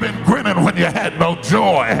 You've been grinning when you had no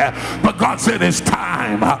joy. But God said it's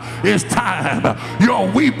time. It's time. Your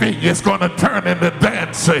weeping is going to turn into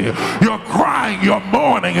dancing. Your crying, your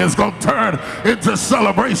mourning is going to turn into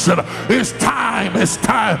celebration. It's time. It's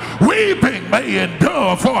time. Weeping may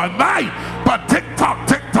endure for a night, but tick-tock,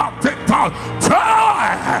 tick-tock, tick-tock,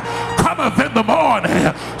 joy cometh in the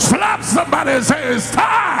morning. Slap somebody and say, it's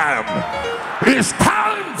time. It's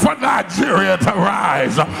time for Nigeria to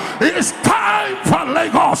rise. It's time for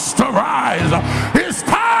Lagos to rise. It's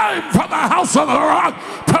time for the House of the Rock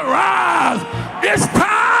to rise. It's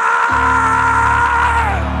time.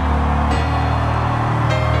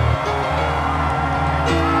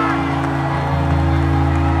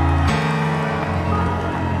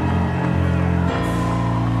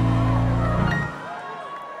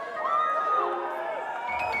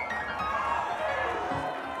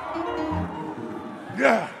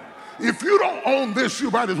 Yeah, if you don't own this, you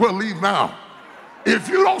might as well leave now. If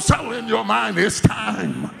you don't settle in your mind it's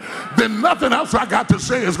time, then nothing else I got to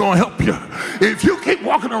say is going to help you. If you keep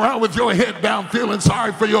walking around with your head down feeling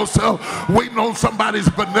sorry for yourself, waiting on somebody's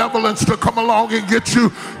benevolence to come along and get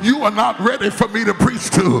you, you are not ready for me to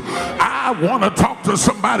preach to. I want to talk to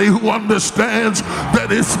somebody who understands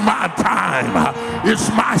that it's my time,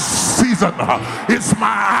 it's my season, it's my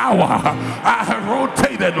hour. I have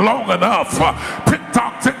rotated long enough.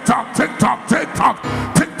 Tick-tock, tick-tock, tick-tock, tick-tock,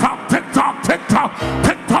 tick-tock, tick-tock, tick-tock,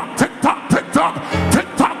 tick-tock, tick-tock, tick-tock,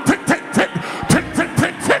 tick-tock, tick-tick-tick,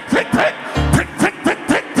 tick-tick-tick-tick-tick,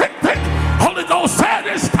 tick-tick-tick-tick-tick-tick. Holy Ghost said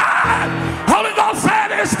it's time. Holy Ghost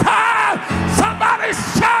said it's time. Somebody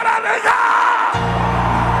shout out to God.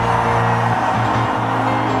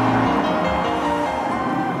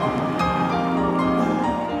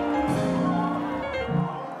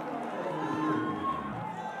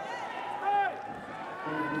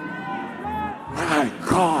 My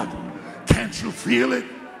God, can't you feel it?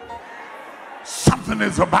 Something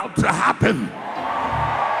is about to happen.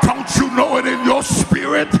 Don't you know it in your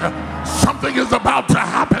spirit? Something is about to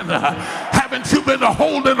happen. Haven't you been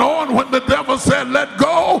holding on when the devil said let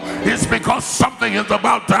go? It's because something is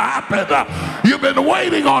about to happen. You've been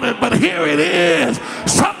waiting on it, but here it is.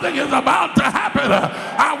 Something is about to happen.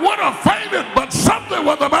 I would have fainted, but something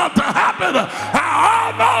was about to happen.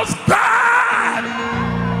 I almost died.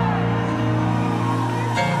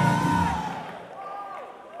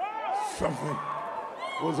 Something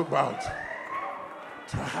was about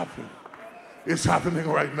to happen. It's happening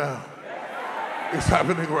right now. It's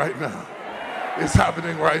happening right now. It's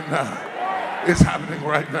happening right now. It's happening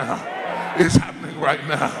right now. It's happening right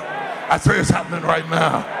now. I say it's happening right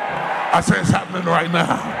now. I say it's happening right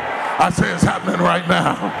now. I say it's happening right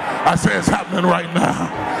now. I say it's happening right now.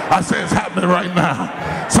 I say it's happening right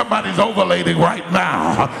now. Somebody's ovulating right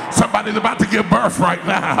now. Somebody's about to give birth right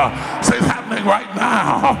now. Say it's happening right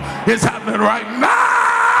now. It's happening right now.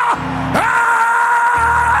 Ah,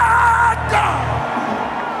 God.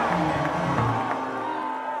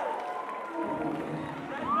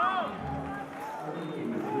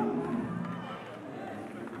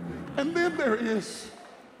 And then there is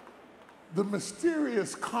the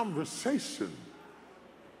mysterious conversation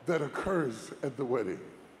that occurs at the wedding.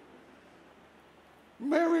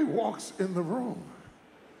 Mary walks in the room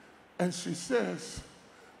and she says,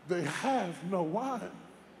 they have no wine.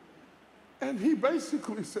 And he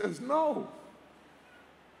basically says, no,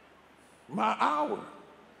 my hour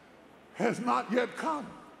has not yet come.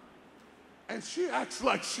 And she acts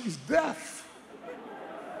like she's deaf.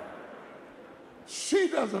 She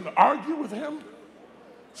doesn't argue with him.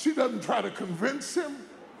 She doesn't try to convince him.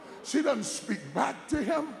 She doesn't speak back to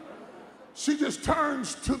him. She just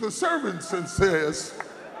turns to the servants and says,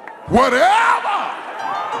 whatever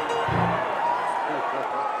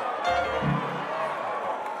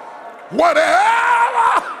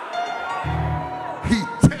he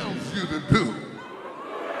tells you to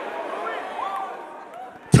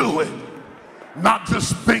do it. Not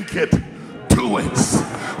just think it, do it.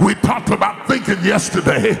 We talked about thinking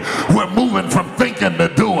yesterday. We're moving from thinking to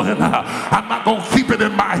doing. I'm not not going to keep it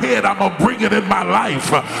in my head. I'm going to bring it in my life.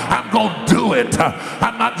 I'm going to do it.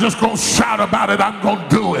 I'm not just going to shout about it. I'm going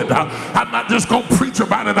to do it. I'm not just going to preach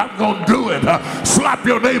about it. I'm going to do it. Slap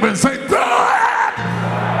your neighbor and say, do it.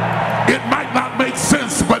 It might not make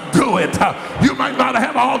sense, but do it. You might not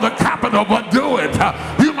have all the capital, but do it.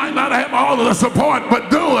 You might not have all of the support, but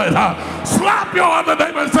do it. Slap your other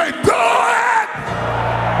neighbor and say, do it.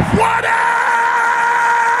 Whatever.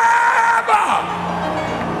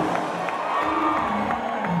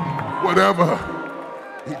 Whatever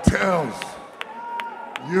he tells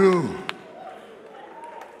you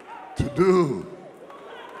to do,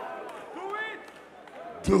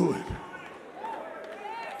 do it.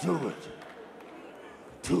 Do it.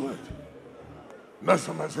 Do it. Now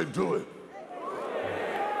somebody say, do it.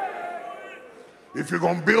 If you're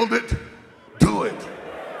going to build it, do it.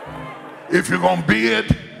 If you're going to be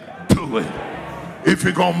it, do it. If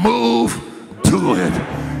you're going to move, do it.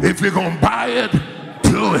 If you're going to buy it,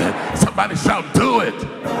 do it. Somebody shout, do it.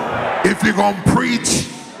 If you're going to preach,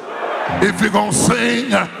 if you're going to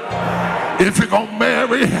sing, if you're going to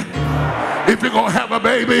marry, if you're going to have a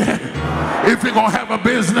baby, if you're going to have a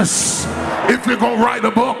business, if you're going to write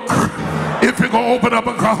a book, if you're going to open up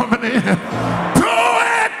a company, do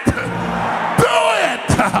it. Do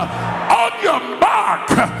it. On your mark,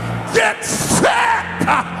 get set.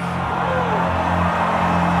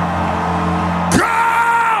 Go.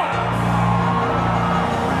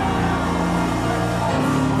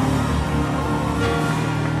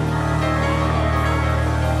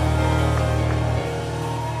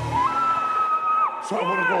 So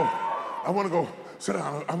I want to go sit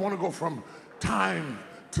down. I want to go from time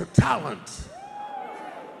to talent.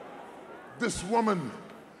 This woman,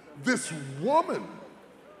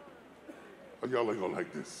 oh, y'all ain't gonna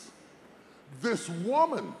like this. This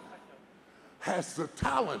woman has the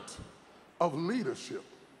talent of leadership.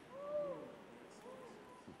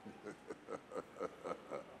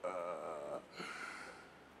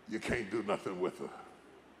 You can't do nothing with her.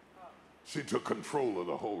 She took control of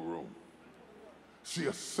the whole room. She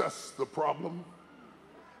assessed the problem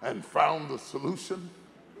and found the solution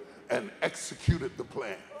and executed the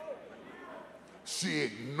plan. She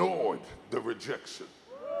ignored the rejection.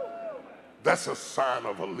 That's a sign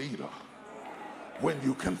of a leader. When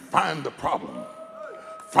you can find the problem,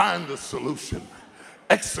 find the solution,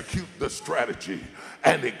 execute the strategy,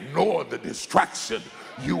 and ignore the distraction,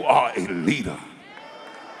 you are a leader.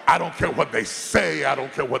 I don't care what they say. I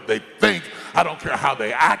don't care what they think. I don't care how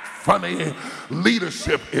they act funny.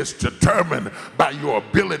 Leadership is determined by your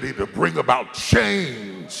ability to bring about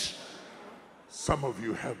change. Some of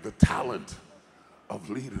you have the talent of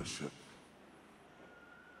leadership.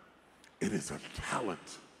 It is a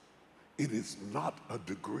talent. It is not a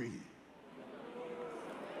degree.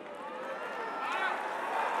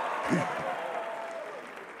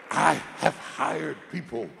 I have hired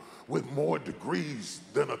people with more degrees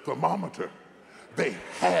than a thermometer. They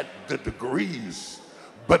had the degrees,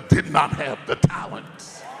 but did not have the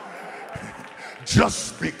talents.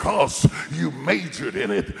 Just because you majored in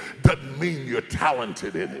it doesn't mean you're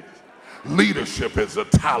talented in it. Leadership is a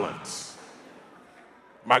talent.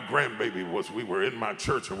 My grandbaby we were in my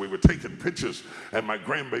church and we were taking pictures, and my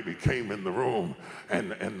grandbaby came in the room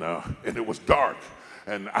and it was dark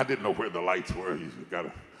and I didn't know where the lights were. You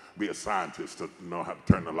gotta be a scientist to know how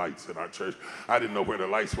to turn the lights in our church. I didn't know where the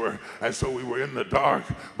lights were, and so we were in the dark,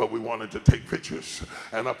 but we wanted to take pictures.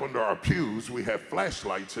 And up under our pews, we have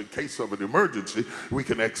flashlights in case of an emergency, we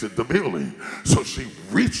can exit the building. So she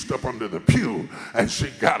reached up under the pew, and she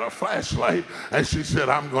got a flashlight, and she said,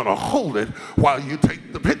 I'm gonna hold it while you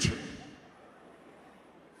take the picture.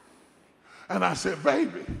 And I said,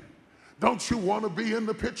 baby, don't you want to be in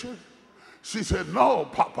the picture? She said, no,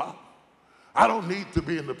 Papa. I don't need to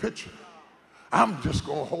be in the picture. I'm just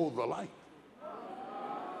going to hold the light.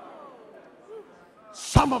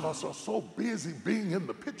 Some of us are so busy being in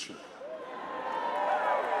the picture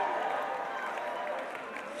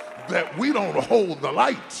that we don't hold the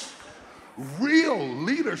lights. Real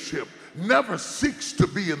leadership never seeks to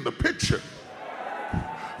be in the picture.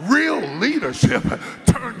 Real leadership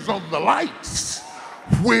turns on the lights.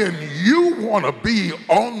 When you want to be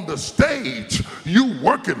on the stage, you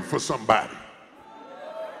working for somebody.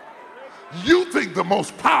 You think the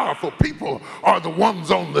most powerful people are the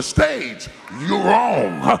ones on the stage. You're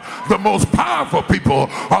wrong. The most powerful people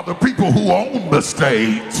are the people who own the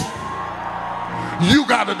stage. You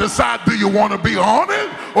got to decide, do you want to be on it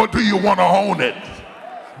or do you want to own it?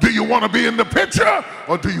 Do you want to be in the picture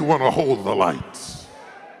or do you want to hold the lights?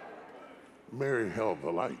 Mary held the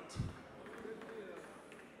light.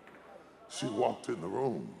 She walked in the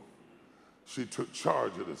room. She took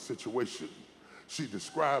charge of the situation. She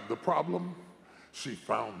described the problem. She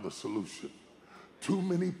found the solution. Too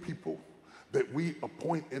many people that we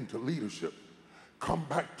appoint into leadership come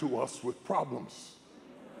back to us with problems.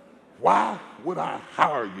 Why would I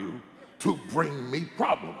hire you to bring me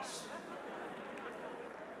problems?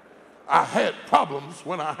 I had problems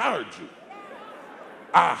when I hired you.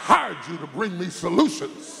 I hired you to bring me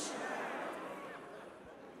solutions.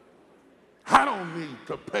 I don't need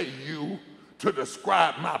to pay you to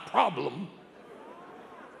describe my problem.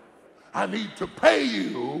 I need to pay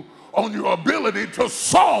you on your ability to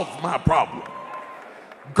solve my problem.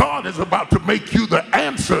 God is about to make you the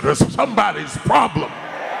answer to somebody's problem.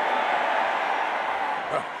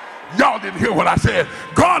 Y'all didn't hear what I said.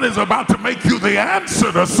 God is about to make you the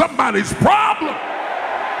answer to somebody's problem.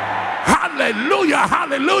 Hallelujah,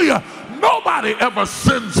 hallelujah. Nobody ever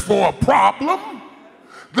sends for a problem.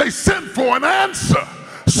 They send for an answer.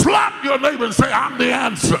 Slap your neighbor and say, I'm the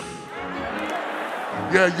answer.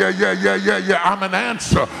 Yeah. I'm an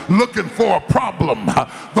answer looking for a problem.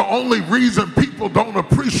 The only reason people don't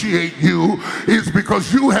appreciate you is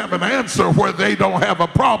because you have an answer where they don't have a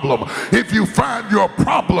problem. If you find your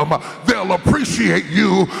problem, they'll appreciate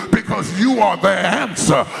you because you are their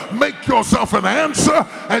answer. Make yourself an answer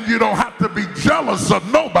and you don't have to be jealous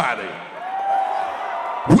of nobody.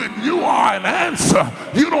 When you are an answer,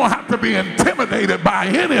 you don't have to be intimidated by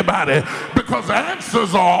anybody because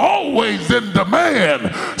answers are always in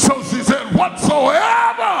demand. So she said,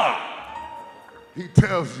 whatsoever he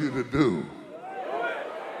tells you to do,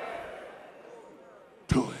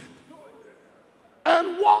 do it.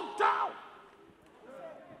 And walked out.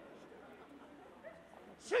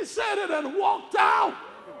 She said it and walked out.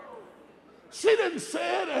 She didn't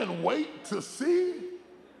say it and wait to see.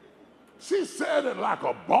 She said it like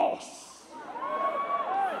a boss.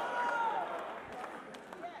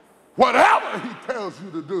 Whatever he tells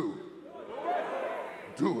you to do,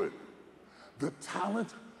 do it. The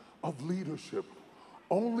talent of leadership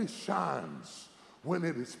only shines when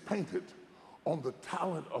it is painted on the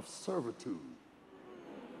talent of servitude.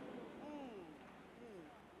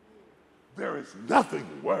 There is nothing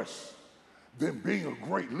worse than being a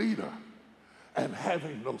great leader and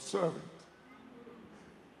having no servant.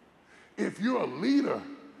 If you're a leader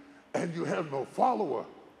and you have no follower,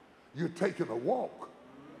 you're taking a walk.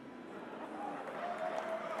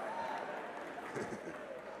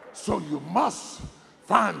 So you must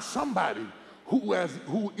find somebody who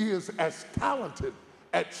is as talented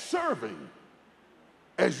at serving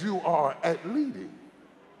as you are at leading.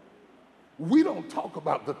 We don't talk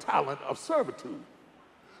about the talent of servitude.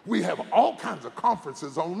 We have all kinds of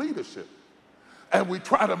conferences on leadership, and we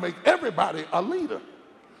try to make everybody a leader.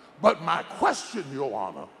 But my question, Your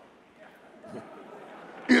Honor,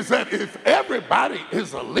 is that if everybody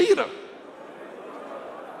is a leader,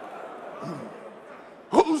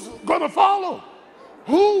 who's going to follow?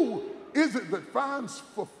 Who is it that finds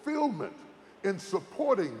fulfillment in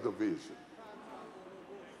supporting the vision?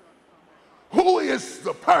 Who is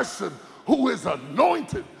the person who is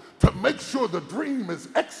anointed to make sure the dream is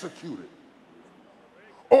executed?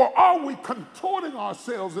 Or are we contorting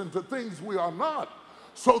ourselves into things we are not,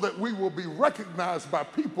 so that we will be recognized by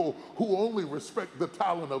people who only respect the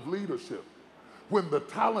talent of leadership, when the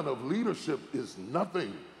talent of leadership is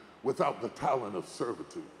nothing without the talent of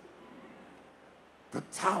servitude? The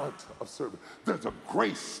talent of servitude. There's a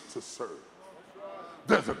grace to serve.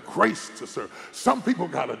 There's a grace to serve. Some people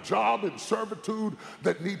got a job in servitude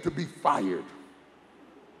that need to be fired.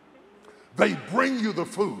 They bring you the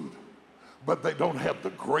food, but they don't have the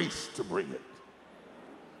grace to bring it.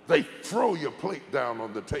 They throw your plate down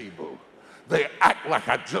on the table. They act like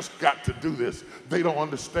I just got to do this. They don't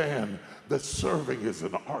understand that serving is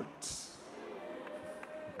an art.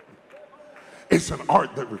 It's an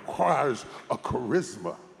art that requires a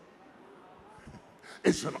charisma.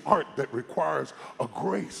 It's an art that requires a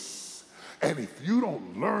grace. And if you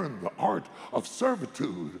don't learn the art of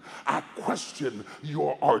servitude, I question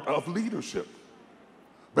your art of leadership.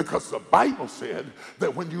 Because the Bible said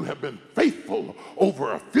that when you have been faithful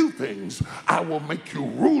over a few things, I will make you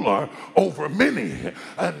ruler over many.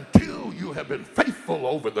 Until you have been faithful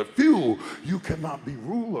over the few, you cannot be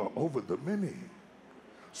ruler over the many.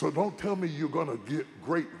 So don't tell me you're going to get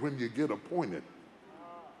great when you get appointed.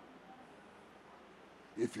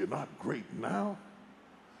 If you're not great now,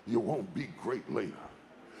 you won't be great later.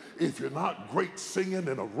 If you're not great singing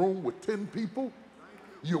in a room with 10 people,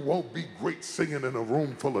 you won't be great singing in a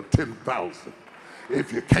room full of 10,000.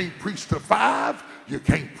 If you can't preach to 5, you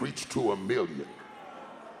can't preach to 1,000,000.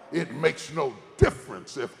 It makes no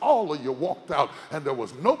difference. If all of you walked out and there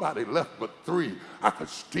was nobody left but 3, I could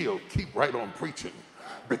still keep right on preaching.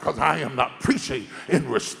 because I am not preaching in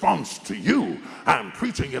response to you. I'm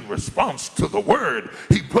preaching in response to the word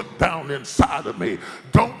he put down inside of me.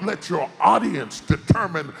 Don't let your audience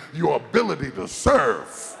determine your ability to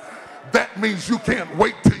serve. That means you can't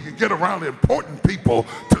wait till you get around important people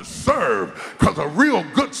to serve, because a real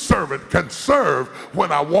good servant can serve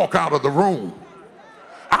when I walk out of the room.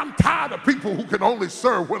 I'm tired of people who can only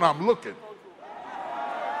serve when I'm looking.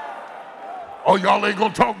 Oh, y'all ain't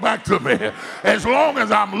gonna talk back to me. As long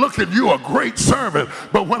as I'm looking, you a great servant.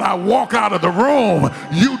 But when I walk out of the room,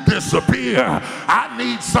 you disappear. I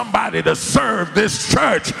need somebody to serve this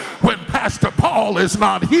church when Pastor Paul is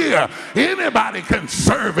not here. Anybody can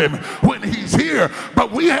serve him when he's here.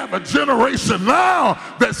 But we have a generation now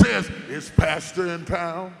that says, is Pastor in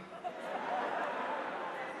town?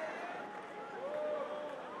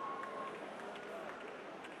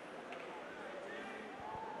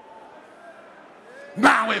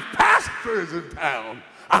 Now, if Pastor is in town,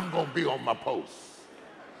 I'm going to be on my post.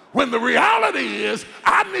 When the reality is,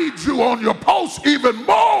 I need you on your post even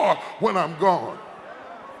more when I'm gone.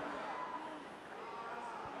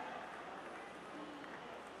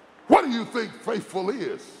 What do you think faithful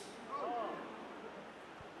is?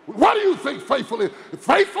 What do you think faithful is?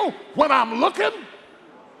 Faithful when I'm looking?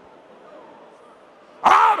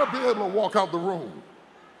 I ought to be able to walk out the room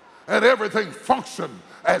and everything function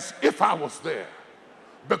as if I was there.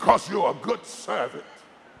 Because you're a good servant.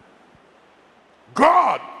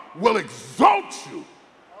 God will exalt you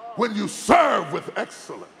when you serve with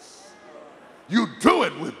excellence. You do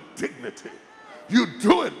it with dignity. You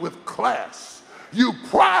do it with class. You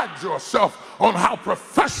pride yourself on how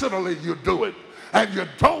professionally you do it, and you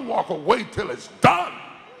don't walk away till it's done.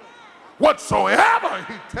 Whatsoever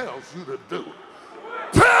he tells you to do,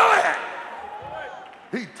 do it.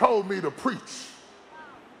 He told me to preach.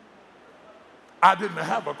 I didn't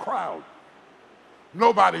have a crowd.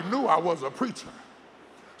 Nobody knew I was a preacher.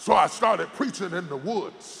 So I started preaching in the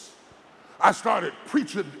woods. I started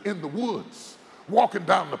preaching in the woods, walking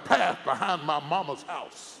down the path behind my mama's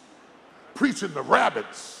house, preaching to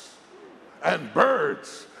rabbits and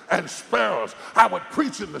birds and sparrows. I would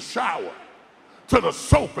preach in the shower to the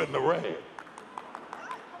soap and the rag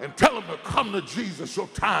and tell them to come to Jesus. Your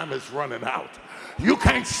time is running out. You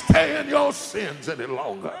can't stay in your sins any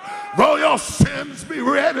longer. Though your sins be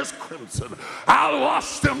red as crimson, I'll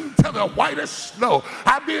wash them till they're white as snow.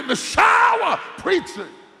 I'll be in the shower preaching,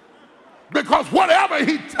 because whatever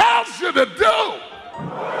he tells you to do,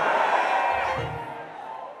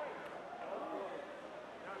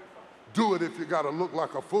 do it if you got to look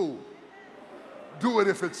like a fool. Do it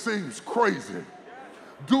if it seems crazy.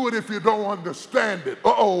 Do it if you don't understand it.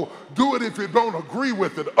 Uh-oh. Do it if you don't agree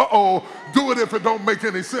with it. Uh-oh. Do it if it don't make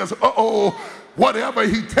any sense. Uh-oh. Whatever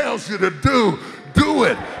he tells you to do, do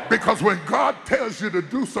it. Because when God tells you to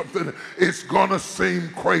do something, it's going to seem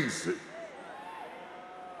crazy.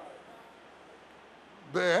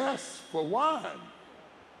 They asked for wine,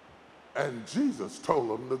 and Jesus told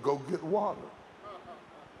them to go get water.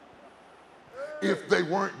 If they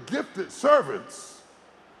weren't gifted servants,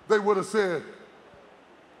 they would have said,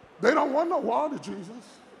 they don't want no water, Jesus.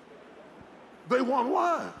 They want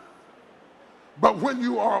wine. But when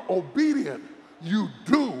you are obedient, you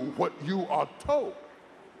do what you are told.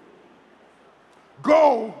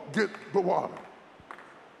 Go get the water.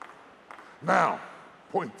 Now,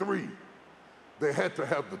 point 3, they had to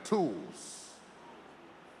have the tools.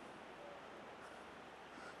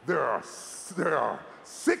 There are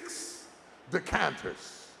 6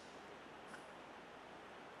 decanters.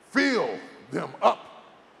 Fill them up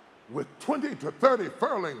with 20 to 30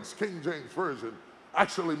 furlings. King James Version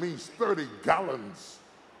actually means 30 gallons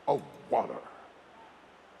of water.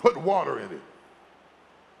 Put water in it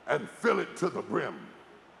and fill it to the brim.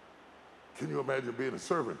 Can you imagine being a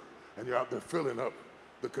servant and you're out there filling up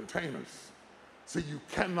the containers? See, you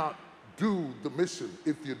cannot do the mission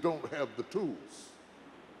if you don't have the tools.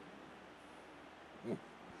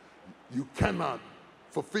 You cannot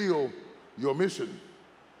fulfill your mission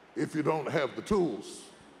if you don't have the tools.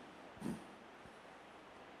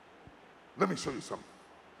 Let me show you something.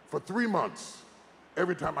 For 3 months,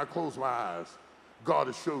 every time I close my eyes, God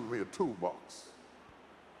has showed me a toolbox.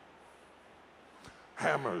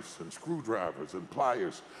 Hammers and screwdrivers and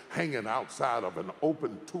pliers hanging outside of an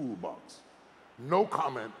open toolbox. No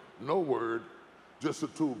comment, no word, just a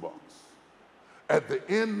toolbox. At the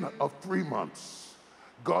end of 3 months,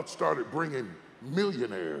 God started bringing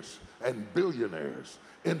millionaires and billionaires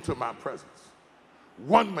into my presence.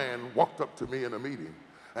 One man walked up to me in a meeting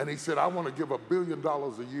and he said, I want to give $1 billion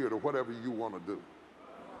a year to whatever you want to do.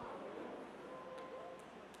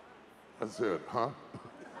 I said, huh?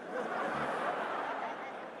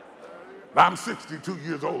 Now, I'm 62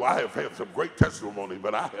 years old. I have had some great testimony,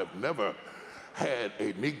 but I have never had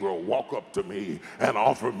a Negro walk up to me and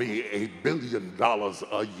offer me $1 billion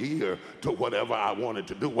a year to whatever I wanted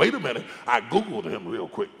to do. Wait a minute, I Googled him real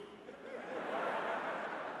quick.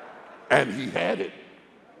 And he had it.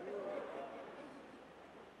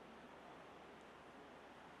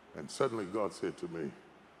 And suddenly God said to me,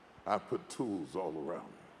 I put tools all around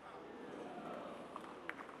you.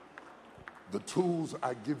 The tools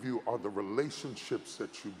I give you are the relationships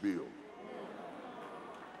that you build.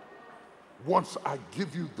 Once I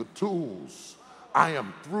give you the tools, I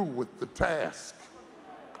am through with the task.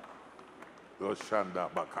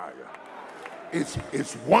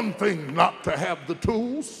 It's one thing not to have the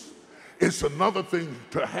tools. It's another thing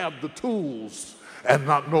to have the tools and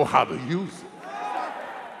not know how to use it.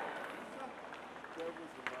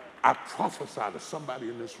 I prophesy to somebody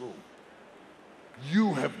in this room.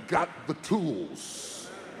 You have got the tools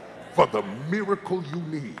for the miracle you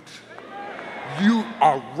need. You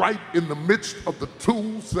are right in the midst of the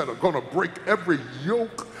tools that are going to break every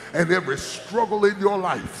yoke and every struggle in your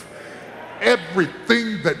life.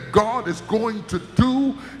 Everything that God is going to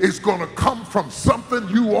do is going to come from something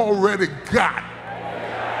you already got.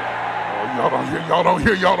 Oh, y'all don't hear, y'all don't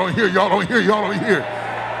hear, y'all don't hear, y'all don't hear, y'all don't hear.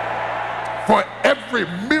 For every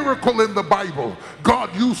miracle in the Bible,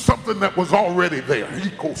 God used something that was already there.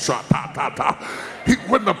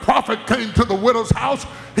 When the prophet came to the widow's house,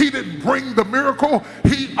 he didn't bring the miracle,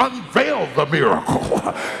 he unveiled the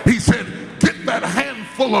miracle. He said, get that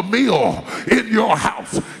handful of meal in your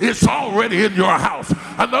house. It's already in your house.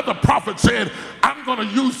 Another prophet said, I'm going to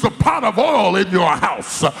use the pot of oil in your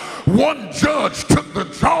house. One judge took the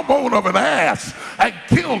jawbone of an ass and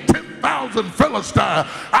killed 10,000 Philistines.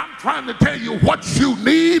 I'm trying to tell you, what you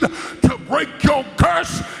need to break your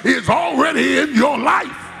curse is already in your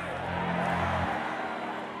life.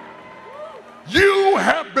 You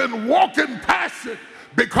have been walking past it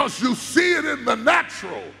because you see it in the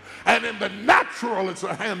natural. And in the natural, it's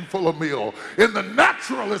a handful of meal. In the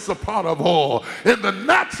natural, it's a pot of oil. In the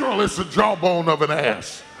natural, it's a jawbone of an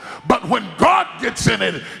ass. But when God gets in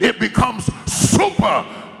it, it becomes supernatural.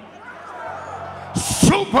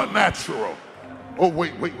 Oh,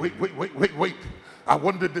 wait. I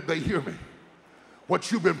wonder, did they hear me?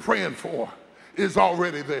 What you've been praying for is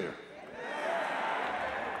already there.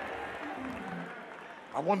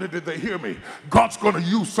 I wonder, did they hear me? God's going to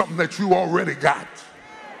use something that you already got.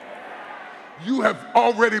 You have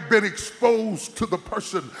already been exposed to the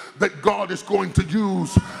person that God is going to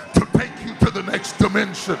use to take you to the next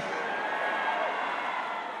dimension.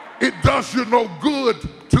 It does you no good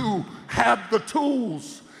to have the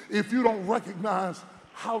tools if you don't recognize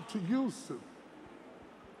how to use them.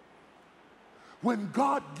 When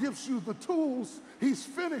God gives you the tools, he's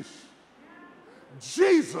finished.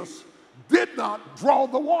 Jesus did not draw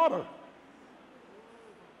the water.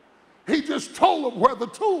 He just told them where the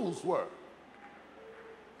tools were.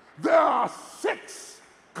 There are 6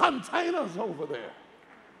 containers over there.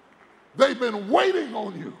 They've been waiting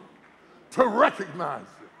on you to recognize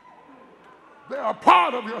it. They are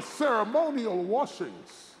part of your ceremonial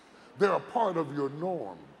washings. They're a part of your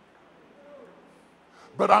norm.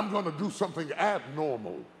 But I'm going to do something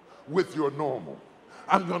abnormal with your normal.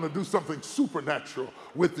 I'm going to do something supernatural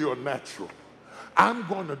with your natural. I'm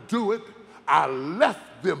going to do it. I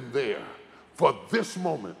left them there for this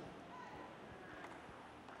moment.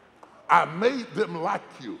 I made them like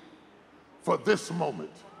you for this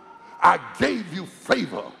moment. I gave you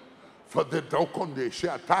favor for the Dokonde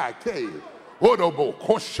Shatake. Odobo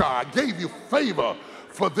Kosha. I gave you favor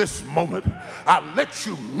for this moment. I let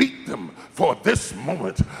you meet them for this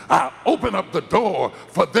moment. I open up the door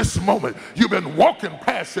for this moment. You've been walking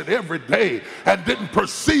past it every day and didn't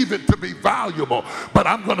perceive it to be valuable, but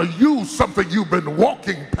I'm going to use something you've been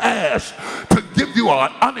walking past to give you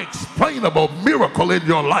an unexplainable miracle in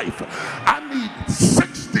your life. I need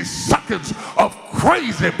 60 seconds of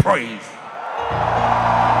crazy praise.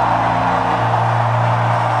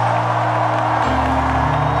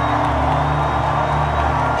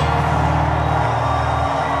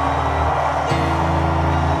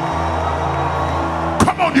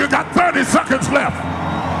 You got 30 seconds left.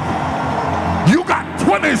 You got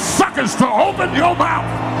 20 seconds to open your mouth.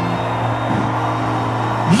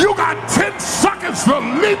 You got 10 seconds to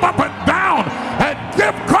leap up and down and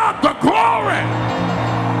give God the glory.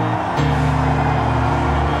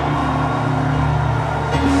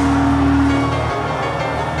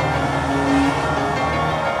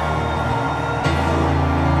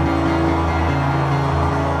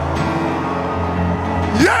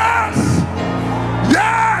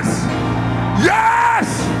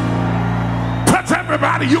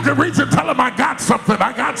 Everybody, you can reach and tell them something.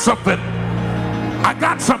 I got something. I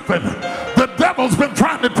got something. The devil's been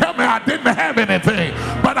trying to tell me I didn't have anything,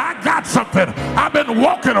 but I got something. I've been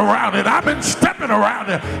walking around it. I've been stepping around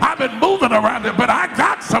it. I've been moving around it, but I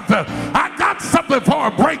got something. I got something for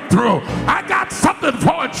a breakthrough. I got something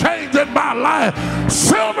for a change in my life.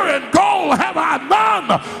 Silver and gold have I none,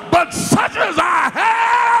 but such as I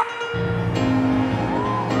have.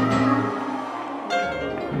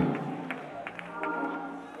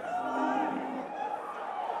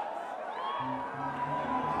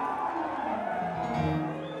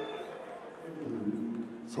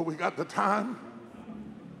 So we got the time,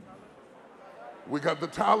 we got the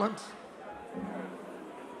talent,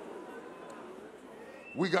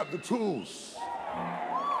 we got the tools.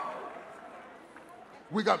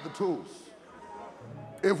 We got the tools.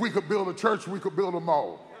 If we could build a church, we could build a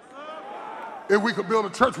mall. If we could build a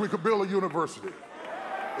church, we could build a university.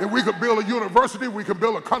 If we could build a university, we could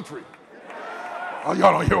build a country. Oh,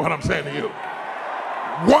 y'all don't hear what I'm saying to you.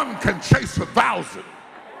 One can chase 1,000.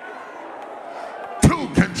 Two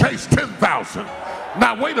can chase 10,000.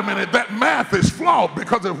 Now wait a minute, that math is flawed,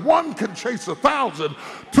 because if one can chase 1,000,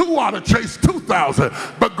 two ought to chase 2,000.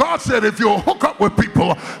 But God said if you'll hook up with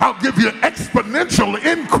people, I'll give you exponential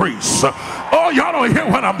increase. Oh, y'all don't hear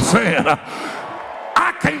what I'm saying.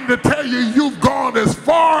 I came to tell you, you've gone as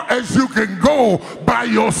far as you can go by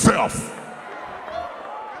yourself.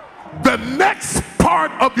 The next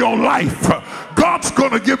part of your life, God's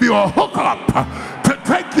going to give you a hookup to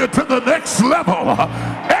take you to the next level.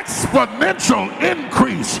 Exponential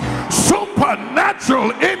increase,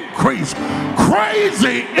 supernatural increase,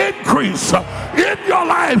 crazy increase in your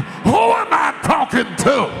life. Who am I talking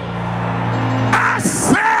to? I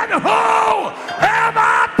said, who am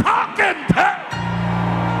I talking to?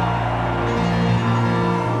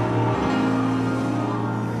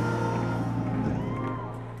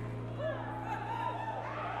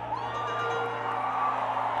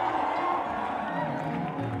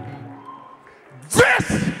 This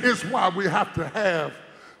is why we have to have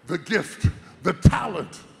the gift, the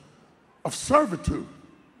talent of servitude,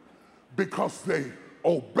 because they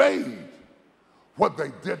obeyed what they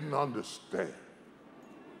didn't understand.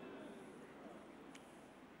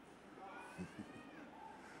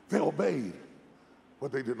 They obeyed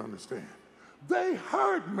what they didn't understand. They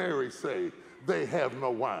heard Mary say they have no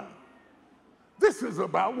wine. This is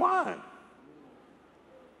about wine.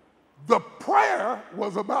 The prayer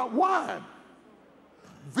was about wine.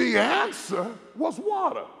 The answer was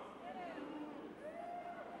water.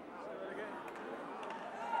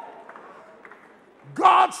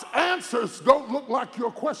 God's answers don't look like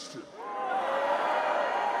your question.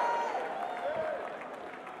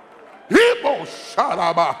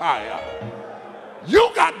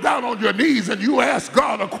 You got down on your knees and you asked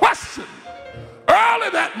God a question.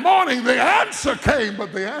 Early that morning, the answer came,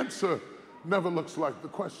 but the answer never looks like the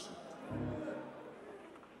question.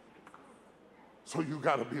 So you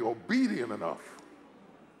got to be obedient enough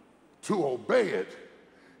to obey it,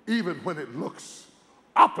 even when it looks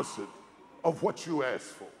opposite of what you asked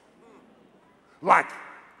for. Like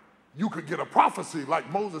you could get a prophecy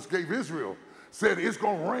like Moses gave Israel, said it's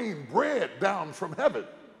going to rain bread down from heaven.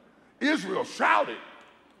 Israel shouted.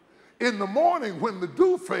 In the morning when the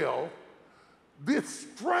dew fell, this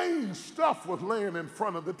strange stuff was laying in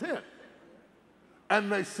front of the tent.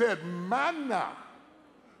 And they said, manna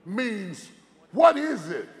means, what is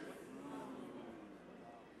it?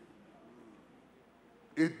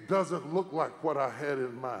 It doesn't look like what I had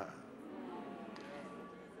in mind.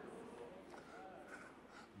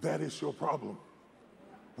 That is your problem,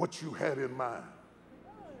 what you had in mind.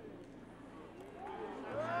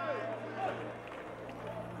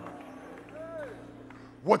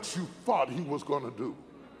 What you thought he was going to do,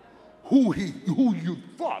 who you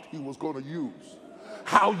thought he was going to use,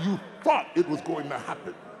 how you thought it was going to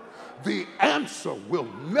happen. The answer will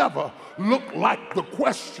never look like the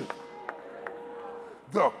question.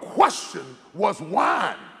 The question was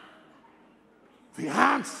wine. The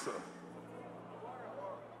answer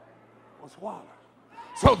was water.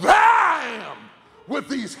 So there I am with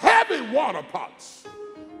these heavy water pots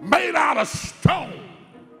made out of stone.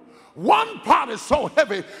 One pot is so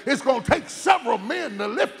heavy, it's going to take several men to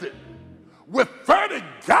lift it with 30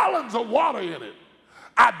 gallons of water in it.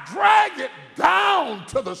 I drag it down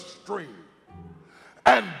to the stream,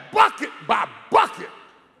 and bucket by bucket,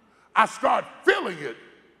 I start filling it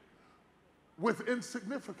with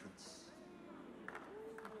insignificance.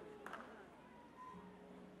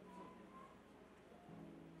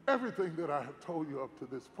 Everything that I have told you up to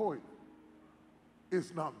this point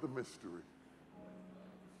is not the mystery.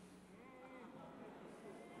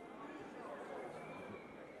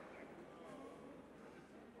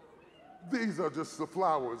 These are just the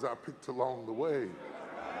flowers I picked along the way.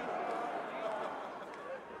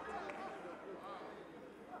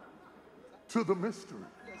 To the mystery.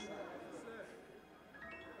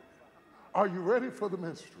 Are you ready for the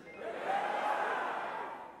mystery?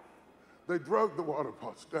 They drug the water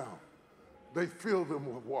pots down. They filled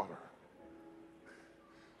them with water.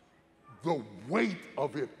 The weight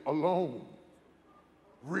of it alone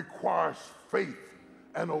requires faith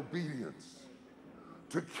and obedience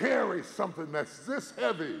to carry something that's this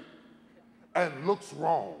heavy and looks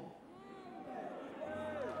wrong.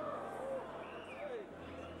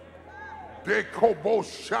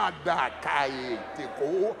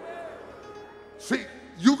 See,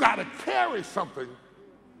 you got to carry something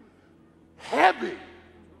heavy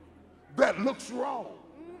that looks wrong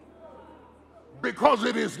because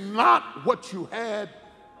it is not what you had.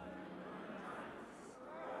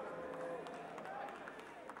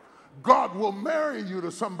 God will marry you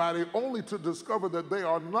to somebody only to discover that they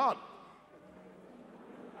are not.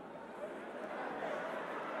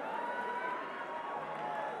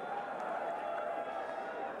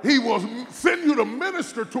 He will send you to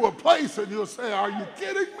minister to a place and you'll say, are you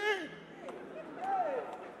kidding me?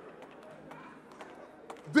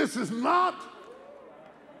 This is not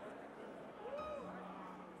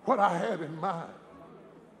what I had in mind.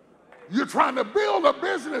 You're trying to build a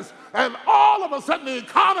business and all of a sudden the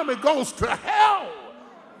economy goes to hell.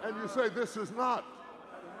 And you say, this is not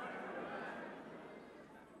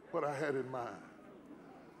what I had in mind.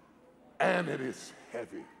 And it is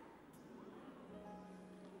heavy.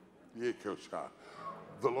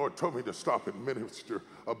 The Lord told me to stop and minister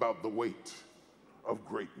about the weight of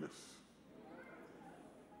greatness.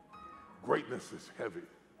 Greatness is heavy.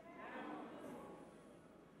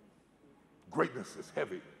 Greatness is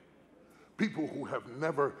heavy. People who have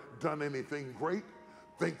never done anything great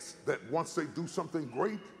thinks that once they do something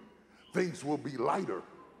great, things will be lighter.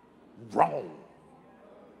 Wrong.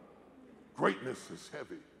 Greatness is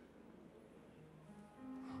heavy.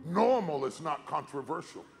 Normal is not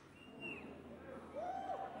controversial.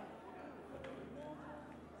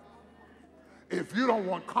 If you don't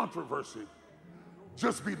want controversy,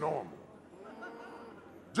 just be normal.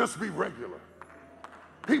 Just be regular.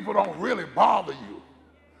 People don't really bother you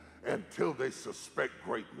until they suspect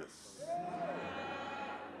greatness.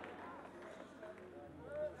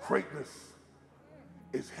 Greatness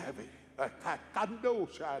is heavy.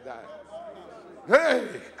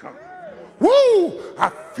 Hey, come. Woo! I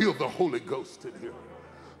feel the Holy Ghost in here.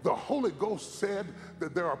 The Holy Ghost said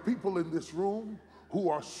that there are people in this room who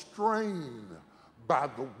are strained by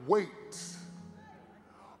the weight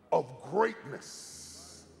of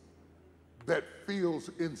greatness that feels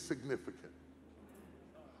insignificant.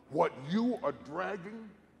 What you are dragging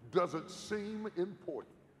doesn't seem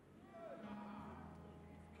important.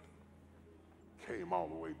 Came all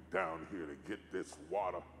the way down here to get this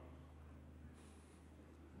water.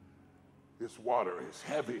 This water is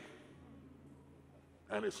heavy,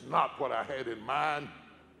 and it's not what I had in mind,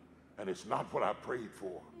 and it's not what I prayed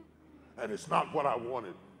for, and it's not what I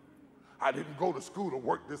wanted. I didn't go to school to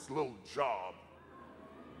work this little job.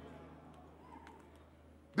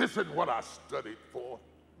 This isn't what I studied for.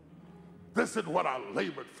 This isn't what I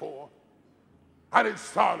labored for. I didn't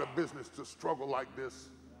start a business to struggle like this.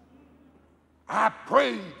 I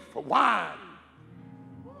prayed for wine.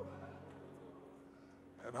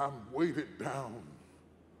 And I'm weighted down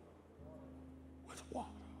with water.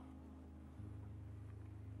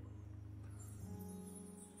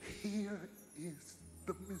 Here is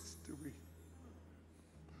the mystery.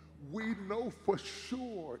 We know for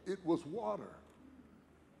sure it was water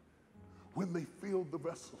when they filled the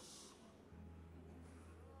vessels.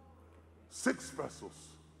 6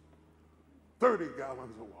 vessels, 30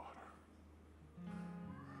 gallons of water.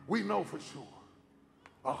 We know for sure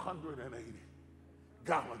 180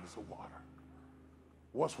 gallons of water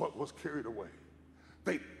was what was carried away.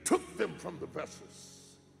 They took them from the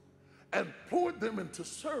vessels and poured them into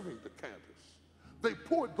serving decanters. They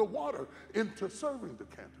poured the water into serving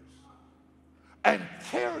decanters and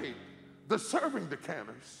carried the serving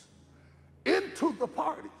decanters into the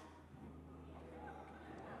party.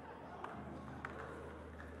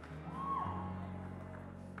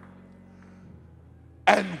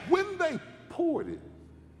 And when they poured it,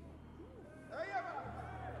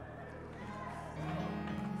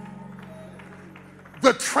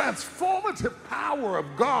 the transformative power of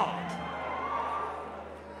God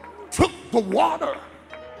took the water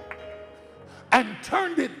and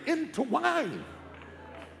turned it into wine.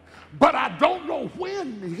 But I don't know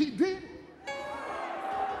when he did.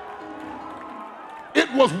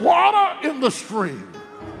 It was water in the stream.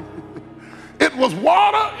 It was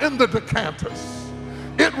water in the decanters.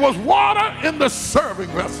 It was water in the serving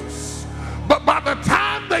vessels. But by the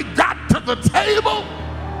time they got to the table,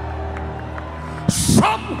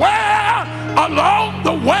 somewhere along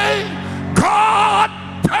the way, God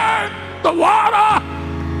turned the water.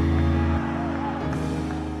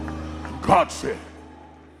 God said,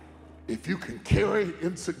 if you can carry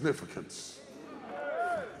insignificance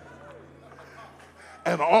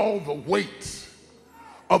and all the weight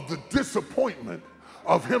of the disappointment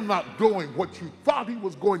of him not doing what you thought he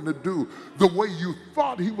was going to do the way you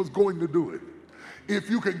thought he was going to do it, if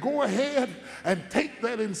you can go ahead and take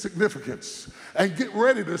that insignificance and get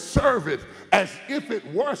ready to serve it as if it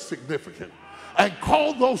were significant and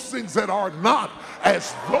call those things that are not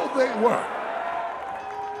as though they were.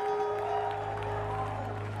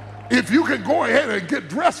 If you can go ahead and get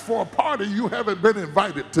dressed for a party you haven't been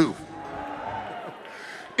invited to.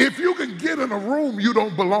 If you can get in a room you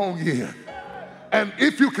don't belong in. And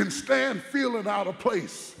if you can stand feeling out of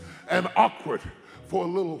place and awkward for a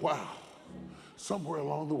little while, somewhere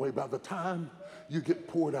along the way, by the time you get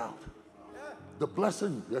poured out, the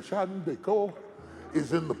blessing, Yashan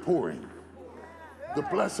is in the pouring. The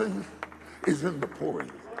blessing is in the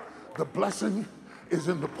pouring. The blessing is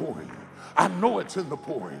in the pouring. I know it's in the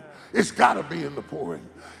pouring. It's got to be in the pouring.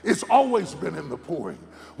 It's always been in the pouring.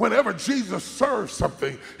 Whenever Jesus served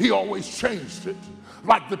something, he always changed it.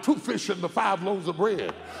 Like the 2 fish and the 5 loaves of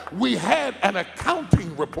bread. We had an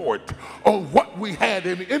accounting report on what we had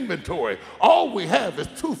in inventory. All we have is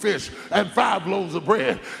 2 fish and 5 loaves of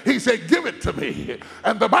bread. He said, give it to me.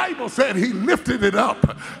 And the Bible said he lifted it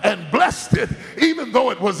up and blessed it, even though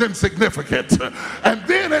it was insignificant. And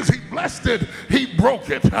then as he blessed it, he broke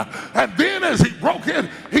it. And then as he broke it,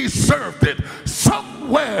 he served it.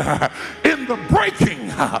 Somewhere in the breaking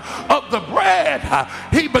of the bread,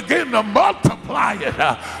 he began to multiply it.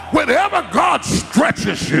 Whenever God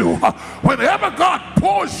stretches you, whenever God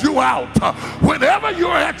pours you out, whenever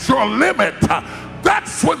you're at your limit,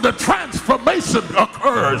 that's when the transformation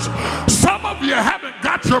occurs. Some of you haven't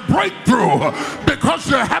got your breakthrough because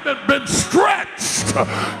you haven't been stretched.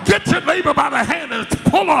 Get your neighbor by the hand and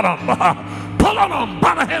pull on them. Pull on them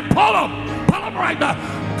by the hand. Pull them. Pull them right now.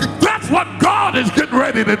 That's what God is getting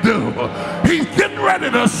ready to do. He's getting ready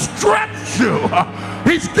to stretch you.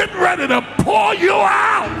 He's getting ready to pour you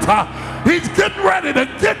out. He's getting ready to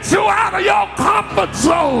get you out of your comfort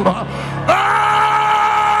zone. Oh!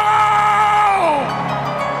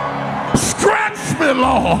 Stretch me,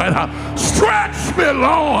 Lord. Stretch me,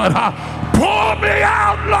 Lord. Pour me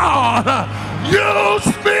out, Lord. Use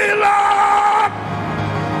me, Lord.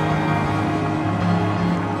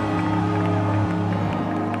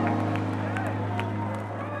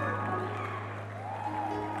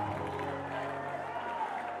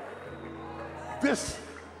 This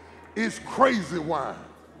is crazy wine.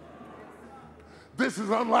 This is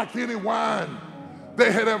unlike any wine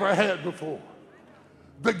they had ever had before.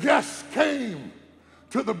 The guests came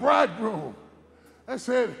to the bridegroom and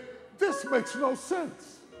said, this makes no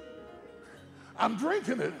sense. I'm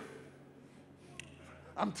drinking it.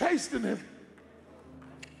 I'm tasting it.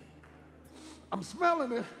 I'm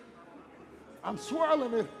smelling it. I'm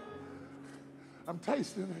swirling it. I'm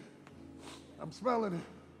tasting it. I'm smelling it.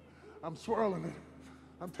 I'm swirling it.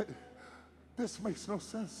 This makes no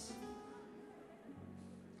sense.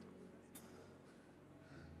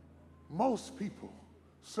 Most people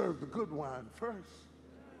serve the good wine first.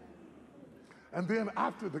 And then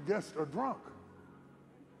after the guests are drunk,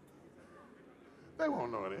 they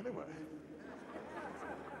won't know it anyway.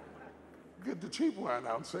 Get the cheap wine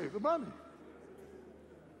out and save the money.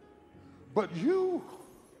 But you,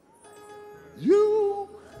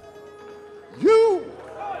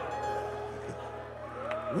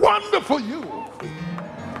 wonderful you,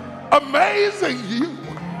 amazing you,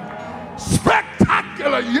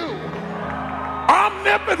 spectacular you,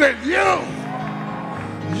 omnipotent you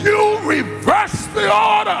reverse the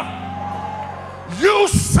order. You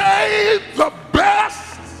save the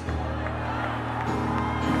best.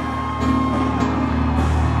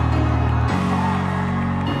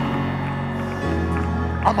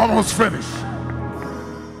 I'm almost finished.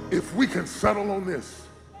 If we can settle on this,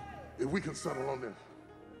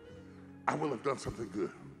 I will have done something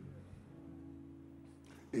good.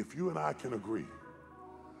 If you and I can agree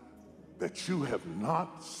that you have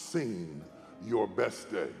not seen your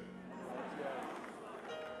best day.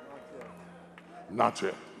 Not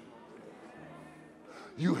yet.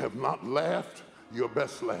 You have not laughed your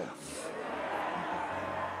best laugh.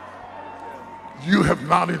 You have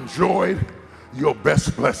not enjoyed your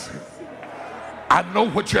best blessing. I know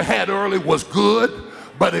what you had early was good,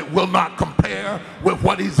 but it will not compare prepare with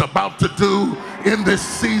what he's about to do in this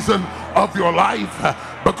season of your life,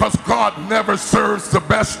 because God never serves the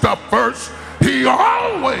best stuff first. He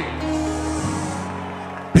always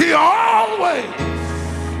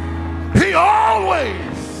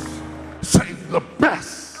saves the best.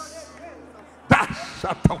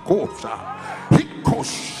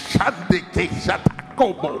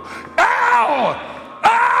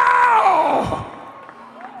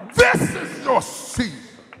 This is your season.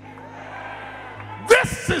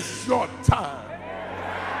 This is your time.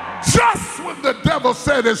 Just when the devil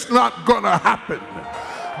said it's not going to happen,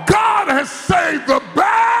 God has saved the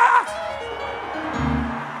best.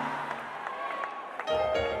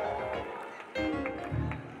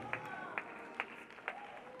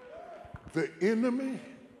 The enemy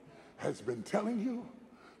has been telling you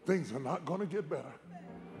things are not going to get better.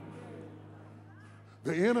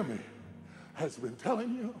 The enemy has been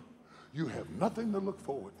telling you you have nothing to look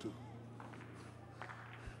forward to.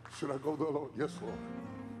 Should I go there, Lord? Yes, Lord.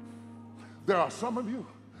 There are some of you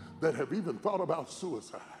that have even thought about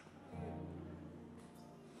suicide.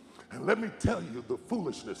 And let me tell you the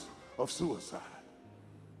foolishness of suicide.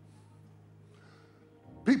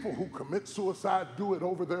 People who commit suicide do it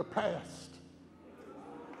over their past.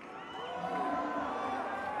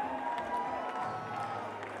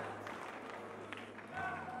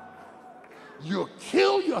 You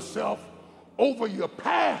kill yourself over your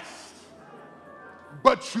past,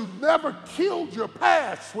 but you never killed your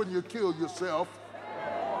past when you kill yourself.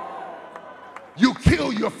 You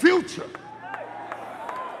kill your future.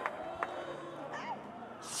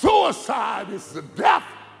 Suicide is the death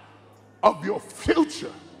of your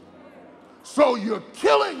future. So you're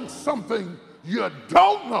killing something you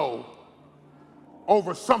don't know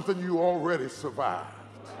over something you already survived.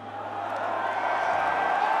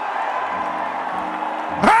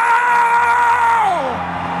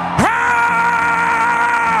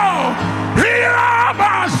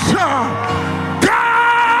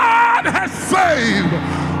 God has saved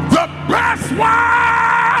the best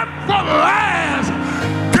one for last.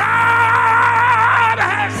 God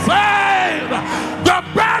has saved the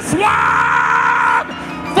best one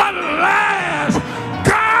for last.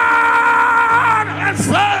 God has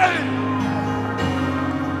saved.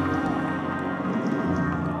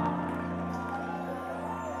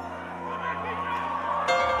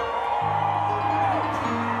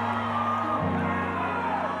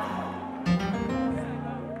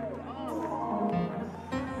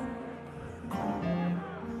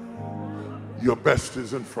 Your best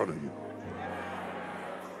is in front of you.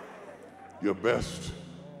 Your best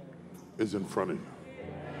is in front of you.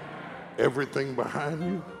 Everything behind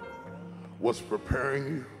you was preparing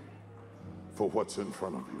you for what's in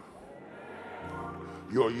front of you.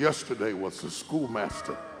 Your yesterday was the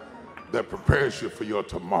schoolmaster that prepares you for your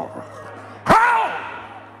tomorrow. How?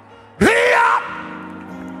 Here!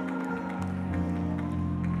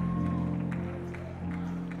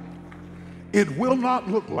 It will not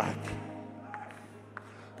look like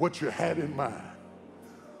what you had in mind,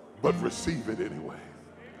 but receive it anyway.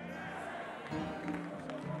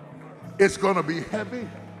 It's going to be heavy.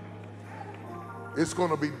 It's going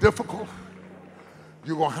to be difficult.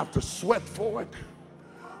 You're going to have to sweat for it,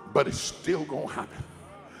 but it's still going to happen.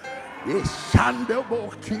 You're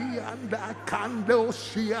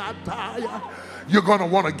going to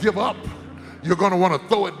want to give up. You're going to want to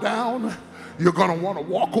throw it down. You're going to want to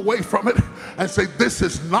walk away from it and say, this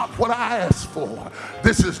is not what I asked for.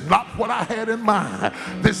 This is not what I had in mind.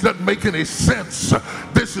 This doesn't make any sense.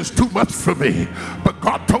 This is too much for me. But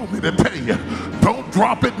God told me to tell you, don't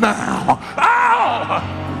drop it now. Oh,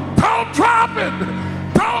 don't drop it.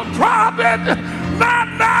 Don't drop it. Not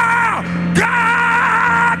now.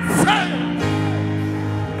 God said.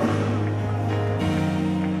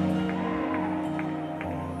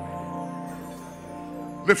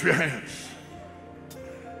 Lift your hands.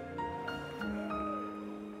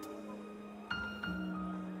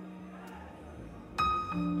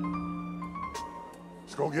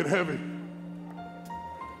 It's going to get heavy.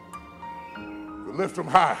 But lift them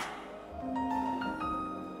high.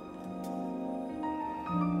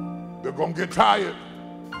 They're going to get tired.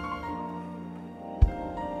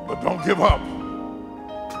 But don't give up.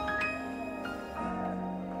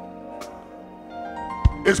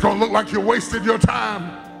 It's going to look like you wasted your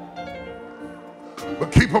time.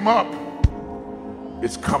 But keep them up.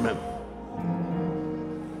 It's coming.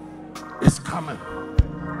 It's coming.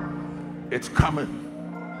 It's coming.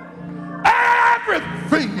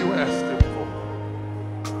 Everything you asked him for.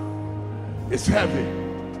 It's heavy.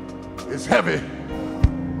 It's heavy.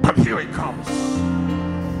 But here he comes.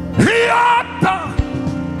 He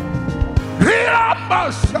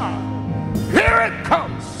Here it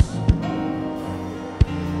comes.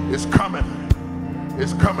 It's coming.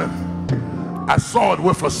 It's coming. I saw it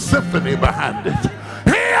with a symphony behind it.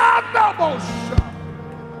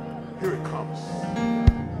 Here it comes.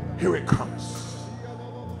 Here it comes.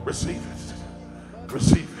 Receive it.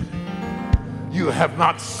 Receive it. You have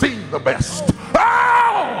not seen the best.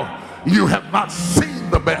 Oh! You have not seen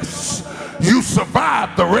the best. You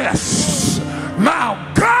survived the rest.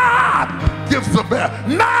 Now God gives the best.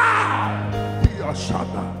 Now!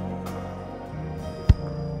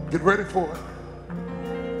 Get ready for it.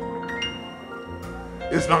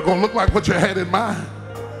 It's not going to look like what you had in mind,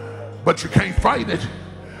 but you can't fight it.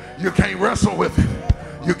 You can't wrestle with it.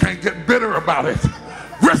 You can't get bitter about it.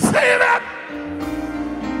 Receive it.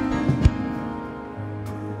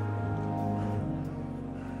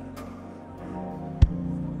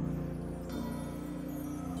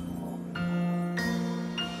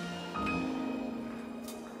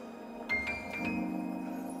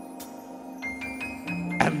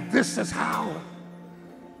 And this is how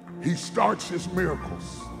he starts his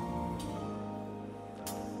miracles,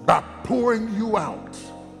 by pouring you out.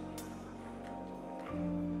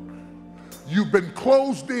 You've been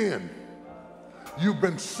closed in. You've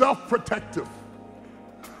been self-protective.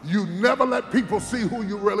 You never let people see who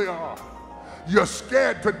you really are. You're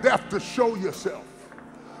scared to death to show yourself.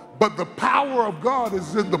 But the power of God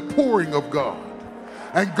is in the pouring of God.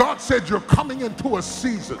 And God said you're coming into a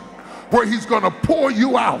season where he's going to pour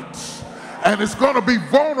you out. And it's going to be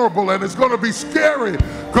vulnerable and it's going to be scary,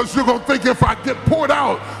 because you're going to think, if I get poured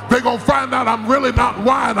out, they're going to find out I'm really not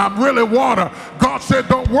wine, I'm really water. God said,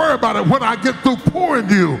 don't worry about it. When I get through pouring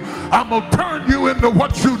you, I'm going to turn you into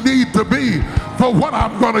what you need to be for what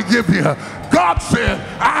I'm going to give you. God said,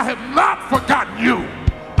 I have not forgotten you.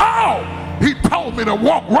 Oh, he told me to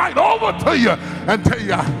walk right over to you and tell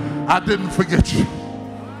you, I didn't forget you.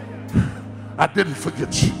 I didn't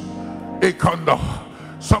forget you. Ekondo.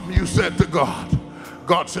 Something you said to God.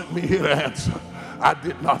 God sent me here to answer. I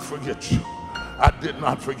did not forget you. I did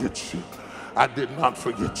not forget you. I did not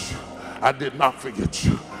forget you. I did not forget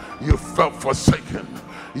you. You felt forsaken.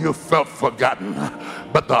 You felt forgotten.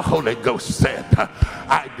 But the Holy Ghost said,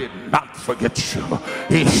 I did not forget you.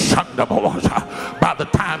 He shunned the boys. By the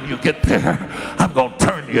time you get there, I'm going to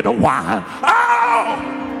turn you to wine.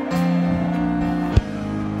 Oh!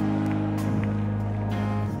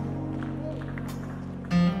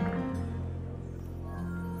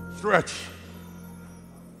 Stretch.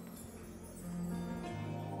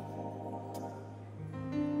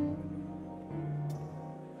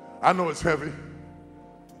 I know it's heavy.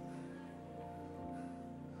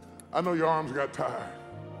 I know your arms got tired.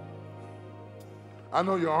 I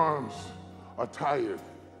know your arms are tired.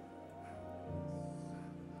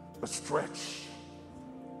 But stretch.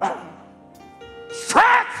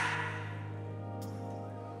 Stretch!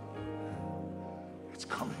 It's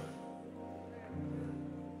coming.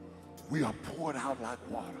 We are poured out like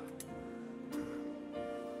water.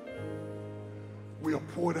 We are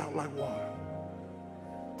poured out like water.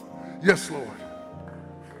 Yes, Lord.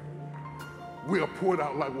 We are poured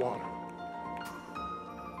out like water.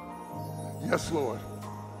 Yes, Lord.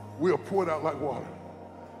 We are poured out like water.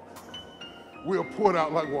 We are poured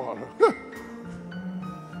out like water.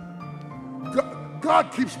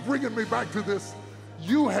 God keeps bringing me back to this.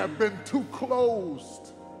 You have been too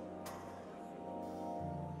closed,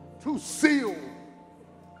 too sealed,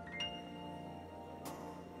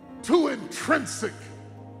 too intrinsic.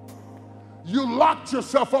 You locked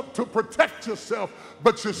yourself up to protect yourself,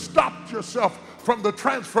 but you stopped yourself from the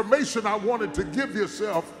transformation I wanted to give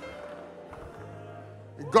yourself.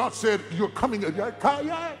 And God said, you're coming,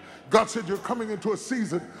 God said you're coming into a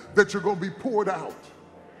season that you're going to be poured out.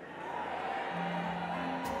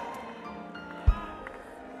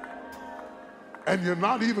 And you're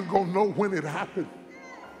not even going to know when it happened.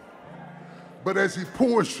 But as he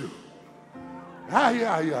pours you,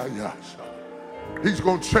 he's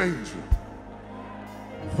going to change you.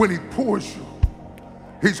 When he pours you,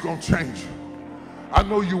 he's going to change you. I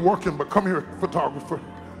know you're working, but come here, photographer.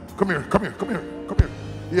 Come here, come here, come here, come here.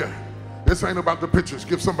 Yeah, this ain't about the pictures.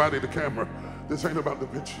 Give somebody the camera. This ain't about the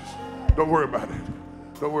pictures. Don't worry about it.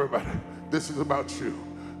 Don't worry about it. This is about you.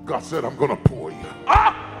 God said, I'm going to pour you.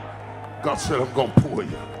 Ah! God said, I'm going to pour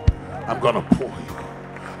you. I'm going to pour you.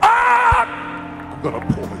 Ah! I'm going to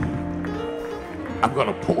pour you. I'm going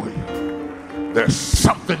to pour you. There's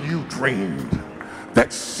something you dreamed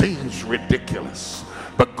that seems ridiculous.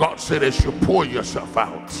 But God said, as you pour yourself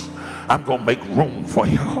out, I'm going to make room for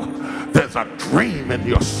you. There's a dream in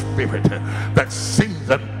your spirit that seems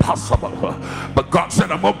impossible. But God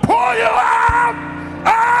said, I'm going to pour you out.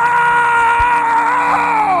 Oh!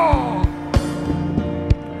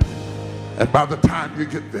 And by the time you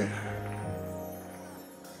get there,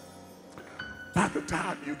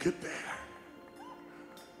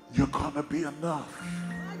 you're gonna be enough.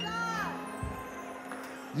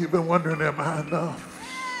 You've been wondering, am I enough?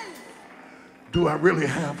 Do I really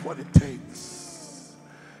have what it takes?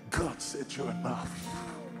 God said you're enough,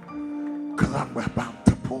 because I'm about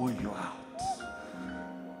to pour you out.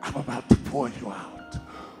 I'm about to pour you out.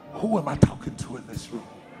 Who am I talking to in this room?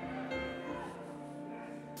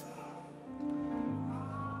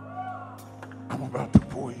 I'm about to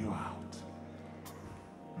pour you out.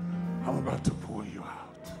 I'm about to pour you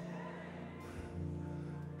out.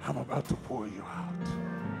 I'm about to pour you out.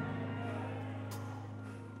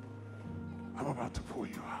 I'm about to pour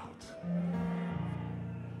you out.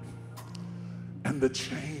 And the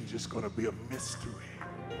change is going to be a mystery.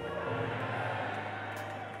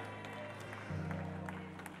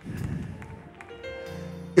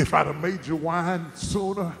 If I'd have made you wine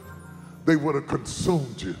sooner, they would have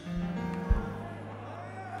consumed you.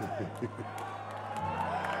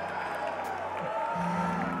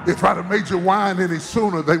 If I'd have made you wine any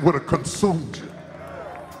sooner, they would have consumed you.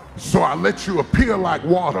 So I let you appear like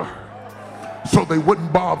water so they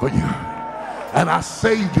wouldn't bother you. And I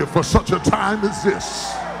saved you for such a time as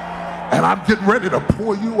this. And I'm getting ready to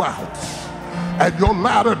pour you out. And your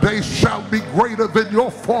latter days shall be greater than your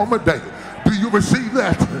former day. Do you receive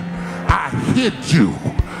that? I hid you.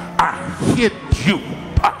 I hid you.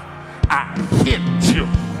 I hid you.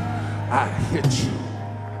 I hid you.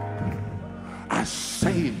 I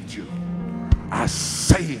saved you. I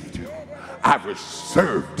saved you. I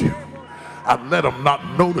reserved you. I let them not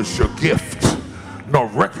notice your gift nor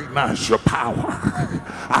recognize your power.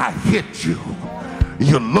 I hid you.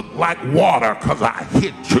 You look like water because I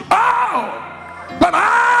hid you. Oh, but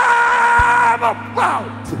I'm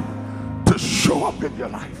about to show up in your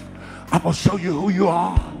life. I'm going to show you who you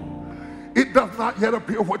are. It does not yet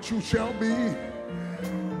appear what you shall be.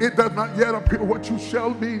 It does not yet appear what you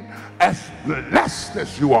shall be, as blessed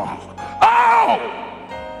as you are. Oh!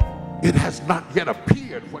 It has not yet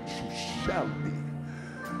appeared what you shall be.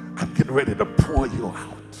 I'm getting ready to pour you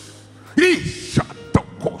out. You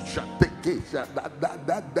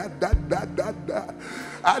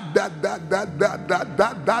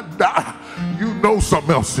know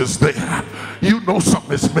something else is there. You know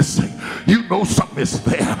something is missing. You know something is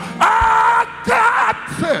there. God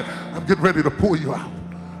said, I'm getting ready to pour you out.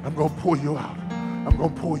 I'm going to pour you out. I'm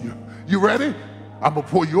going to pour you. You ready? I'm going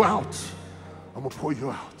to pour you out. I'm going to pour you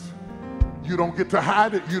out. You don't get to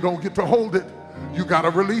hide it. You don't get to hold it. You got to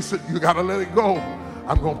release it. You got to let it go.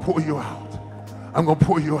 I'm going to pour you out. I'm going to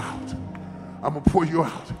pour you out. I'm going to pour you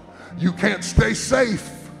out. You can't stay safe.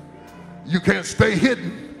 You can't stay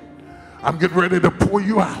hidden. I'm getting ready to pour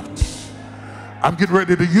you out. I'm getting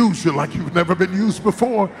ready to use you like you've never been used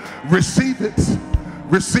before. Receive it.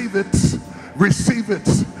 Receive it. Receive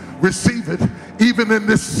it. Receive it. Even in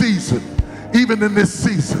this season. Even in this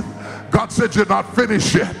season. God said you're not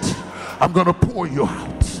finished yet. I'm going to pour you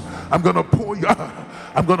out. I'm going to pour you out.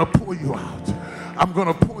 I'm going to pour you out. I'm going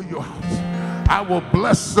to pour you out. I will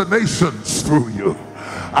bless the nations through you.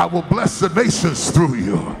 I will bless the nations through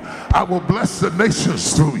you. I will bless the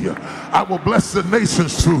nations through you. I will bless the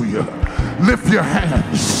nations through you. Lift your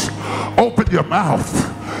hands. Open your mouth.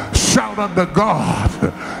 Shout unto God.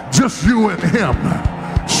 Just you and him.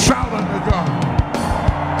 Shout unto God.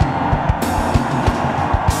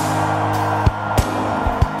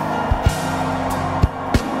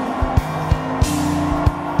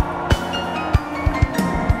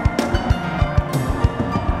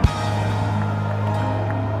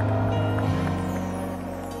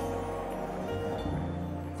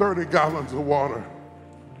 Gallons of water,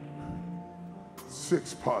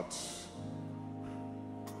 6 pots,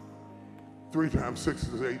 3 times 6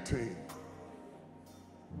 is 18.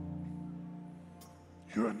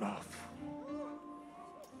 You're enough.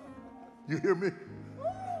 You hear me?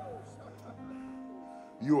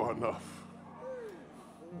 You are enough.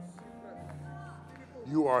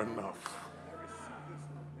 You are enough.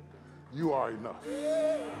 You are enough.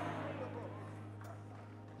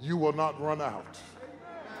 You will not run out.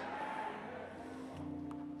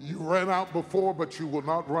 You ran out before, but you will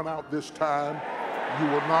not run out this time. You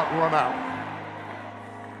will not run out.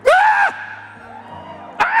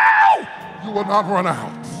 You will not run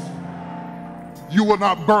out. You will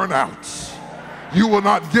not burn out. You will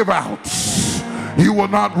not give out. You will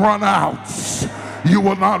not run out. You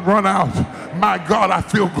will not run out. My God, I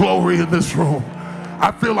feel glory in this room.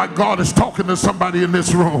 I feel like God is talking to somebody in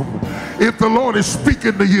this room. If the Lord is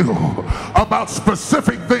speaking to you about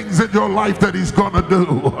specific things in your life that he's going to do,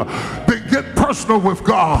 then get personal with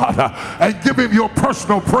God and give him your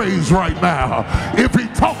personal praise right now. If he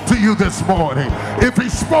talked to you this morning, if he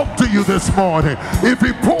spoke to you this morning, if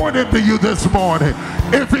he poured into you this morning,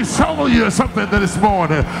 if he showed you something this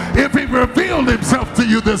morning, if he revealed himself to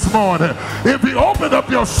you this morning, if he opened up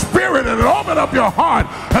your spirit and opened up your heart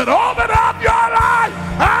and opened up your life,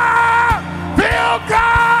 feel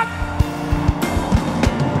God.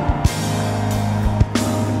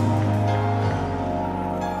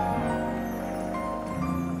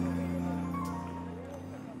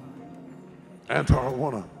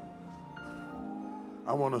 Antar,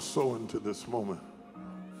 I want to sow into this moment.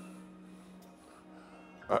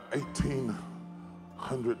 An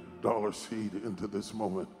 $1,800 seed into this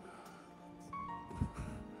moment.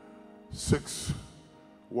 6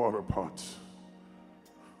 water pots,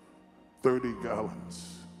 30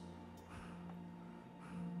 gallons.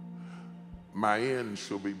 My end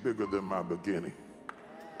shall be bigger than my beginning.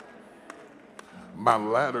 My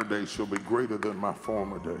latter day shall be greater than my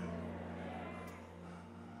former day.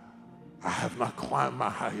 I have not climbed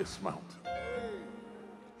my highest mountain.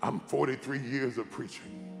 I'm 43 years of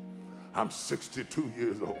preaching. I'm 62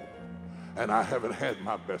 years old, and I haven't had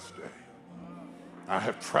my best day. I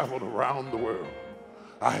have traveled around the world.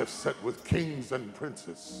 I have sat with kings and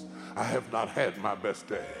princes. I have not had my best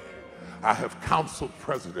day. I have counseled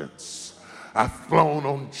presidents. I've flown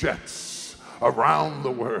on jets around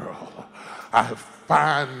the world. I have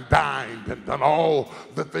fine dined and done all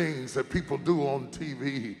the things that people do on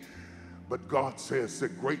TV. But God says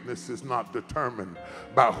that greatness is not determined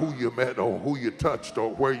by who you met or who you touched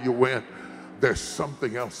or where you went. There's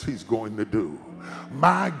something else he's going to do.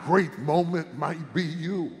 My great moment might be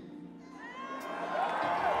you.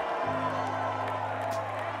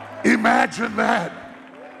 Imagine that.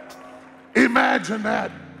 Imagine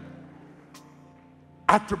that.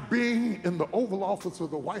 After being in the Oval Office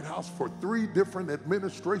of the White House for 3 different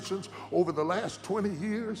administrations over the last 20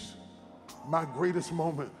 years, my greatest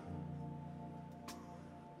moment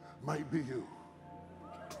might be you.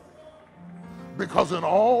 Because in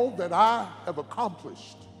all that I have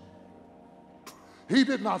accomplished, he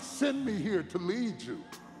did not send me here to lead you.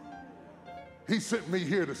 He sent me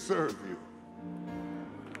here to serve you.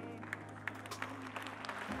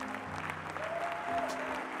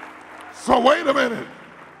 So wait a minute.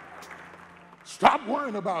 Stop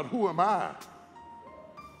worrying about who am I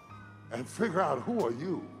and figure out who are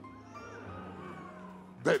you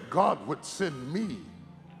that God would send me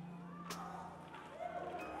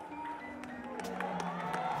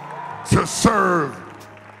to serve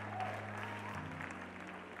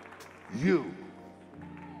you.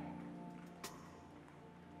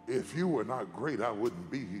 If you were not great, I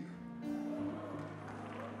wouldn't be here.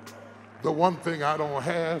 The one thing I don't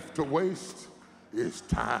have to waste is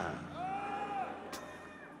time.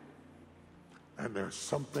 And there's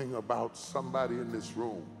something about somebody in this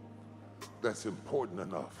room that's important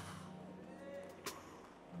enough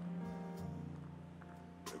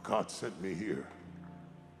that God sent me here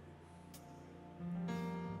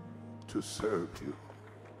to serve you.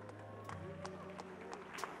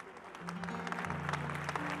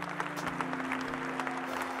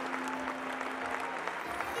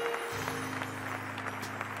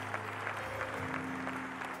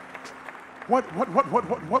 What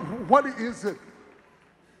is it?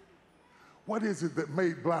 What is it that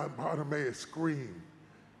made blind Bartimaeus scream?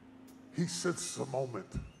 He sensed a moment.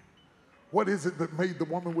 What is it that made the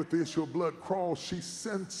woman with the issue of blood crawl? She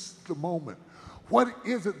sensed the moment. What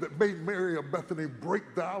is it that made Mary of Bethany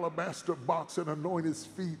break the alabaster box and anoint his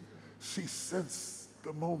feet? She sensed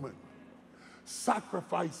the moment.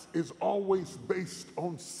 Sacrifice is always based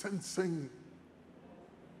on sensing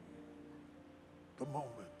the moment.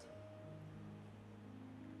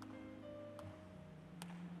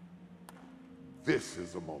 This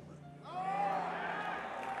is a moment.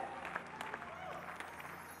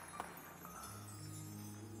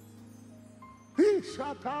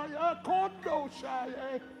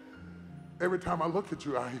 Every time I look at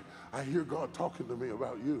you, I hear God talking to me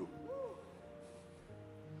about you.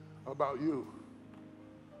 About you.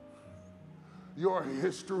 Your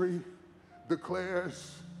history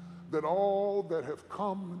declares that all that have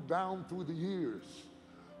come down through the years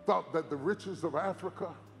thought that the riches of Africa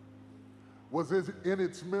was in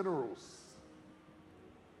its minerals.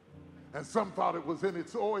 And some thought it was in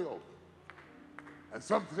its oil. And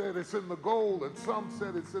some said it's in the gold, and some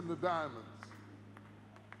said it's in the diamonds.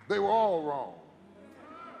 They were all wrong.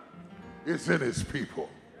 It's in his people.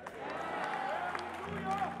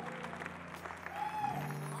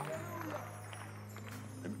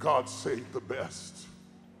 And God saved the best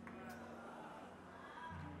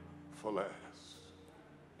for last.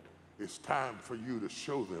 It's time for you to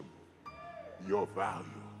show them your value,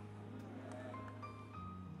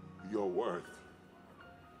 your worth.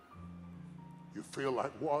 You feel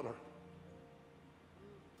like water,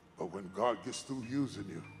 but when God gets through using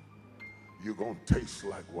you, you're going to taste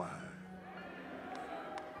like wine.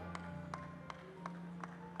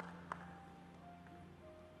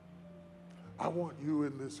 I want you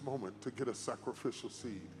in this moment to get a sacrificial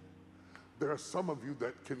seed. There are some of you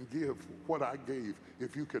that can give what I gave.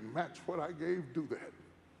 If you can match what I gave, do that.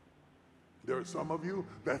 There are some of you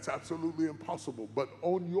that's absolutely impossible, but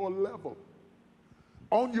on your level,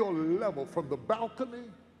 from the balcony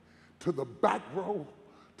to the back row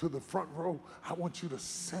to the front row, I want you to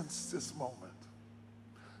sense this moment.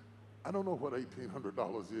 I don't know what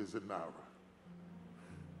 $1,800 is in Naira,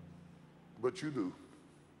 but you do.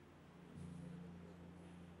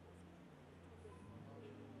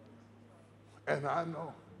 And I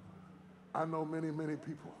know many, many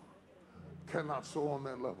people cannot sow on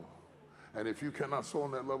that level. And if you cannot sow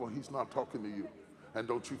on that level, he's not talking to you. And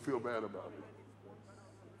don't you feel bad about it.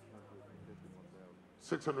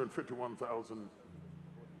 648,000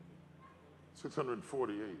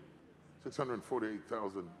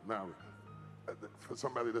 now. For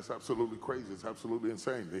somebody that's absolutely crazy, it's absolutely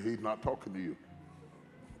insane. He's not talking to you.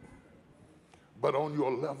 But on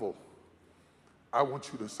your level, I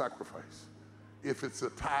want you to sacrifice. If it's a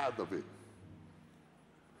tithe of it,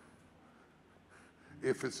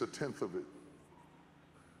 if it's a tenth of it,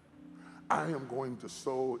 I am going to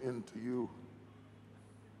sow into you,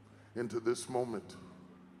 into this moment.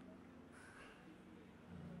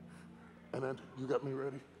 And then, you got me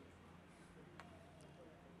ready?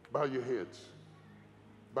 Bow your heads.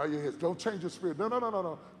 Bow your heads. Don't change your spirit.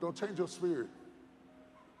 No. Don't change your spirit.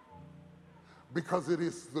 Because it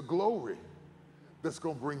is the glory that's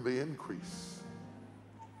going to bring the increase.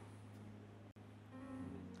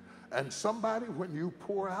 And somebody, when you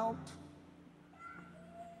pour out,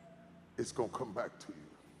 it's going to come back to you.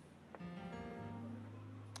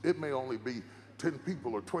 It may only be 10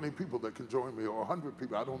 people or 20 people that can join me, or 100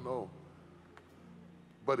 people, I don't know.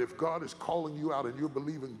 But if God is calling you out and you're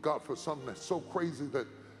believing God for something that's so crazy that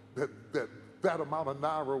amount of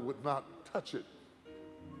Naira would not touch it,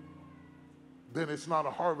 then it's not a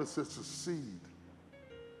harvest, it's a seed.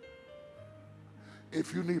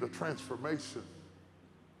 If you need a transformation,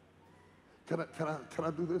 can I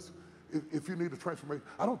do this? If you need a transformation,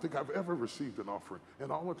 I don't think I've ever received an offering.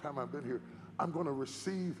 And all the time I've been here, I'm going to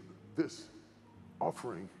receive this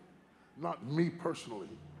offering, not me personally,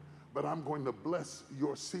 but I'm going to bless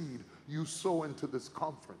your seed you sow into this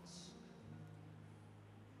conference.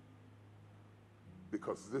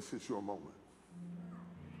 Because this is your moment.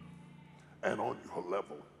 And on your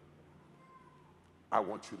level, I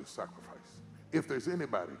want you to sacrifice. If there's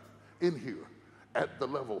anybody in here at the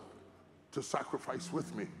level to sacrifice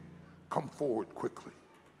with me, come forward quickly.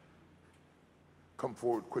 Come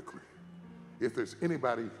forward quickly. If there's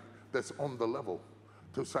anybody that's on the level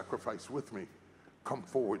to sacrifice with me, come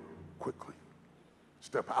forward quickly.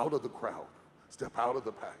 Step out of the crowd. Step out of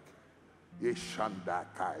the pack.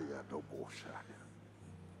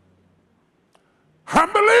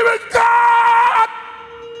 I'm believing God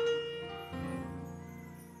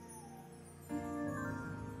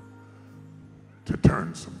to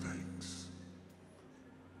turn some things,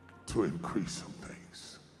 to increase some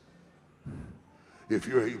things. If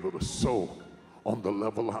you're able to sow on the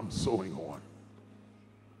level I'm sowing on,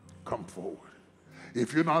 come forward.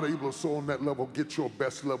 If you're not able to sow on that level, get your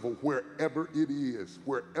best level wherever it is.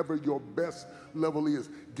 Wherever your best level is,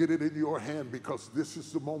 get it in your hand, because this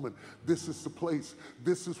is the moment. This is the place.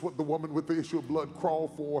 This is what the woman with the issue of blood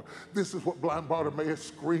crawled for. This is what blind Bartimaeus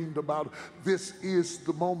screamed about. This is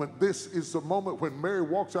the moment. This is the moment when Mary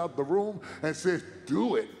walks out the room and says,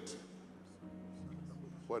 do it.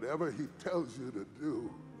 Whatever he tells you to do.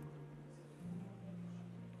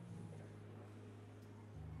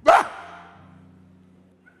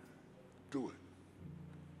 Do it.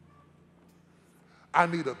 I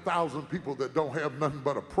need 1,000 people that don't have nothing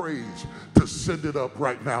but a praise to send it up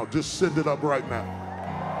right now. Just send it up right now.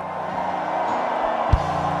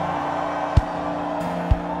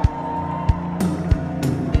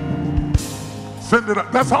 Send it up.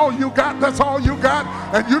 That's all you got. That's all you got.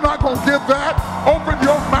 And you're not going to give that. Open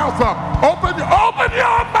your mouth up. Open your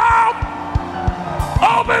mouth.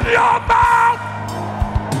 Open your mouth.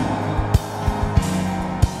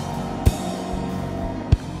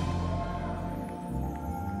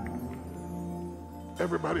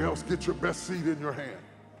 Everybody else, get your best seed in your hand.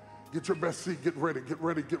 Get your best seed. Get ready, get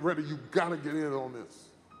ready, get ready. You got to get in on this.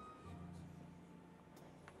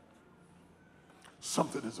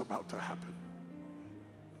 Something is about to happen.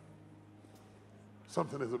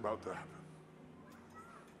 Something is about to happen.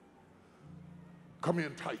 Come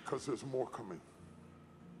in tight because there's more coming.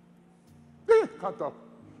 Cut up.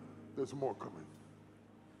 There's more coming.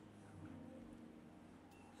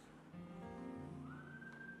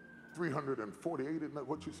 $348, isn't that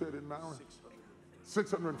what you said in Naira?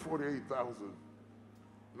 648,000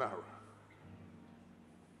 Naira.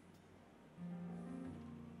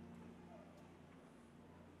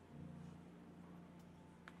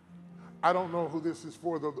 I don't know who this is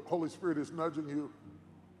for. The Holy Spirit is nudging you,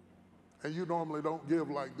 and you normally don't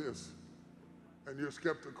give like this, and you're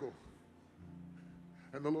skeptical.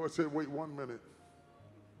 And the Lord said, wait 1 minute.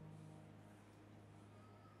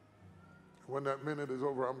 When that minute is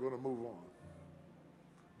over, I'm going to move on.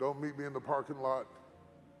 Don't meet me in the parking lot.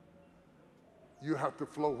 You have to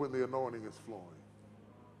flow when the anointing is flowing.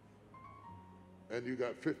 And you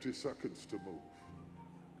got 50 seconds to move.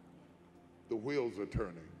 The wheels are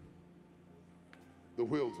turning. The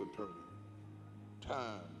wheels are turning.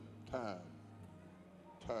 Time.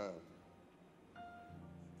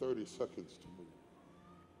 30 seconds to move.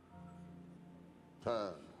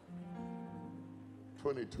 Time.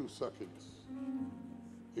 22 seconds.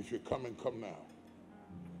 If you're coming, come now.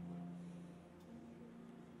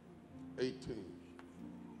 18.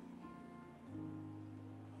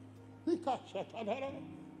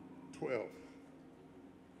 12.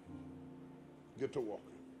 Get to walking.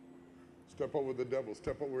 Step over the devil.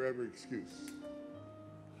 Step over every excuse.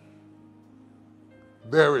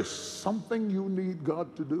 There is something you need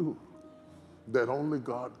God to do that only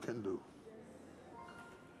God can do.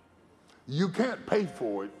 You can't pay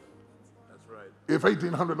for it. That's right. If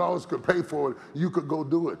 $1,800 could pay for it, you could go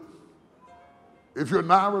do it. If your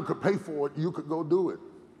Naira could pay for it, you could go do it.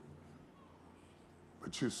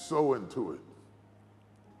 But you sow into it.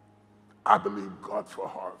 I believe God for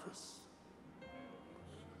harvest.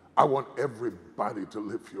 I want everybody to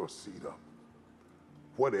lift your seed up,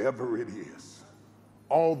 whatever it is,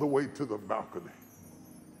 all the way to the balcony.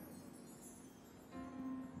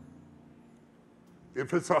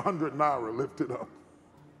 If it's 100 Naira, lift it up.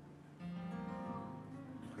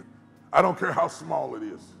 I don't care how small it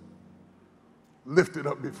is. Lift it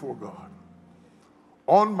up before God.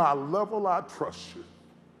 On my level, I trust you.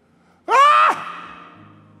 Ah!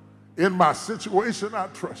 In my situation, I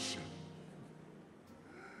trust you.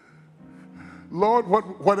 Lord,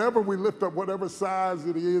 whatever we lift up, whatever size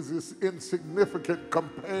it is insignificant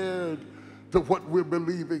compared to what we're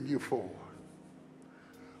believing you for.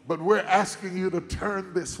 But we're asking you to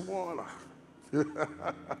turn this water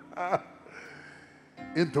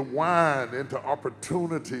into wine, into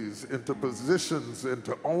opportunities, into positions,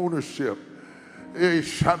 into ownership,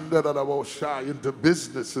 into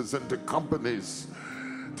businesses, into companies,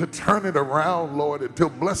 to turn it around, Lord, until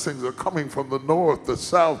blessings are coming from the north, the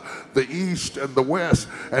south, the east, and the west.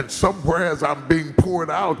 And somewhere as I'm being poured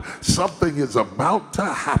out, something is about to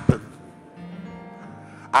happen.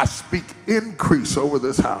 I speak increase over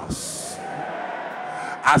this house.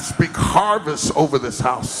 I speak harvest over this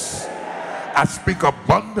house. I speak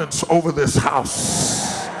abundance over this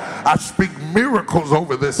house. I speak miracles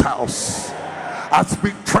over this house. I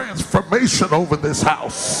speak transformation over this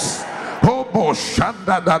house.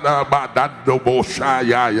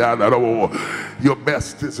 Your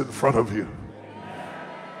best is in front of you.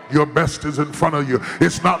 Your best is in front of you.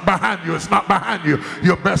 It's not behind you. It's not behind you.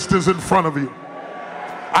 Your best is in front of you.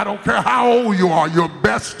 I don't care how old you are. Your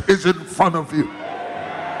best is in front of you.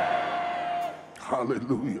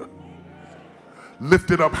 Hallelujah.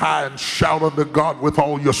 Lift it up high and shout unto God with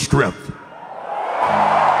all your strength.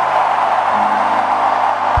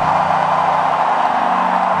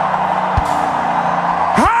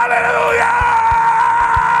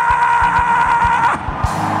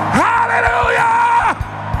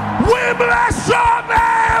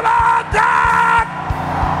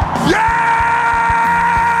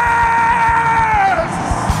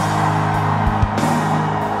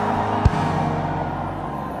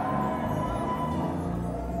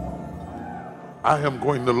 I am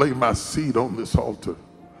going to lay my seed on this altar.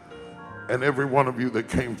 And every one of you that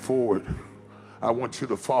came forward, I want you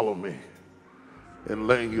to follow me in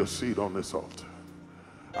laying your seed on this altar.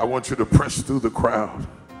 I want you to press through the crowd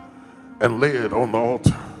and lay it on the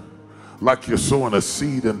altar like you're sowing a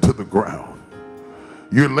seed into the ground.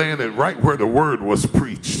 You're laying it right where the word was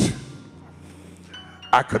preached.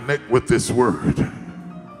 I connect with this word.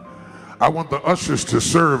 I want the ushers to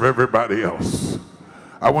serve everybody else.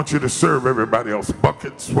 I want you to serve everybody else.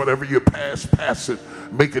 Buckets, whatever you pass it.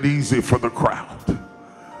 Make it easy for the crowd.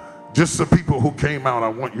 Just the people who came out, I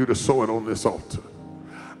want you to sow it on this altar.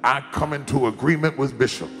 I come into agreement with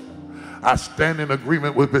Bishop. I stand in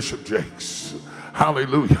agreement with Bishop Jakes.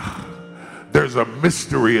 Hallelujah. There's a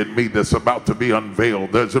mystery in me that's about to be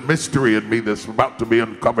unveiled. There's a mystery in me that's about to be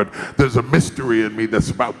uncovered. There's a mystery in me that's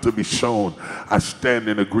about to be shown. I stand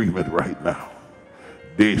in agreement right now.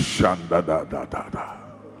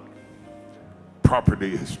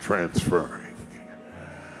 Property is transferring.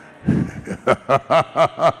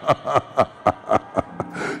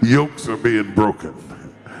 Yokes are being broken.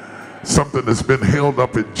 Something that's been held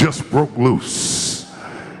up, it just broke loose.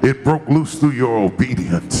 It broke loose through your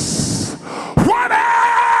obedience.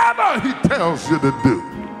 Whatever he tells you to do,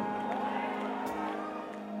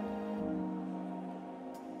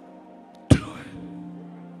 do it.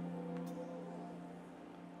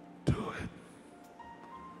 Do it.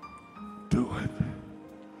 Do it.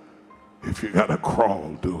 If you gotta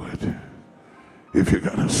crawl, do it. If you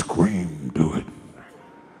gotta scream, do it.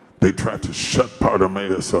 They tried to shut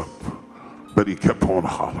Bartimaeus up, but he kept on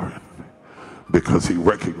hollering because he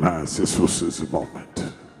recognized this was his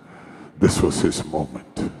moment. This was his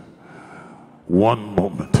moment. One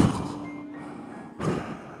moment.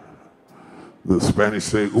 The Spanish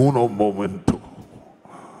say, uno momento.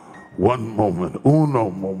 One moment.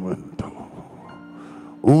 Uno momento.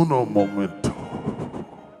 Uno momento.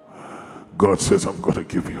 God says, I'm going to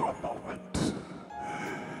give you a moment.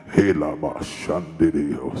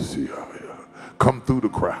 Come through the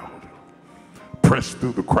crowd. Press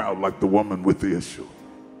through the crowd like the woman with the issue.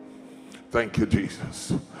 Thank you,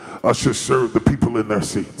 Jesus. Ushers serve the people in their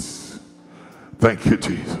seats. Thank you,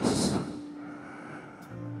 Jesus.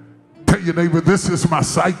 Tell your neighbor, this is my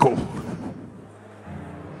cycle.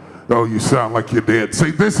 Oh, you sound like you're dead.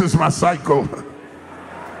 Say, this is my cycle.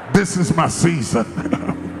 This is my season.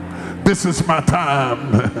 This is my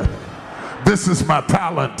time. This is my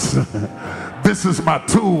talent. This is my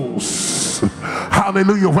tools.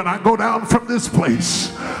 Hallelujah. When I go down from this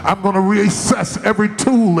place, I'm going to reassess every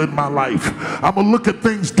tool in my life. I'm going to look at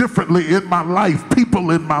things differently in my life, people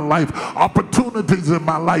in my life, opportunities in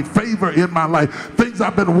my life, favor in my life, things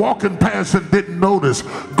I've been walking past and didn't notice.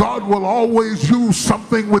 God will always use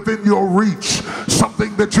something within your reach,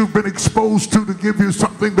 something that you've been exposed to give you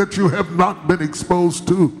something that you have not been exposed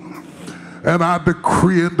to. And I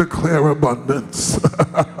decree and declare abundance.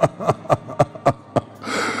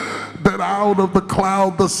 That out of the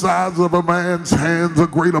cloud the size of a man's hands, a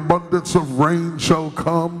great abundance of rain shall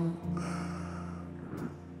come.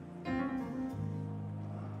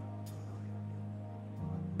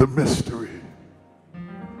 The mystery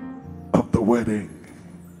of the wedding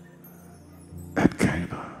at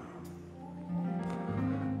Cana.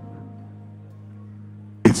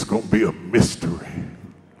 It's going to be a mystery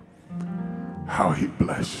how he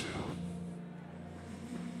bless you.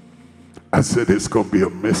 I said it's going to be a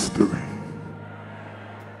mystery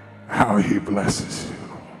how he blesses you.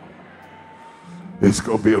 It's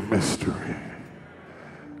going to be a mystery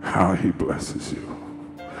how he blesses you.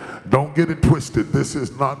 Don't get it twisted. This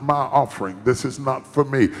is not my offering. This is not for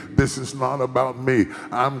me. This is not about me.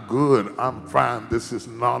 I'm good. I'm fine. This is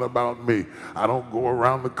not about me. I don't go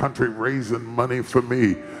around the country raising money for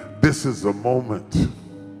me. This is a moment.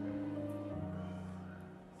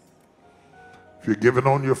 If you're giving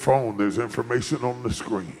on your phone, there's information on the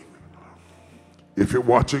screen. If you're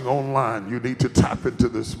watching online, you need to tap into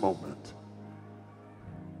this moment.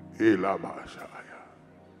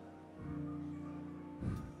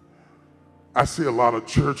 I see a lot of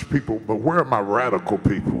church people, but where are my radical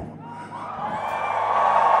people?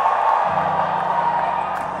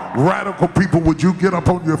 Radical people, would you get up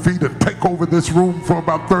on your feet and take over this room for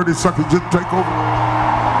about 30 seconds? Just take over.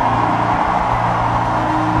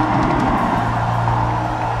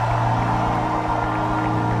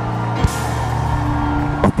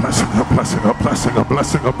 A blessing, a blessing, a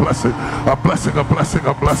blessing, a blessing, a blessing, a blessing,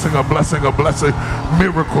 a blessing, a blessing, a blessing.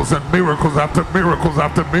 Miracles and miracles after miracles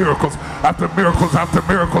after miracles after miracles after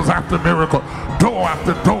miracles after miracle. Door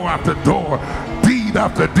after door after door. Deed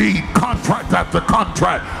after deed, contract after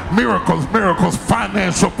contract, miracles, miracles,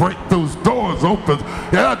 financial breakthroughs, doors open,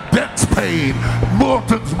 debts paid,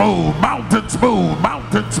 mountains move, mountains move,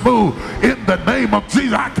 mountains move. In the name of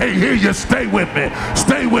Jesus, I can't hear you. Stay with me,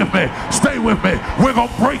 stay with me, stay with me. We're going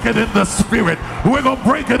to break it in the spirit. We're going to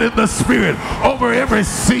break it in the spirit over every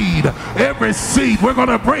seed, every seed. We're going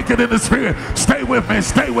to break it in the spirit. Stay with me,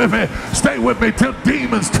 stay with me, stay with me till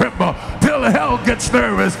demons tremble, till hell gets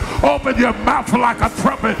nervous. Open your mouth like a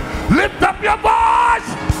trumpet. Lift up your voice.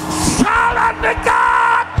 Shout unto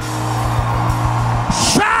God.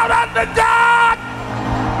 Shout unto God.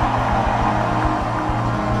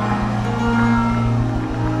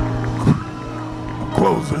 I'm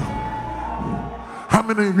closing. How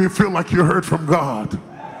many of you feel like you heard from God?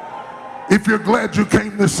 If you're glad you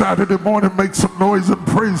came this Saturday morning, make some noise and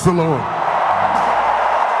praise the Lord.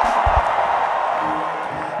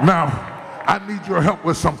 Now, I need your help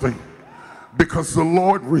with something, because the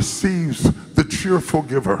Lord receives the cheerful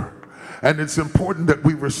giver, and it's important that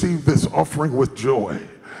we receive this offering with joy.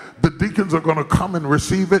 The deacons are going to come and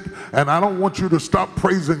receive it, and I don't want you to stop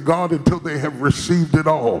praising God until they have received it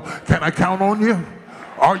all. Can I count on you?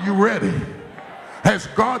 Are you ready? Has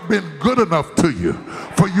God been good enough to you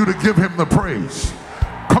for you to give him the praise?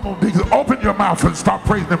 Come on, deacons, open your mouth and start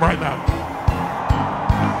praising him right now.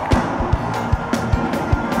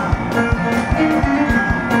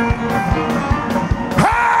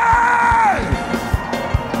 Hey!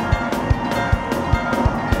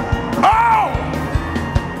 Oh!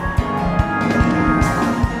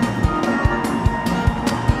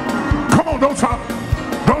 Come on, don't stop.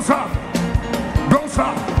 Don't stop. Don't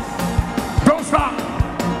stop. Don't stop.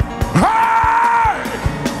 Hey!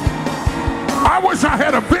 I wish I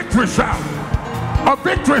had a victory shout. A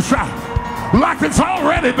victory shout. Like it's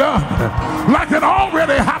already done. Like it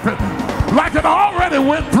already happened. Like it already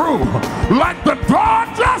went through. Like the door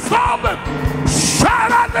just opened.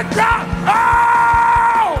 Shout out to God.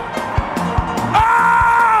 Oh!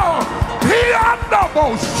 Oh! He under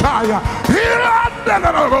Mosiah. He under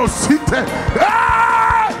the Mosite.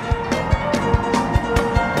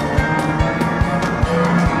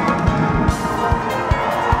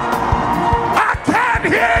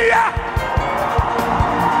 Hear ya?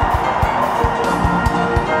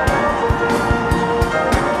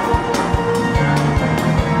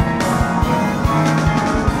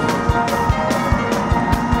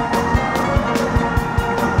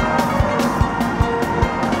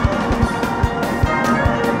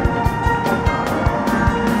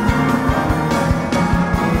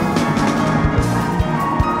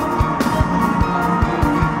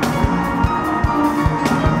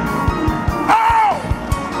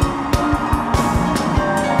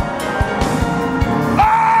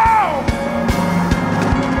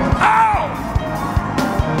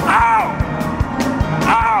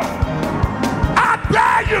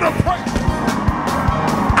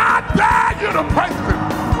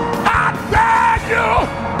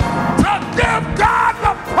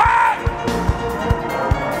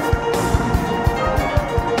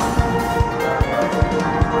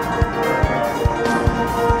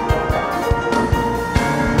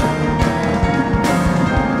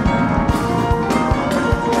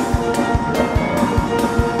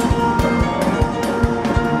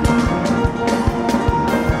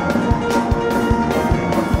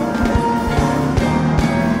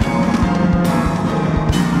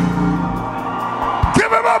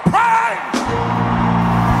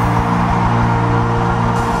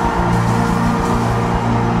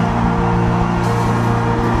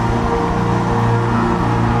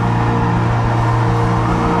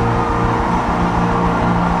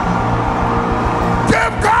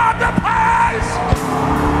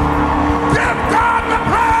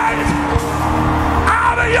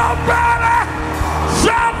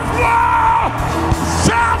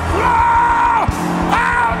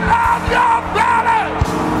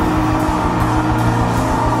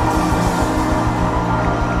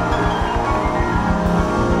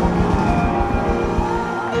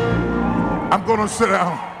 going to sit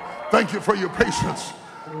down. Thank you for your patience.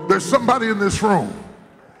 There's somebody in this room.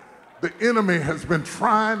 The enemy has been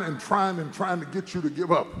trying and trying and trying to get you to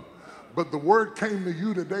give up. But the word came to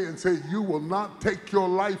you today and said, you will not take your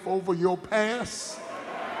life over your past.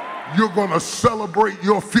 You're going to celebrate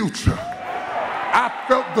your future. I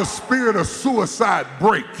felt the spirit of suicide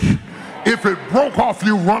break. If it broke off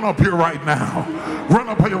you, run up here right now. Run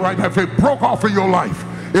up here right now. If it broke off of your life,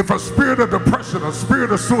 if a spirit of depression, a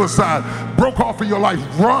spirit of suicide broke off of your life,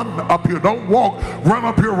 run up here. Don't walk. Run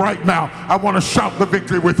up here right now. I want to shout the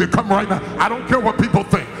victory with you. Come right now. I don't care what people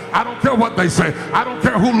think. I don't care what they say. I don't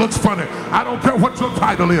care who looks funny. I don't care what your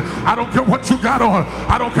title is. I don't care what you got on.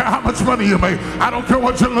 I don't care how much money you make. I don't care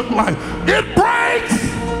what you look like. It breaks.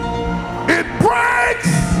 It breaks.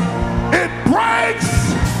 It breaks.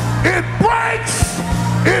 It breaks.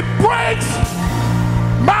 It breaks.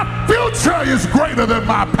 My future is greater than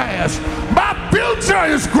my past. My future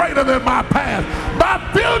is greater than my past. My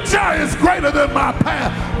future is greater than my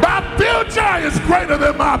past. My future is greater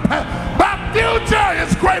than my past. My future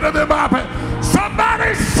is greater than my past.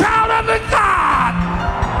 Somebody shout unto God.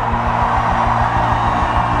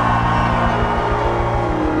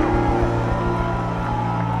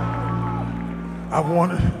 I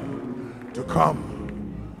wanted to come.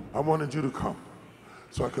 I wanted you to come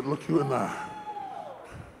so I could look you in the eye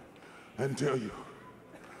and tell you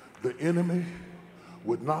the enemy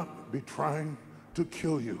would not be trying to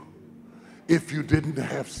kill you if you didn't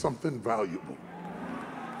have something valuable.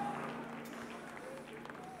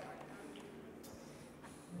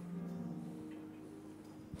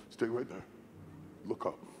 Stay right there. Look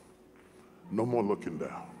up. No more looking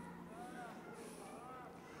down.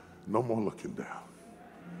 No more looking down.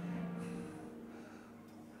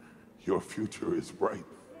 Your future is bright.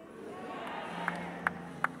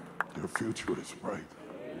 Your future is bright.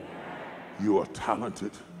 You are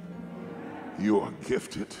talented. You are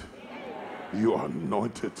gifted. You are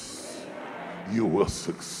anointed. You will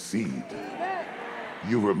succeed.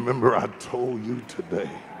 You remember I told you today.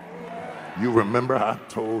 You remember I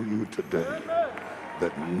told you today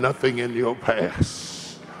that nothing in your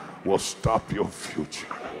past will stop your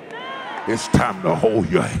future. It's time to hold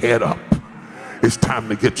your head up. It's time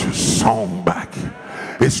to get your song back.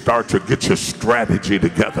 It's start to get your strategy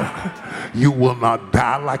together. You will not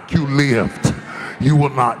die like you lived. You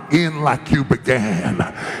will not end like you began.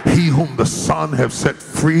 He whom the Son have set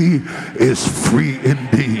free is free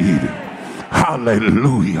indeed.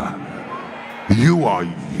 Hallelujah. You are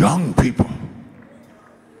young people.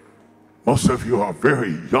 Most of you are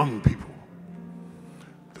very young people.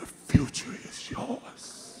 The future is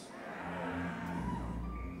yours.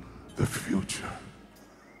 The future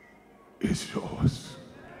is yours.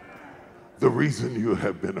 The reason you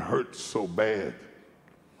have been hurt so bad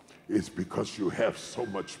is because you have so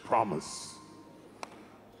much promise.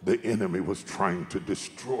 The enemy was trying to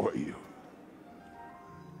destroy you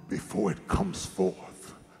before it comes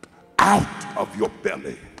forth. Out of your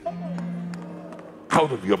belly,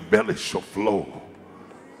 out of your belly shall flow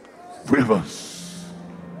rivers,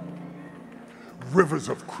 rivers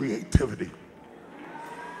of creativity,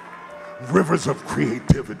 rivers of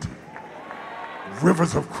creativity,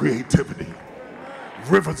 rivers of creativity,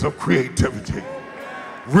 rivers of creativity,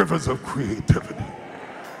 rivers of creativity,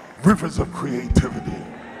 rivers of creativity,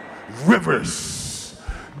 rivers,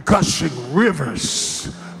 gushing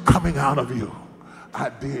rivers coming out of you.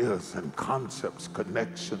 Ideas and concepts,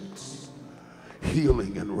 connections,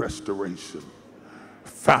 healing and restoration,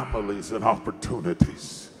 families and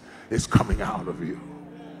opportunities is coming out of you.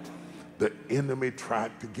 The enemy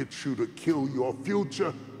tried to get you to kill your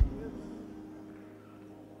future.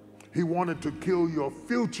 He wanted to kill your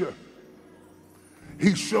future.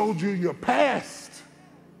 He showed you your past,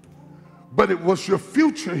 but it was your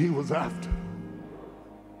future he was after.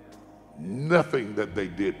 Nothing that they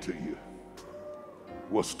did to you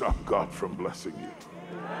will stop God from blessing you.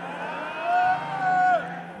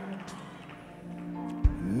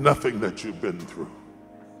 Nothing that you've been through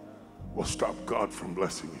will stop God from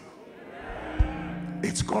blessing you.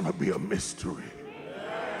 It's going to be a mystery.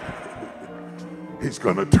 He's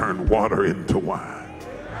going to turn water into wine.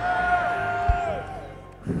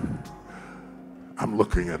 I'm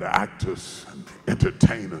looking at actors and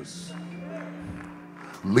entertainers,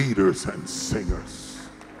 leaders and singers,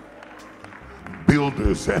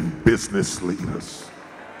 builders and business leaders.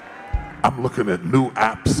 I'm looking at new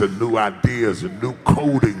apps and new ideas and new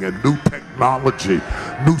coding and new technology,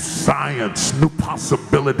 new science, new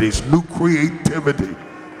possibilities, new creativity.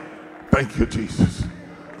 Thank you, Jesus.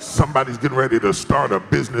 Somebody's getting ready to start a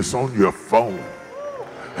business on your phone.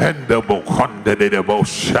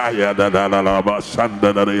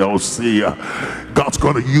 God's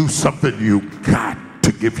going to use something you got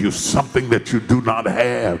to give you something that you do not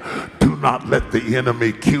have. Do not let the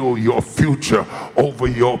enemy kill your future over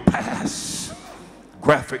your past.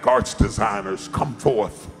 Graphic arts designers, come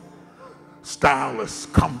forth. Stylists,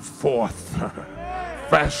 come forth.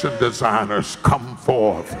 Fashion designers, come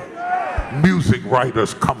forth. Music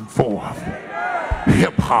writers, come forth.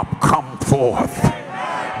 Hip hop, come forth.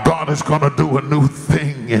 God is going to do a new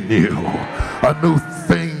thing in you. A new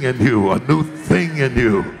thing in you. A new thing in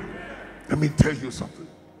you. Let me tell you something.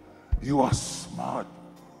 You are smart.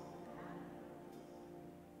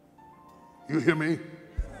 You hear me?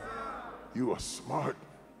 You are smart.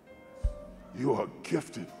 You are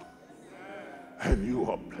gifted. And you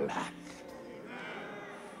are black.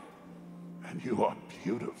 And you are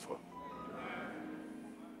beautiful.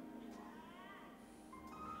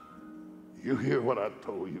 You hear what I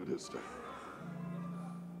told you this day?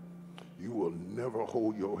 You will never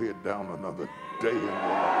hold your head down another day in your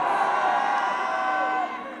life.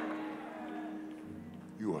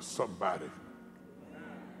 You are somebody.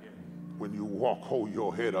 When you walk, hold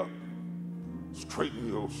your head up. Straighten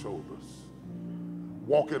your shoulders.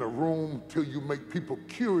 Walk in a room till you make people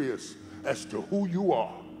curious as to who you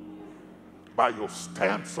are by your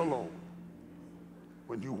stance alone.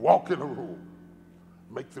 When you walk in a room,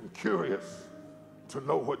 make them curious to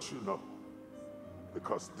know what you know.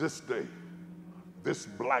 Because this day, this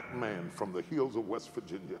black man from the hills of West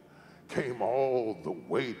Virginia came all the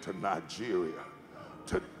way to Nigeria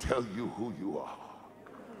to tell you who you are.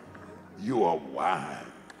 You are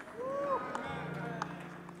wine,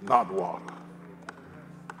 not water.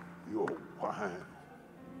 You are wine,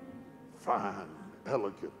 fine,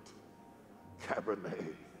 elegant,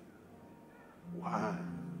 Cabernet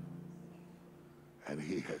wine. And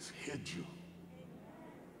he has hid you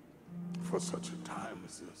for such a time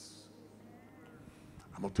as this.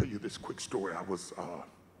 I'm gonna tell you this quick story. I was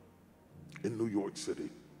in New York City,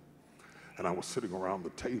 and I was sitting around the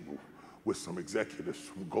table with some executives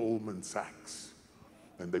from Goldman Sachs,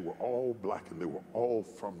 and they were all black, and they were all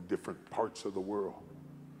from different parts of the world.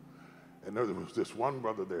 And there was this one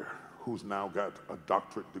brother there who's now got a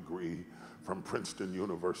doctorate degree from Princeton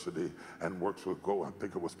University and works with I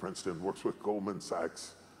think it was Princeton, works with Goldman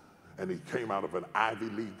Sachs, and he came out of an Ivy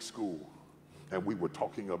League school, and we were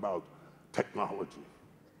talking about technology.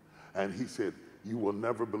 And he said, "You will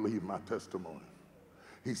never believe my testimony."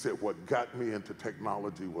 He said, "What got me into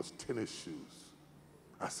technology was tennis shoes."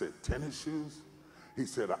 I said, "Tennis shoes?" He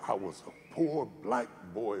said, "I was a poor black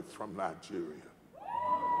boy from Nigeria."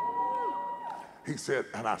 He said,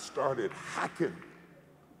 "And I started hacking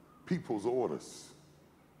people's orders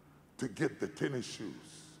to get the tennis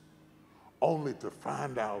shoes, only to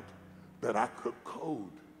find out that I could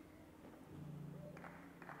code.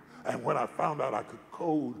 And when I found out I could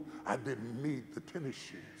code, I didn't need the tennis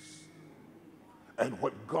shoes. And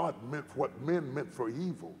what men meant for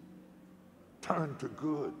evil turned to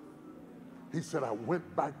good." He said, "I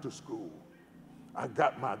went back to school. I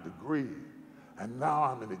got my degree, and now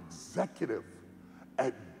I'm an executive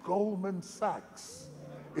at Goldman Sachs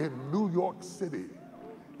in New York City."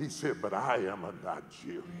 He said, "But I am a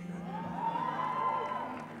Nigerian."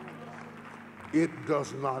 It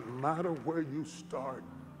does not matter where you start.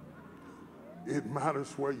 It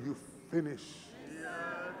matters where you finish.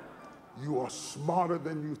 You are smarter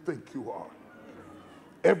than you think you are.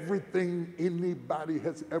 Everything anybody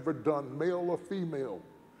has ever done, male or female,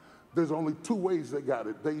 there's only two ways they got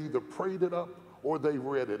it. They either prayed it up or they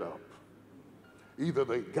read it up. Either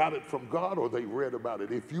they got it from God or they read about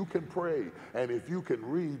it. If you can pray and if you can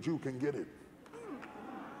read, you can get it.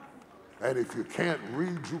 And if you can't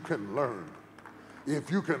read, you can learn.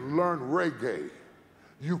 If you can learn reggae,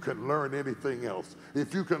 you can learn anything else.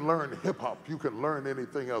 If you can learn hip-hop, you can learn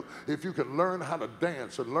anything else. If you can learn how to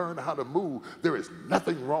dance and learn how to move, there is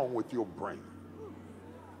nothing wrong with your brain.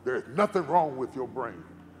 There is nothing wrong with your brain.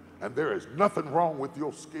 And there is nothing wrong with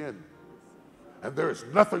your skin. And there is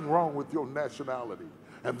nothing wrong with your nationality.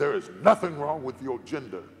 And there is nothing wrong with your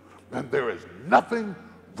gender. And there is nothing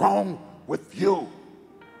wrong with you.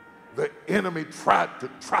 The enemy tried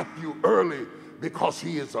to trap you early because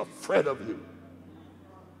he is afraid of you.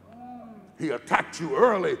 He attacked you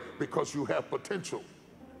early because you have potential.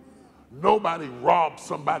 Nobody robs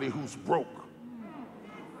somebody who's broke.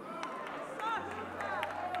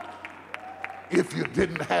 If you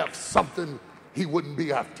didn't have something, he wouldn't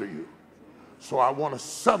be after you. So I want to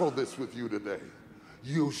settle this with you today.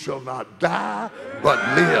 You shall not die, but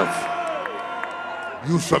live.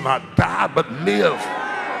 You shall not die, but live.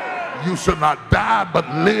 You shall not die, but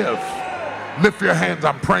live. Lift your hands.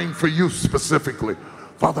 I'm praying for you specifically.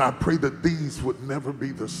 Father, I pray that these would never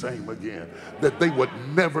be the same again, that they would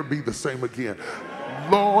never be the same again.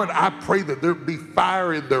 Lord, I pray that there be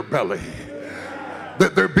fire in their belly,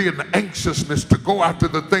 that there be an anxiousness to go after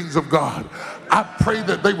the things of God. I pray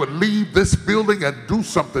that they would leave this building and do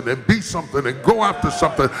something and be something and go after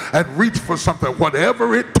something and reach for something,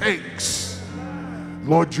 whatever it takes.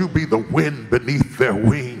 Lord, you be the wind beneath their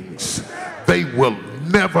wings. They will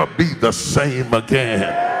never be the same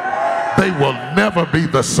again. They will never be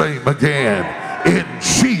the same again. In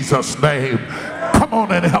Jesus' name. Come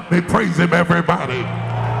on and help me praise him, everybody.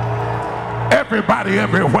 Everybody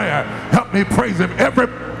everywhere, help me praise him.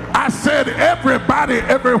 I said everybody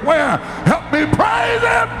everywhere, help me praise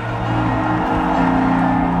him.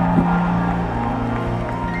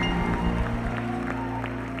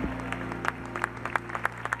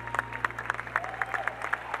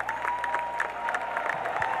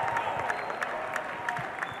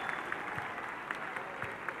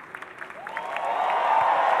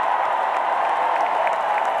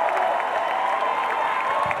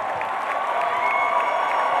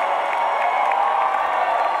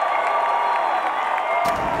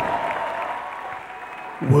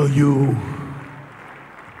 Will you,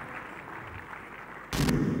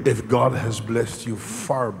 if God has blessed you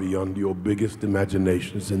far beyond your biggest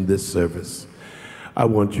imaginations in this service, I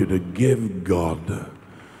want you to give God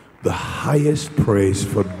the highest praise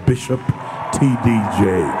for Bishop T.D.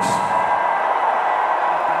 Jakes.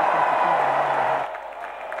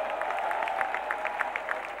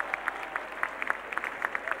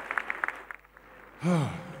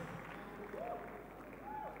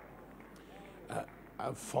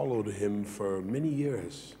 him for many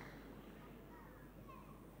years,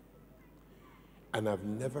 and I've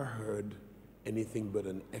never heard anything but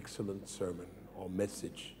an excellent sermon or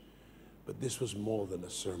message. But this was more than a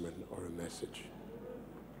sermon or a message.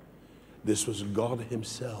 This was God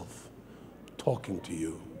himself talking to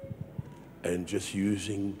you and just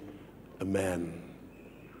using a man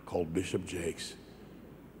called Bishop Jakes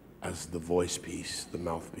as the voice piece, the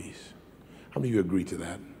mouthpiece. How many of you agree to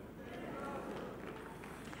that?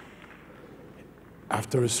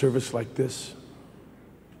 After a service like this,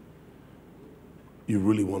 you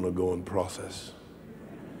really want to go and process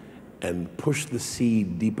and push the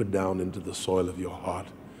seed deeper down into the soil of your heart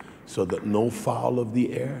so that no fowl of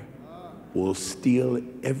the air will steal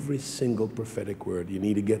every single prophetic word. You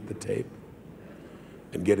need to get the tape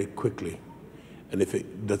and get it quickly. And if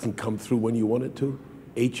it doesn't come through when you want it to,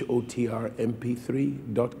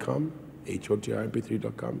 hotrmp3.com,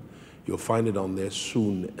 hotrmp3.com, you'll find it on there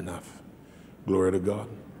soon enough. Glory to God.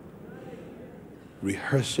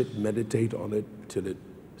 Rehearse it, meditate on it till it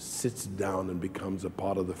sits down and becomes a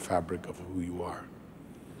part of the fabric of who you are.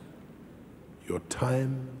 Your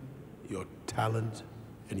time, your talent,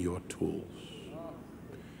 and your tools.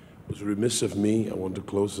 It was remiss of me, I want to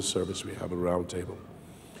close the service, we have a round table,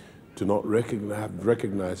 to not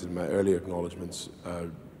recognize in my early acknowledgements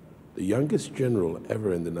the youngest general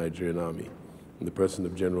ever in the Nigerian army, in the person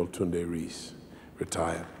of General Tunde Reese,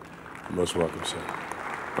 retired. You're most welcome, sir.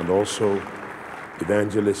 And also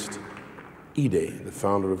Evangelist Ide, the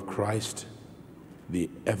founder of Christ, the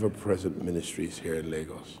ever-present ministries here in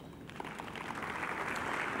Lagos.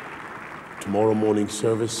 Tomorrow morning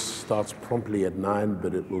service starts promptly at 9,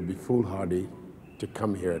 but it will be foolhardy to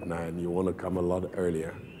come here at 9. You want to come a lot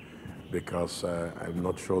earlier because I'm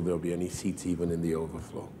not sure there'll be any seats even in the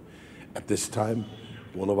overflow. At this time,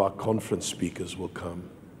 one of our conference speakers will come.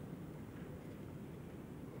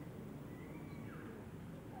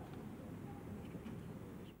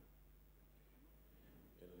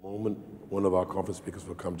 In a moment, one of our conference speakers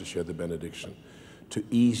will come to share the benediction, to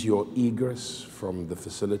ease your egress from the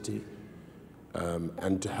facility,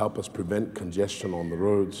 and to help us prevent congestion on the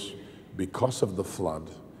roads because of the flood.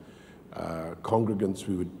 Congregants,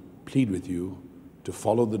 we would plead with you to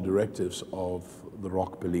follow the directives of the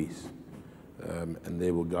Rock Police, and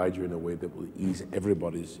they will guide you in a way that will ease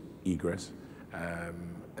everybody's egress.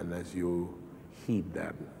 And as you heed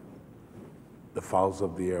that, the fowls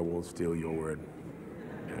of the air won't steal your word.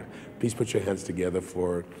 Yeah. Please put your hands together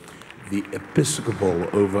for the Episcopal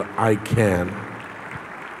over ICANN,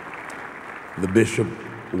 the Bishop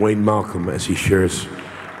Wayne Malcolm, as he shares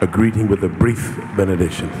a greeting with a brief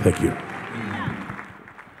benediction. Thank you.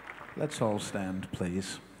 Let's all stand,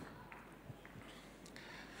 please.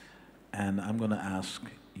 And I'm going to ask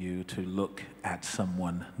you to look at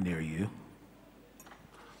someone near you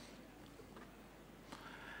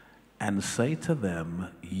and say to them,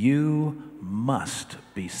 you must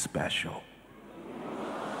be special.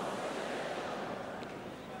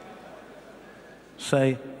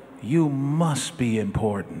 Say, you must be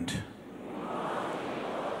important.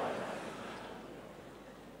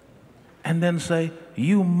 And then say,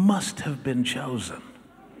 you must have been chosen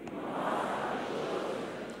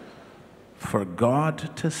for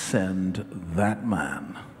God to send that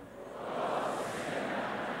man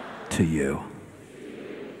to you.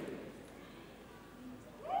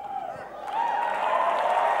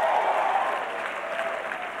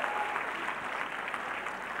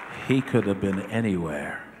 He could have been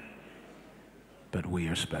anywhere, but we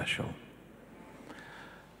are special.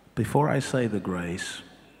 Before I say the grace,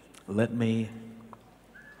 let me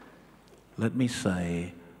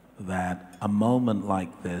say that a moment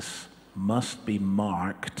like this must be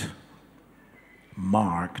marked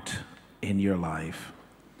in your life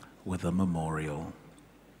with a memorial,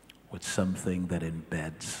 with something that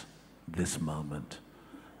embeds this moment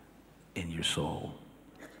in your soul.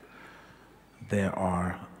 There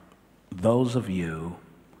are those of you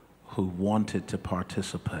who wanted to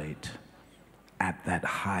participate at that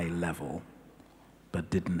high level but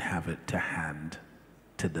didn't have it to hand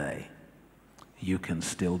today. You can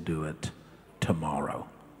still do it tomorrow.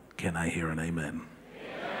 Can I hear an amen?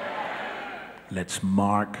 Yeah. Let's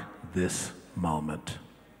mark this moment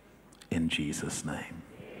in Jesus' name.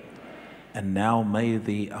 And now may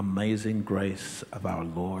the amazing grace of our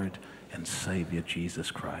Lord and Savior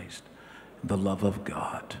Jesus Christ, the love of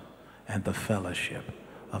God, and the fellowship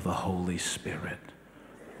of the Holy Spirit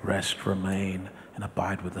rest, remain, and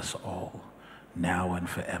abide with us all, now and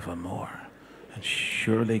forevermore. And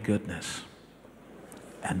surely goodness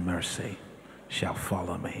and mercy shall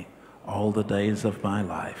follow me all the days of my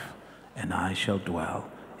life, and I shall dwell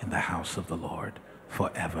in the house of the Lord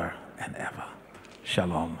forever and ever.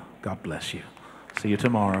 Shalom. God bless you. See you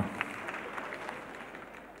tomorrow.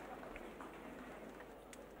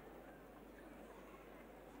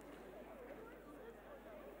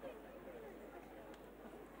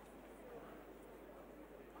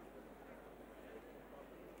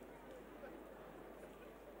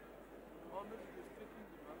 Mohammed is taking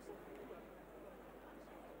the master.